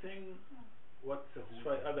something what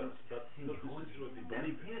satisfy others, but not necessarily what they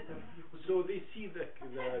believe in. So they see the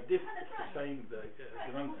death of Hussein, the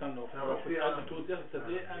grandson of Prophet, as it was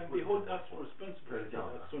yesterday, and they hold us responsible as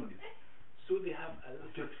Sunnis. So they have a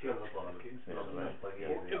lot of hate against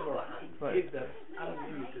whoever hate that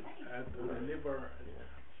unlimited and will never.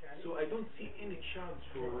 So I don't see any chance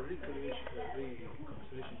for reconciliation between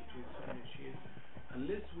Sunni and Shia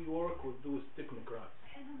unless we work with those technocrats,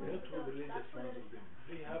 not with the religious ones of them.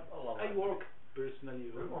 They have. I work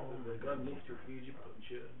personally with the Grand Mufti of Egypt and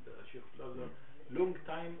Sheikh Al-Azhar, long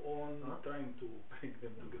time on trying to bring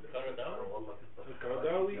them together.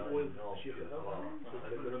 Al-Qaradawi with Sheikh Al-Azhar,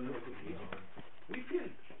 the Grand Mufti of Egypt. We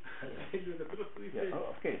failed. We failed.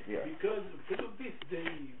 Okay, yeah. Because of this,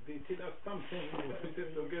 they tell us something, we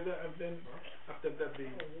sit together, and then after that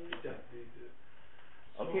they just.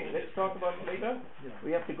 Okay, let's talk about it later.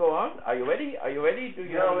 We have to go on. Are you ready? Do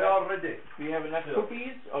you Yeah, have we enough, are ready. do you have enough Sure.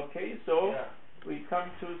 cookies? Okay, so Yeah. we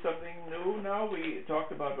come to something new now. We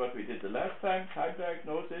talked about what we did the last time, time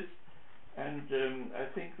diagnosis, and I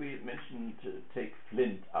think we mentioned take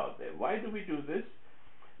Flint out there. Why do we do this?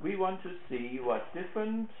 We want to see what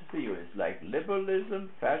different theories like liberalism,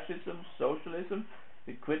 fascism, socialism,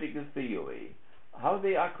 the critical theory, how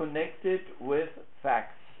they are connected with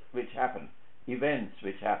facts which happen, events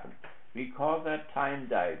which happen. We call that time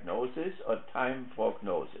diagnosis or time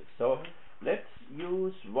prognosis. So let's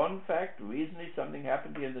use one fact. Recently something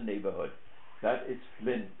happened here in the neighborhood. That is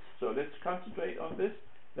Flint. So let's concentrate on this.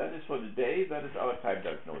 That is for the day. That is our time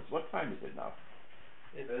diagnosis. What time is it now?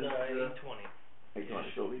 It's 8:20.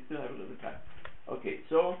 8:20. So we still have a little time. Okay,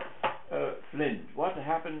 so Flint. What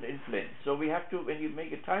happened in Flint? So we have to, when you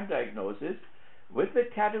make a time diagnosis, with the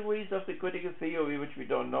categories of the critical theory, which we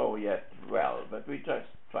don't know yet well, but we just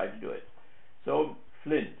try to do it. So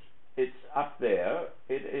Flint, it's up there.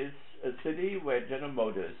 It is a city where General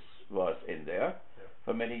Motors was in there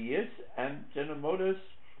for many years, and General Motors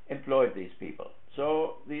employed these people.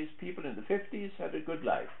 So these people in the 50s had a good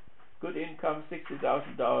life, good income,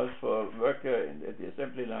 $60,000 for a worker at the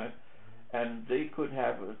assembly line, and they could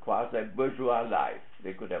have a quasi-bourgeois life.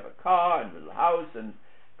 They could have a car and a little house and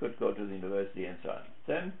could go to the university and so on.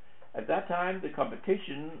 Then, at that time, the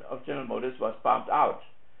competition of General Motors was bombed out.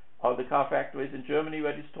 All the car factories in Germany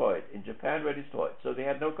were destroyed, in Japan were destroyed, so they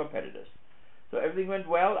had no competitors. So everything went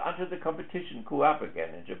well until the competition grew up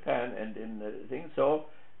again in Japan and in things, so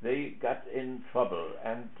they got in trouble.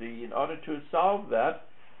 And in order to solve that,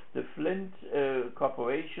 the Flint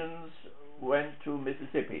corporations went to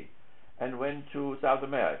Mississippi and went to South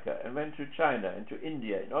America and went to China and to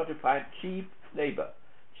India in order to find cheap labor,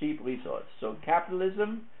 cheap resource. So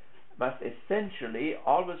capitalism must essentially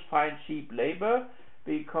always find cheap labor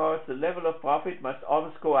because the level of profit must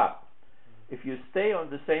always go up. If you stay on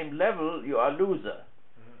the same level, you are a loser.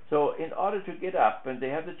 So in order to get up, and they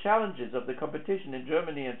have the challenges of the competition in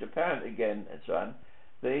Germany and Japan again and so on,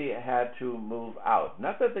 they had to move out.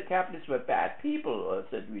 Not that the capitalists were bad people or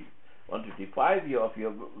said want to deprive you of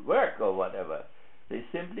your work or whatever. They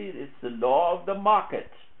simply, it's the law of the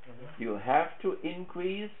market. You have to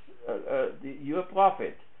increase your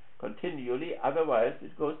profit continually, otherwise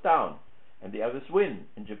it goes down, and the others win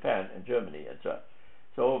in Japan and Germany and so on.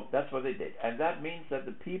 So that's what they did, and that means that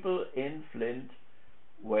the people in Flint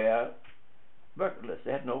were workless.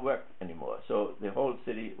 They had no work anymore, so the whole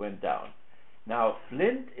city went down. Now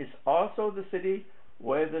Flint is also the city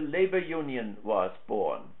where the labor union was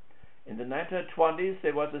born. In the 1920s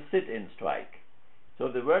there was a sit-in strike,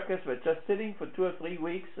 so the workers were just sitting for 2 or 3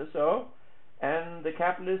 weeks or so, and the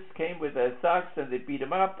capitalists came with their thugs and they beat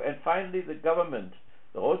them up, and finally the government,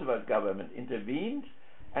 the Roosevelt government, intervened,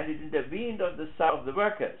 and it intervened on the side of the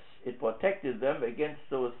workers. It protected them against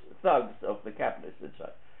those thugs of the capitalists and so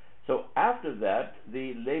on. So after that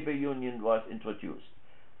the labor union was introduced.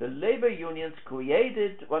 The labor unions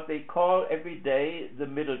created what they call every day the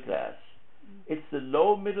middle class. It's the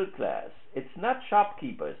low middle class. It's not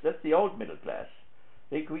shopkeepers, that's the old middle class.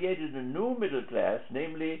 They created a new middle class,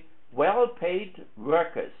 namely well-paid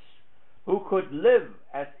workers who could live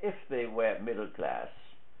as if they were middle class.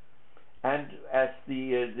 And as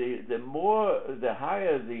the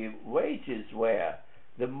higher the wages were,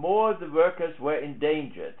 the more the workers were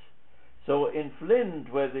endangered. So in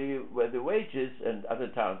Flint, where the wages, and other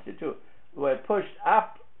towns here too, were pushed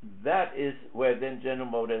up, that is where then General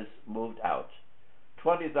Motors moved out.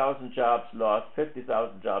 20,000 jobs lost,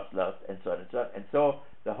 50,000 jobs lost, and so on and so on. And so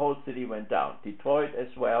the whole city went down. Detroit as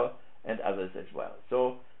well, and others as well.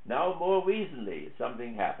 So now more recently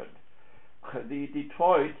something happened. The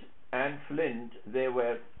Detroit and Flint, there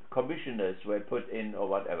were commissioners were put in, or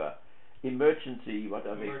whatever, emergency, what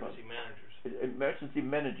are they called? Managers. Emergency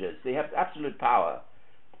managers. They have absolute power.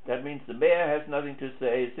 That means the mayor has nothing to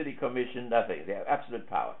say, city commission, nothing. They have absolute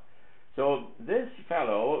power. So this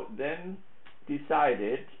fellow then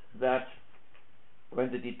decided that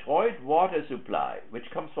when the Detroit water supply, which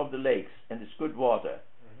comes from the lakes and is good water,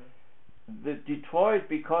 the Detroit,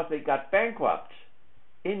 because they got bankrupt,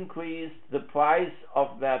 increased the price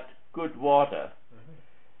of that good water.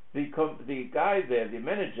 The guy there, the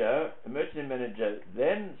manager, emergency manager,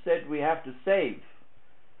 then said we have to save.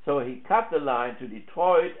 So he cut the line to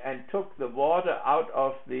Detroit and took the water out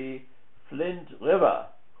of the Flint River.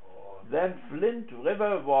 Then Flint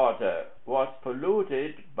River water was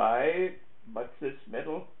polluted by, what's this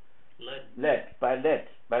metal? By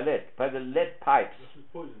the lead pipes.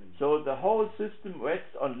 So the whole system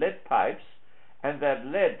rests on lead pipes, and that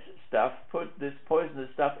lead stuff put this poisonous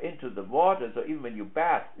stuff into the water, so even when you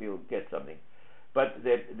bath you get something. But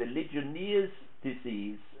the Legionnaires'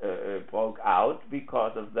 disease broke out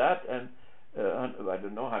because of that, and I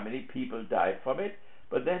don't know how many people died from it,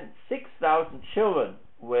 but then 6,000 children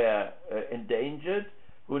were endangered,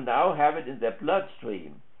 who now have it in their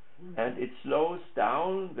bloodstream, and it slows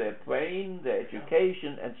down their brain, their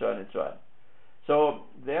education, and so on and so on. So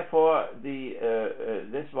therefore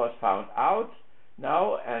this was found out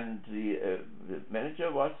now, and the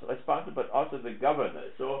manager was responsible, but also the governor.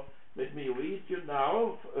 So let me read you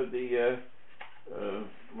now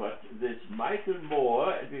what this Michael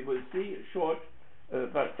Moore, and we will see short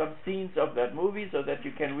some scenes of that movie so that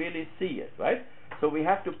you can really see it, right? So we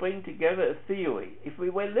have to bring together a theory. If we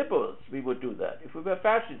were liberals, we would do that. If we were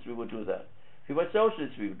fascists, we would do that. If we were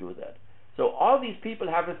socialists, we would do that. So all these people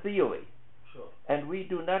have a theory. Sure. And we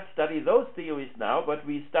do not study those theories now, but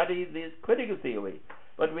we study this critical theory.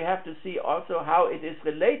 But we have to see also how it is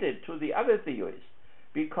related to the other theories,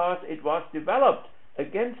 because it was developed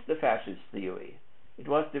against the fascist theory. It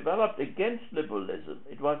was developed against liberalism.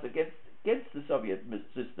 It was against the Soviet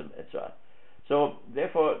system, and so on. So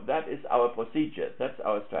therefore that is our procedure, that's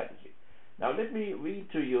our strategy. Now let me read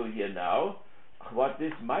to you here now what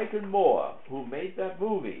this Michael Moore, who made that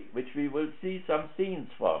movie, which we will see some scenes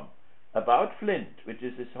from, about Flint, which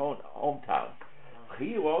is his hometown.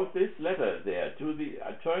 He wrote this letter there to the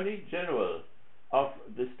Attorney General of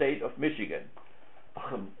the state of Michigan.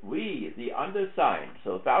 We, the undersigned,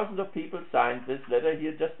 so thousands of people signed this letter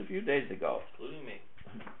here just a few days ago. Including me.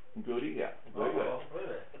 Including, yeah. Very good.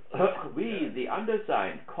 We, the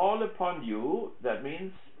undersigned, call upon you, that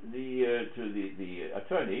means the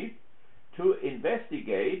attorney, to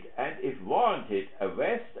investigate and, if warranted,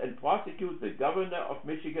 arrest and prosecute the governor of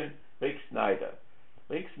Michigan, Rick Snyder.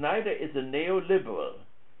 Rick Snyder is a neoliberal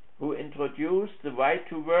who introduced the right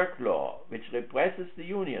to work law, which represses the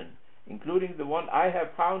union, including the one I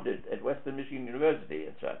have founded at Western Michigan University,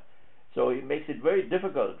 and so on. So it makes it very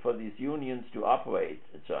difficult for these unions to operate,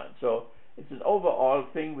 and so on. So it's an overall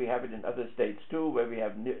thing. We have it in other states too, where we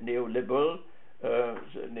have neoliberal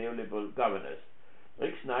governors.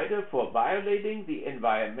 Rick Snyder for violating the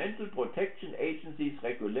Environmental Protection Agency's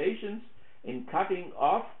regulations in cutting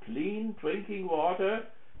off clean drinking water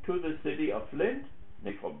to the city of Flint,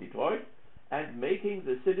 from Detroit, and making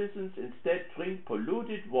the citizens instead drink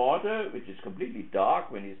polluted water, which is completely dark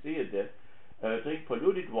when you see it there, drink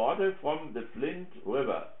polluted water from the Flint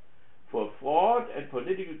River, for fraud and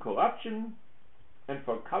political corruption, and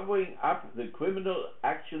for covering up the criminal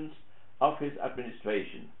actions of his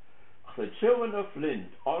administration. The children of Flint,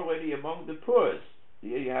 already among the poorest,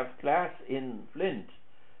 here you have class in Flint,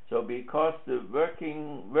 so because the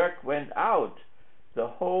work went out, the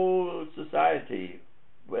whole society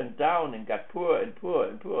went down and got poorer and poorer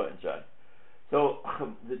and poorer and so on. So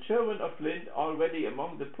the children of Flint, already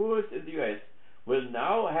among the poorest in the US, will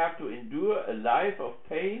now have to endure a life of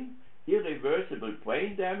pain, irreversible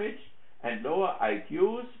brain damage, and lower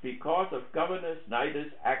IQs because of Governor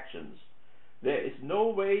Snyder's actions. There is no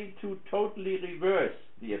way to totally reverse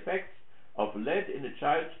the effects of lead in a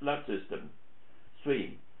child's blood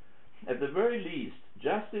stream. At the very least,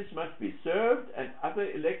 justice must be served, and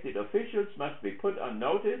other elected officials must be put on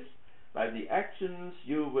notice by the actions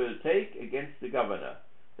you will take against the governor,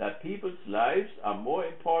 that people's lives are more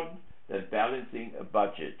important than balancing a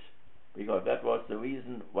budget, because that was the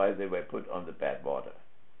reason why they were put on the bad water.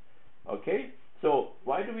 Okay, so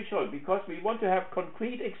why do we show it? Because we want to have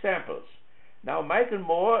concrete examples. Now, Michael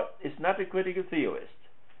Moore is not a critical theorist,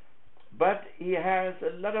 but he has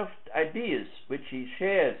a lot of ideas which he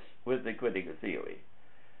shares with the critical theory.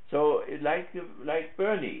 So, like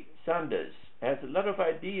Bernie Sanders has a lot of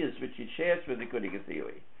ideas which he shares with the critical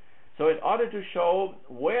theory. So, in order to show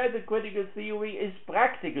where the critical theory is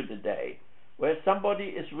practical today, where somebody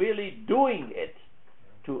is really doing it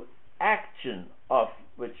to action of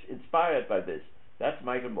which inspired by this, that's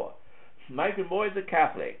Michael Moore. Michael Moore is a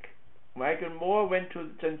Catholic. Michael Moore went to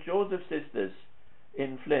St. Joseph Sisters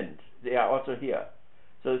in Flint. They are also here.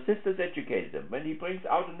 So the sisters educated him. When he brings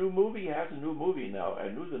out a new movie, he has a new movie now. I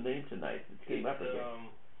knew the name tonight. It came up again.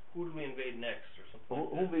 Who do we invade next, or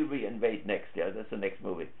something? Who will we invade next? Yeah, that's the next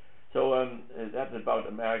movie. So that's about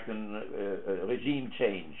American regime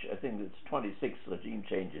change. I think it's 26 regime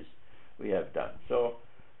changes we have done. So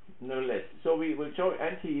no less. So we will show,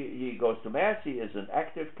 and he goes to Mass. He is an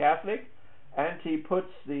active Catholic, and he puts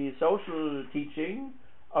the social teaching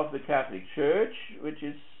of the Catholic Church, which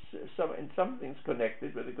is in some things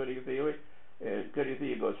connected with the critical theory. Critical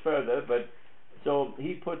theory goes further, but so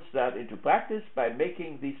he puts that into practice by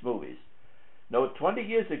making these movies. Now, 20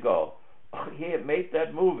 years ago, he made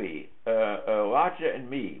that movie, Roger and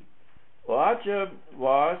Me. Roger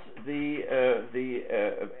was the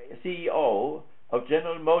CEO of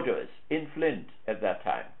General Motors in Flint at that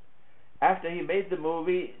time. After he made the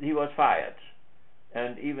movie, he was fired,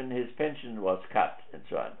 and even his pension was cut, and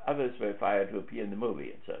so on. Others were fired to appear in the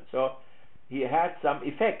movie, and so on. So he had some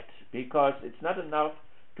effect, because it's not enough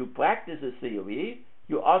to practice a theory,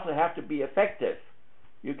 you also have to be effective.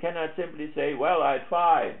 You cannot simply say, well, I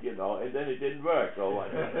tried, and then it didn't work, or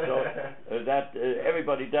whatever. So that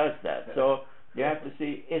everybody does that. So you have to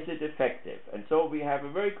see, is it effective? And so we have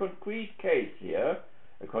a very concrete case here,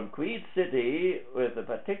 a concrete city with a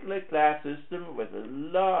particular class system, with a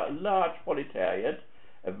large proletariat,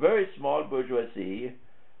 a very small bourgeoisie,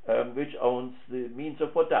 which owns the means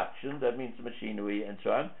of production, that means the machinery and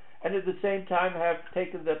so on, and at the same time have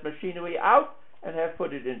taken that machinery out and have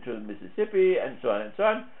put it into Mississippi and so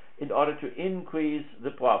on, in order to increase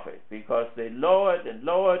the profit, because they lowered and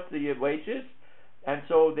lowered the wages, and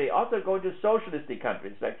so they also go to socialistic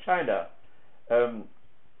countries like China.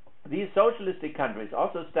 These socialistic countries,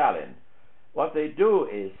 also Stalin, what they do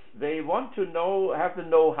is they want to have the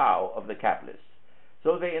know-how of the capitalists.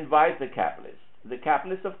 So they invite the capitalists. The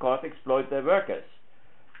capitalists, of course, exploit their workers,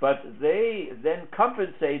 but they then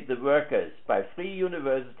compensate the workers by free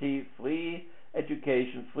university, free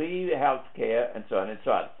education, free health care, and so on and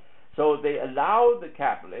so on. So they allow the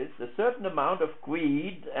capitalists a certain amount of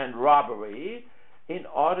greed and robbery in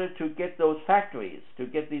order to get those factories, to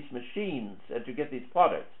get these machines, and to get these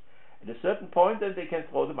products. At a certain point, then they can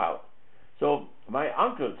throw them out. So my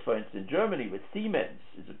uncles, for instance, in Germany with Siemens,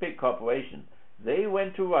 is a big corporation. They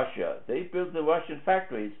went to Russia. They built the Russian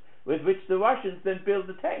factories with which the Russians then built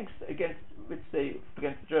the tanks against the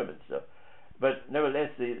Germans. So, but nevertheless,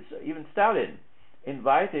 even Stalin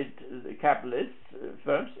invited the capitalist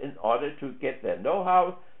firms in order to get their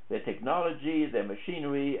know-how, their technology, their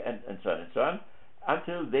machinery, and so on,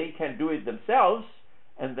 until they can do it themselves,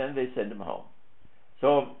 and then they send them home.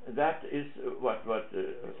 So that is what I have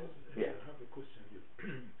a question here.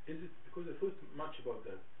 Is it because I thought much about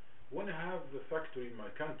that? When I have a factory in my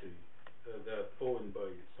country that's owned by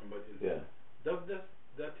somebody else, does that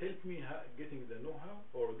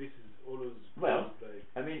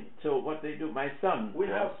my son. We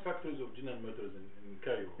have factories of General Motors in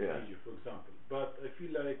Cairo, Yeah. Egypt, for example. But I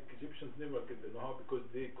feel like Egyptians never get the know-how because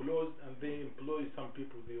they close and they employ some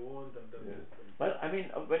people they want, and that's it. Well, I mean,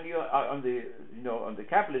 when you are on the, on the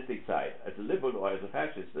capitalistic side, as a liberal or as a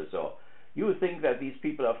fascist or so, you think that these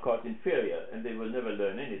people are of course inferior and they will never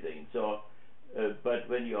learn anything. So, but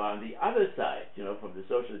when you are on the other side, from the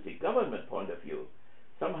socialistic government point of view,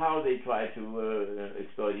 somehow they try to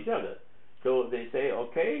exploit each other. So they say,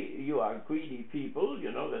 okay, you are greedy people,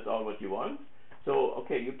 that's all what you want. So,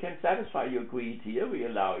 okay, you can satisfy your greed here, we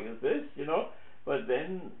allow you this, but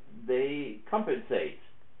then they compensate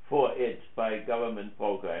for it by government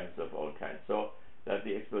programs of all kinds, so that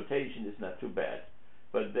the exploitation is not too bad.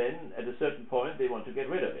 But then, at a certain point, they want to get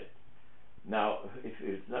rid of it. Now, if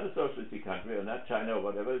it's not a socialistic country, or not China or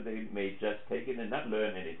whatever, they may just take it and not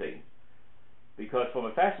learn anything. Because from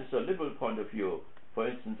a fascist or liberal point of view, for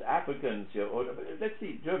instance, Africans, or let's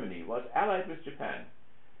see, Germany was allied with Japan.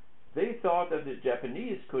 They thought that the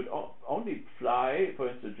Japanese could only fly, for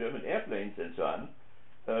instance, German airplanes and so on,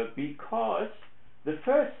 because the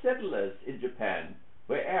first settlers in Japan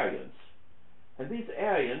were Aryans. And these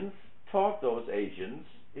Aryans taught those Asians,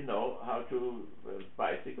 how to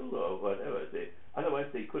bicycle or whatever. Otherwise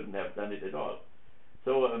they couldn't have done it at all.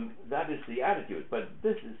 So that is the attitude. But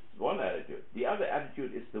this is one attitude. The other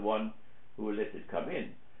attitude is the one who lets it come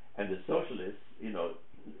in. And the socialists,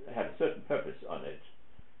 have a certain purpose on it.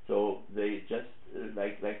 So they just,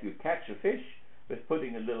 like you catch a fish with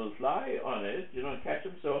putting a little fly on it, catch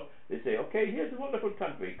them. So they say, okay, here's a wonderful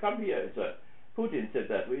country, come here. So Putin said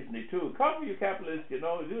that recently too. Come, you capitalists, use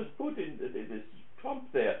Putin, this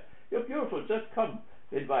Trump there. You're beautiful, just come.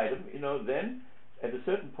 Invite them, then at a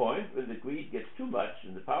certain point, when the greed gets too much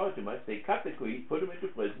and the power too much, they cut the greed, put him into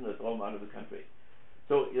prison, or throw him out of the country.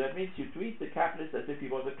 So that means you treat the capitalist as if he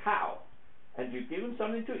was a cow, and you give him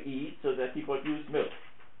something to eat so that he produces milk.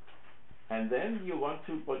 And then you want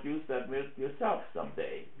to produce that milk yourself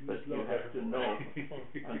someday, but you have to know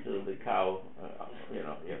until the cow, you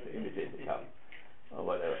have to imitate the cow, or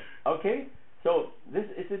whatever. Okay, so this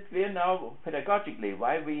is it clear now pedagogically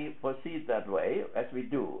why we proceed that way as we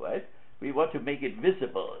do, right? We want to make it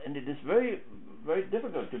visible, and it is very, very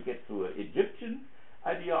difficult to get through Egyptian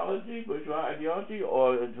ideology, bourgeois ideology,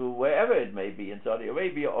 or to wherever it may be in Saudi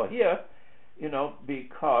Arabia or here,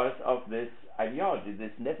 because of this ideology,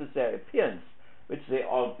 this necessary appearance which they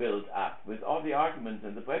all build up with all the arguments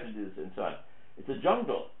and the prejudices and so on. It's a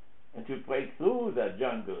jungle, and to break through that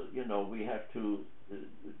jungle, we have to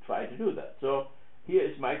try to do that. So here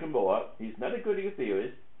is Michael Moore. He's not a critical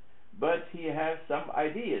theorist, but he has some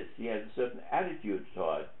ideas. He has a certain attitude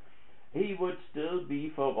toward. He would still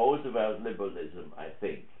be for Roosevelt liberalism, I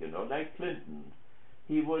think, like Clinton.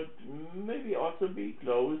 He would maybe also be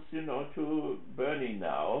close, to Bernie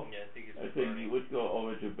now. Yeah, I think he would go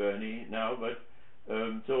over to Bernie now, but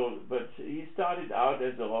but he started out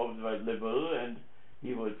as a Roosevelt liberal, and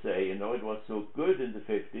he would say, it was so good in the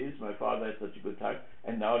 50s, my father had such a good time,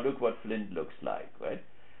 and now look what Flint looks like, right?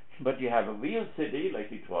 But you have a real city like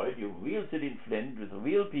Detroit, you have a real city in Flint with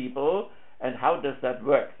real people, and how does that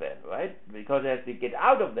work then, right? Because it has to get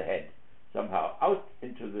out of the head somehow, out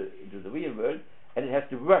into the real world, and it has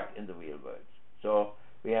to work in the real world. So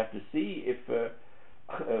we have to see if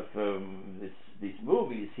these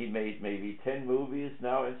movies, he made maybe 10 movies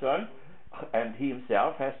now and so on, and he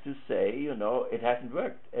himself has to say, it hasn't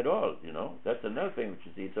worked at all, that's another thing which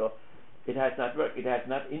you see. So it has not worked, it has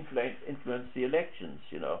not influenced the elections,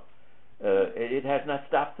 it has not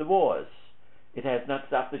stopped the wars, it has not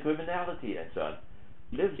stopped the criminality and so on.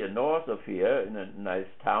 Lives here north of here in a nice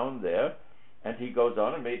town there, and he goes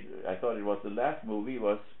on and I thought it was the last movie,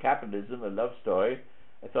 was Capitalism, a love story.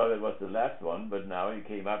 I thought it was the last one, but now he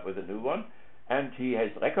came up with a new one, and he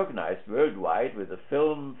has recognized worldwide with the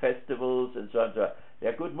film festivals and so on. So they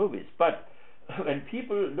are good movies. But when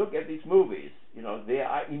people look at these movies, they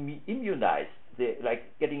are immunized. They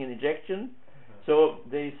like getting an injection. So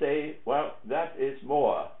they say, well, that is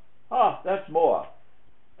more. That's more.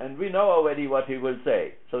 And we know already what he will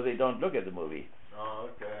say, so they don't look at the movie. Oh,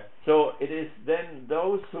 okay. So it is then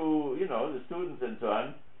those who, the students and so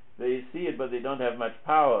on, they see it, but they don't have much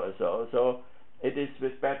power or so. So it is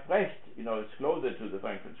with Bert Brecht, it's closer to the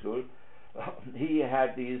Frankfurt School. He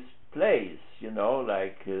had these plays,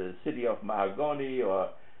 like City of Mahagony, or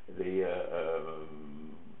the,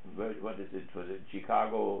 what is it, for the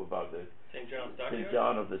Chicago, about the St.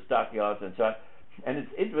 John of the Stockyards and so on. And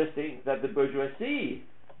it's interesting that the bourgeoisie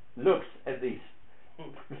looks at these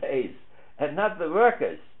plays, and not the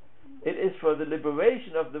workers. It is for the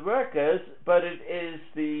liberation of the workers, but it is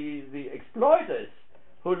the exploiters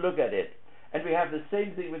who look at it. And we have the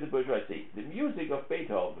same thing with the bourgeoisie. The music of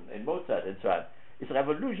Beethoven and Mozart and so on is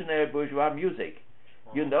revolutionary bourgeois music.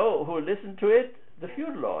 You know who listened to it? The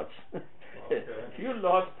feudal lords. Feudal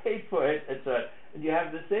lords paid for it and so on. And you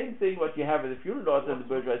have the same thing what you have with the feudal lords and the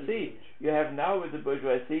bourgeoisie. You have now with the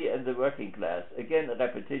bourgeoisie and the working class. Again, a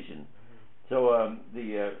repetition. So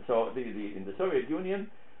in the Soviet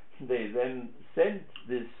Union, they then sent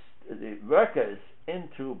the workers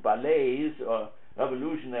into ballets or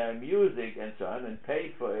revolutionary music and so on, and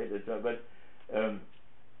paid for it and so on.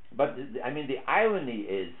 But I mean, the irony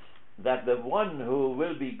is that the one who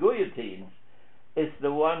will be guillotined is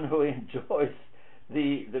the one who enjoys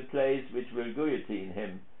the place which will guillotine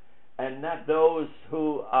him, and not those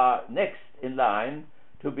who are next in line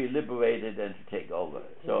to be liberated and to take over.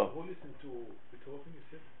 So who listened to Beethoven, you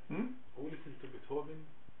said? Who listened to Beethoven?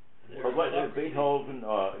 Beethoven,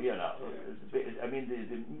 or I mean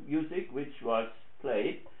the music which was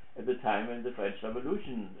played at the time when the French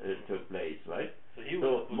Revolution took place, right?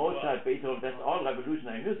 So Mozart, Beethoven, that's all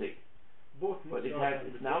revolutionary music. But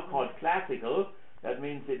it's now called classical. That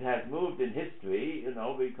means it has moved in history,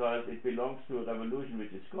 because it belongs to a revolution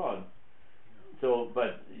which is gone. So,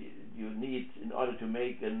 but you need, in order to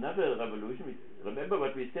make another revolution, remember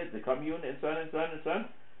what we said, the commune and so on and so on and so on.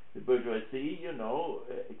 The bourgeoisie,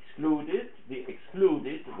 excluded the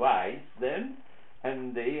excluded wise then,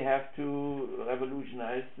 and they have to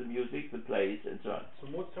revolutionize the music, the plays, and so on. So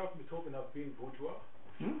Mozart and Beethoven have been bourgeois?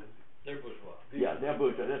 They're bourgeois. Yeah, they're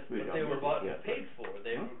bourgeois. That's bourgeois. But they were paid for.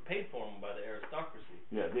 They were paid for them by the aristocracy.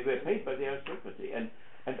 Yeah, they were paid by the aristocracy, and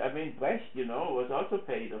I mean Brecht, was also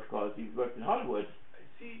paid, of course. He worked in Hollywood.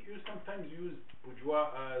 See, you sometimes use bourgeois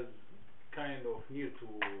as kind of near to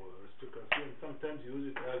aristocracy, and sometimes you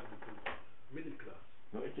use it as middle class.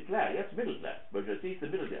 No, it's a class. That's middle class. Bourgeoisie is the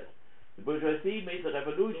middle class. The bourgeoisie made the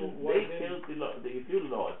revolution. So they killed the feudal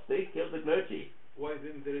lords. They killed the clergy. Why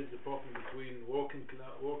then there is a problem between working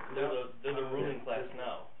class? They're the ruling class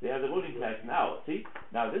now. They are the ruling class now. See,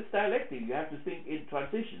 now this dialectic, you have to think in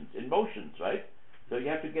transitions, in motions, right? So you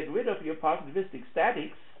have to get rid of your positivistic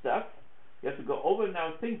static stuff. You have to go over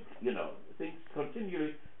now. Think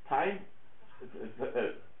continually. Time.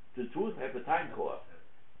 The truth has a time core.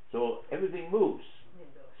 So everything moves.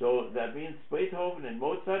 So that means Beethoven and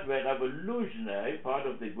Mozart were revolutionary, part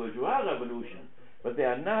of the bourgeois revolution, but they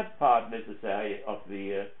are not part necessarily of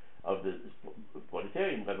the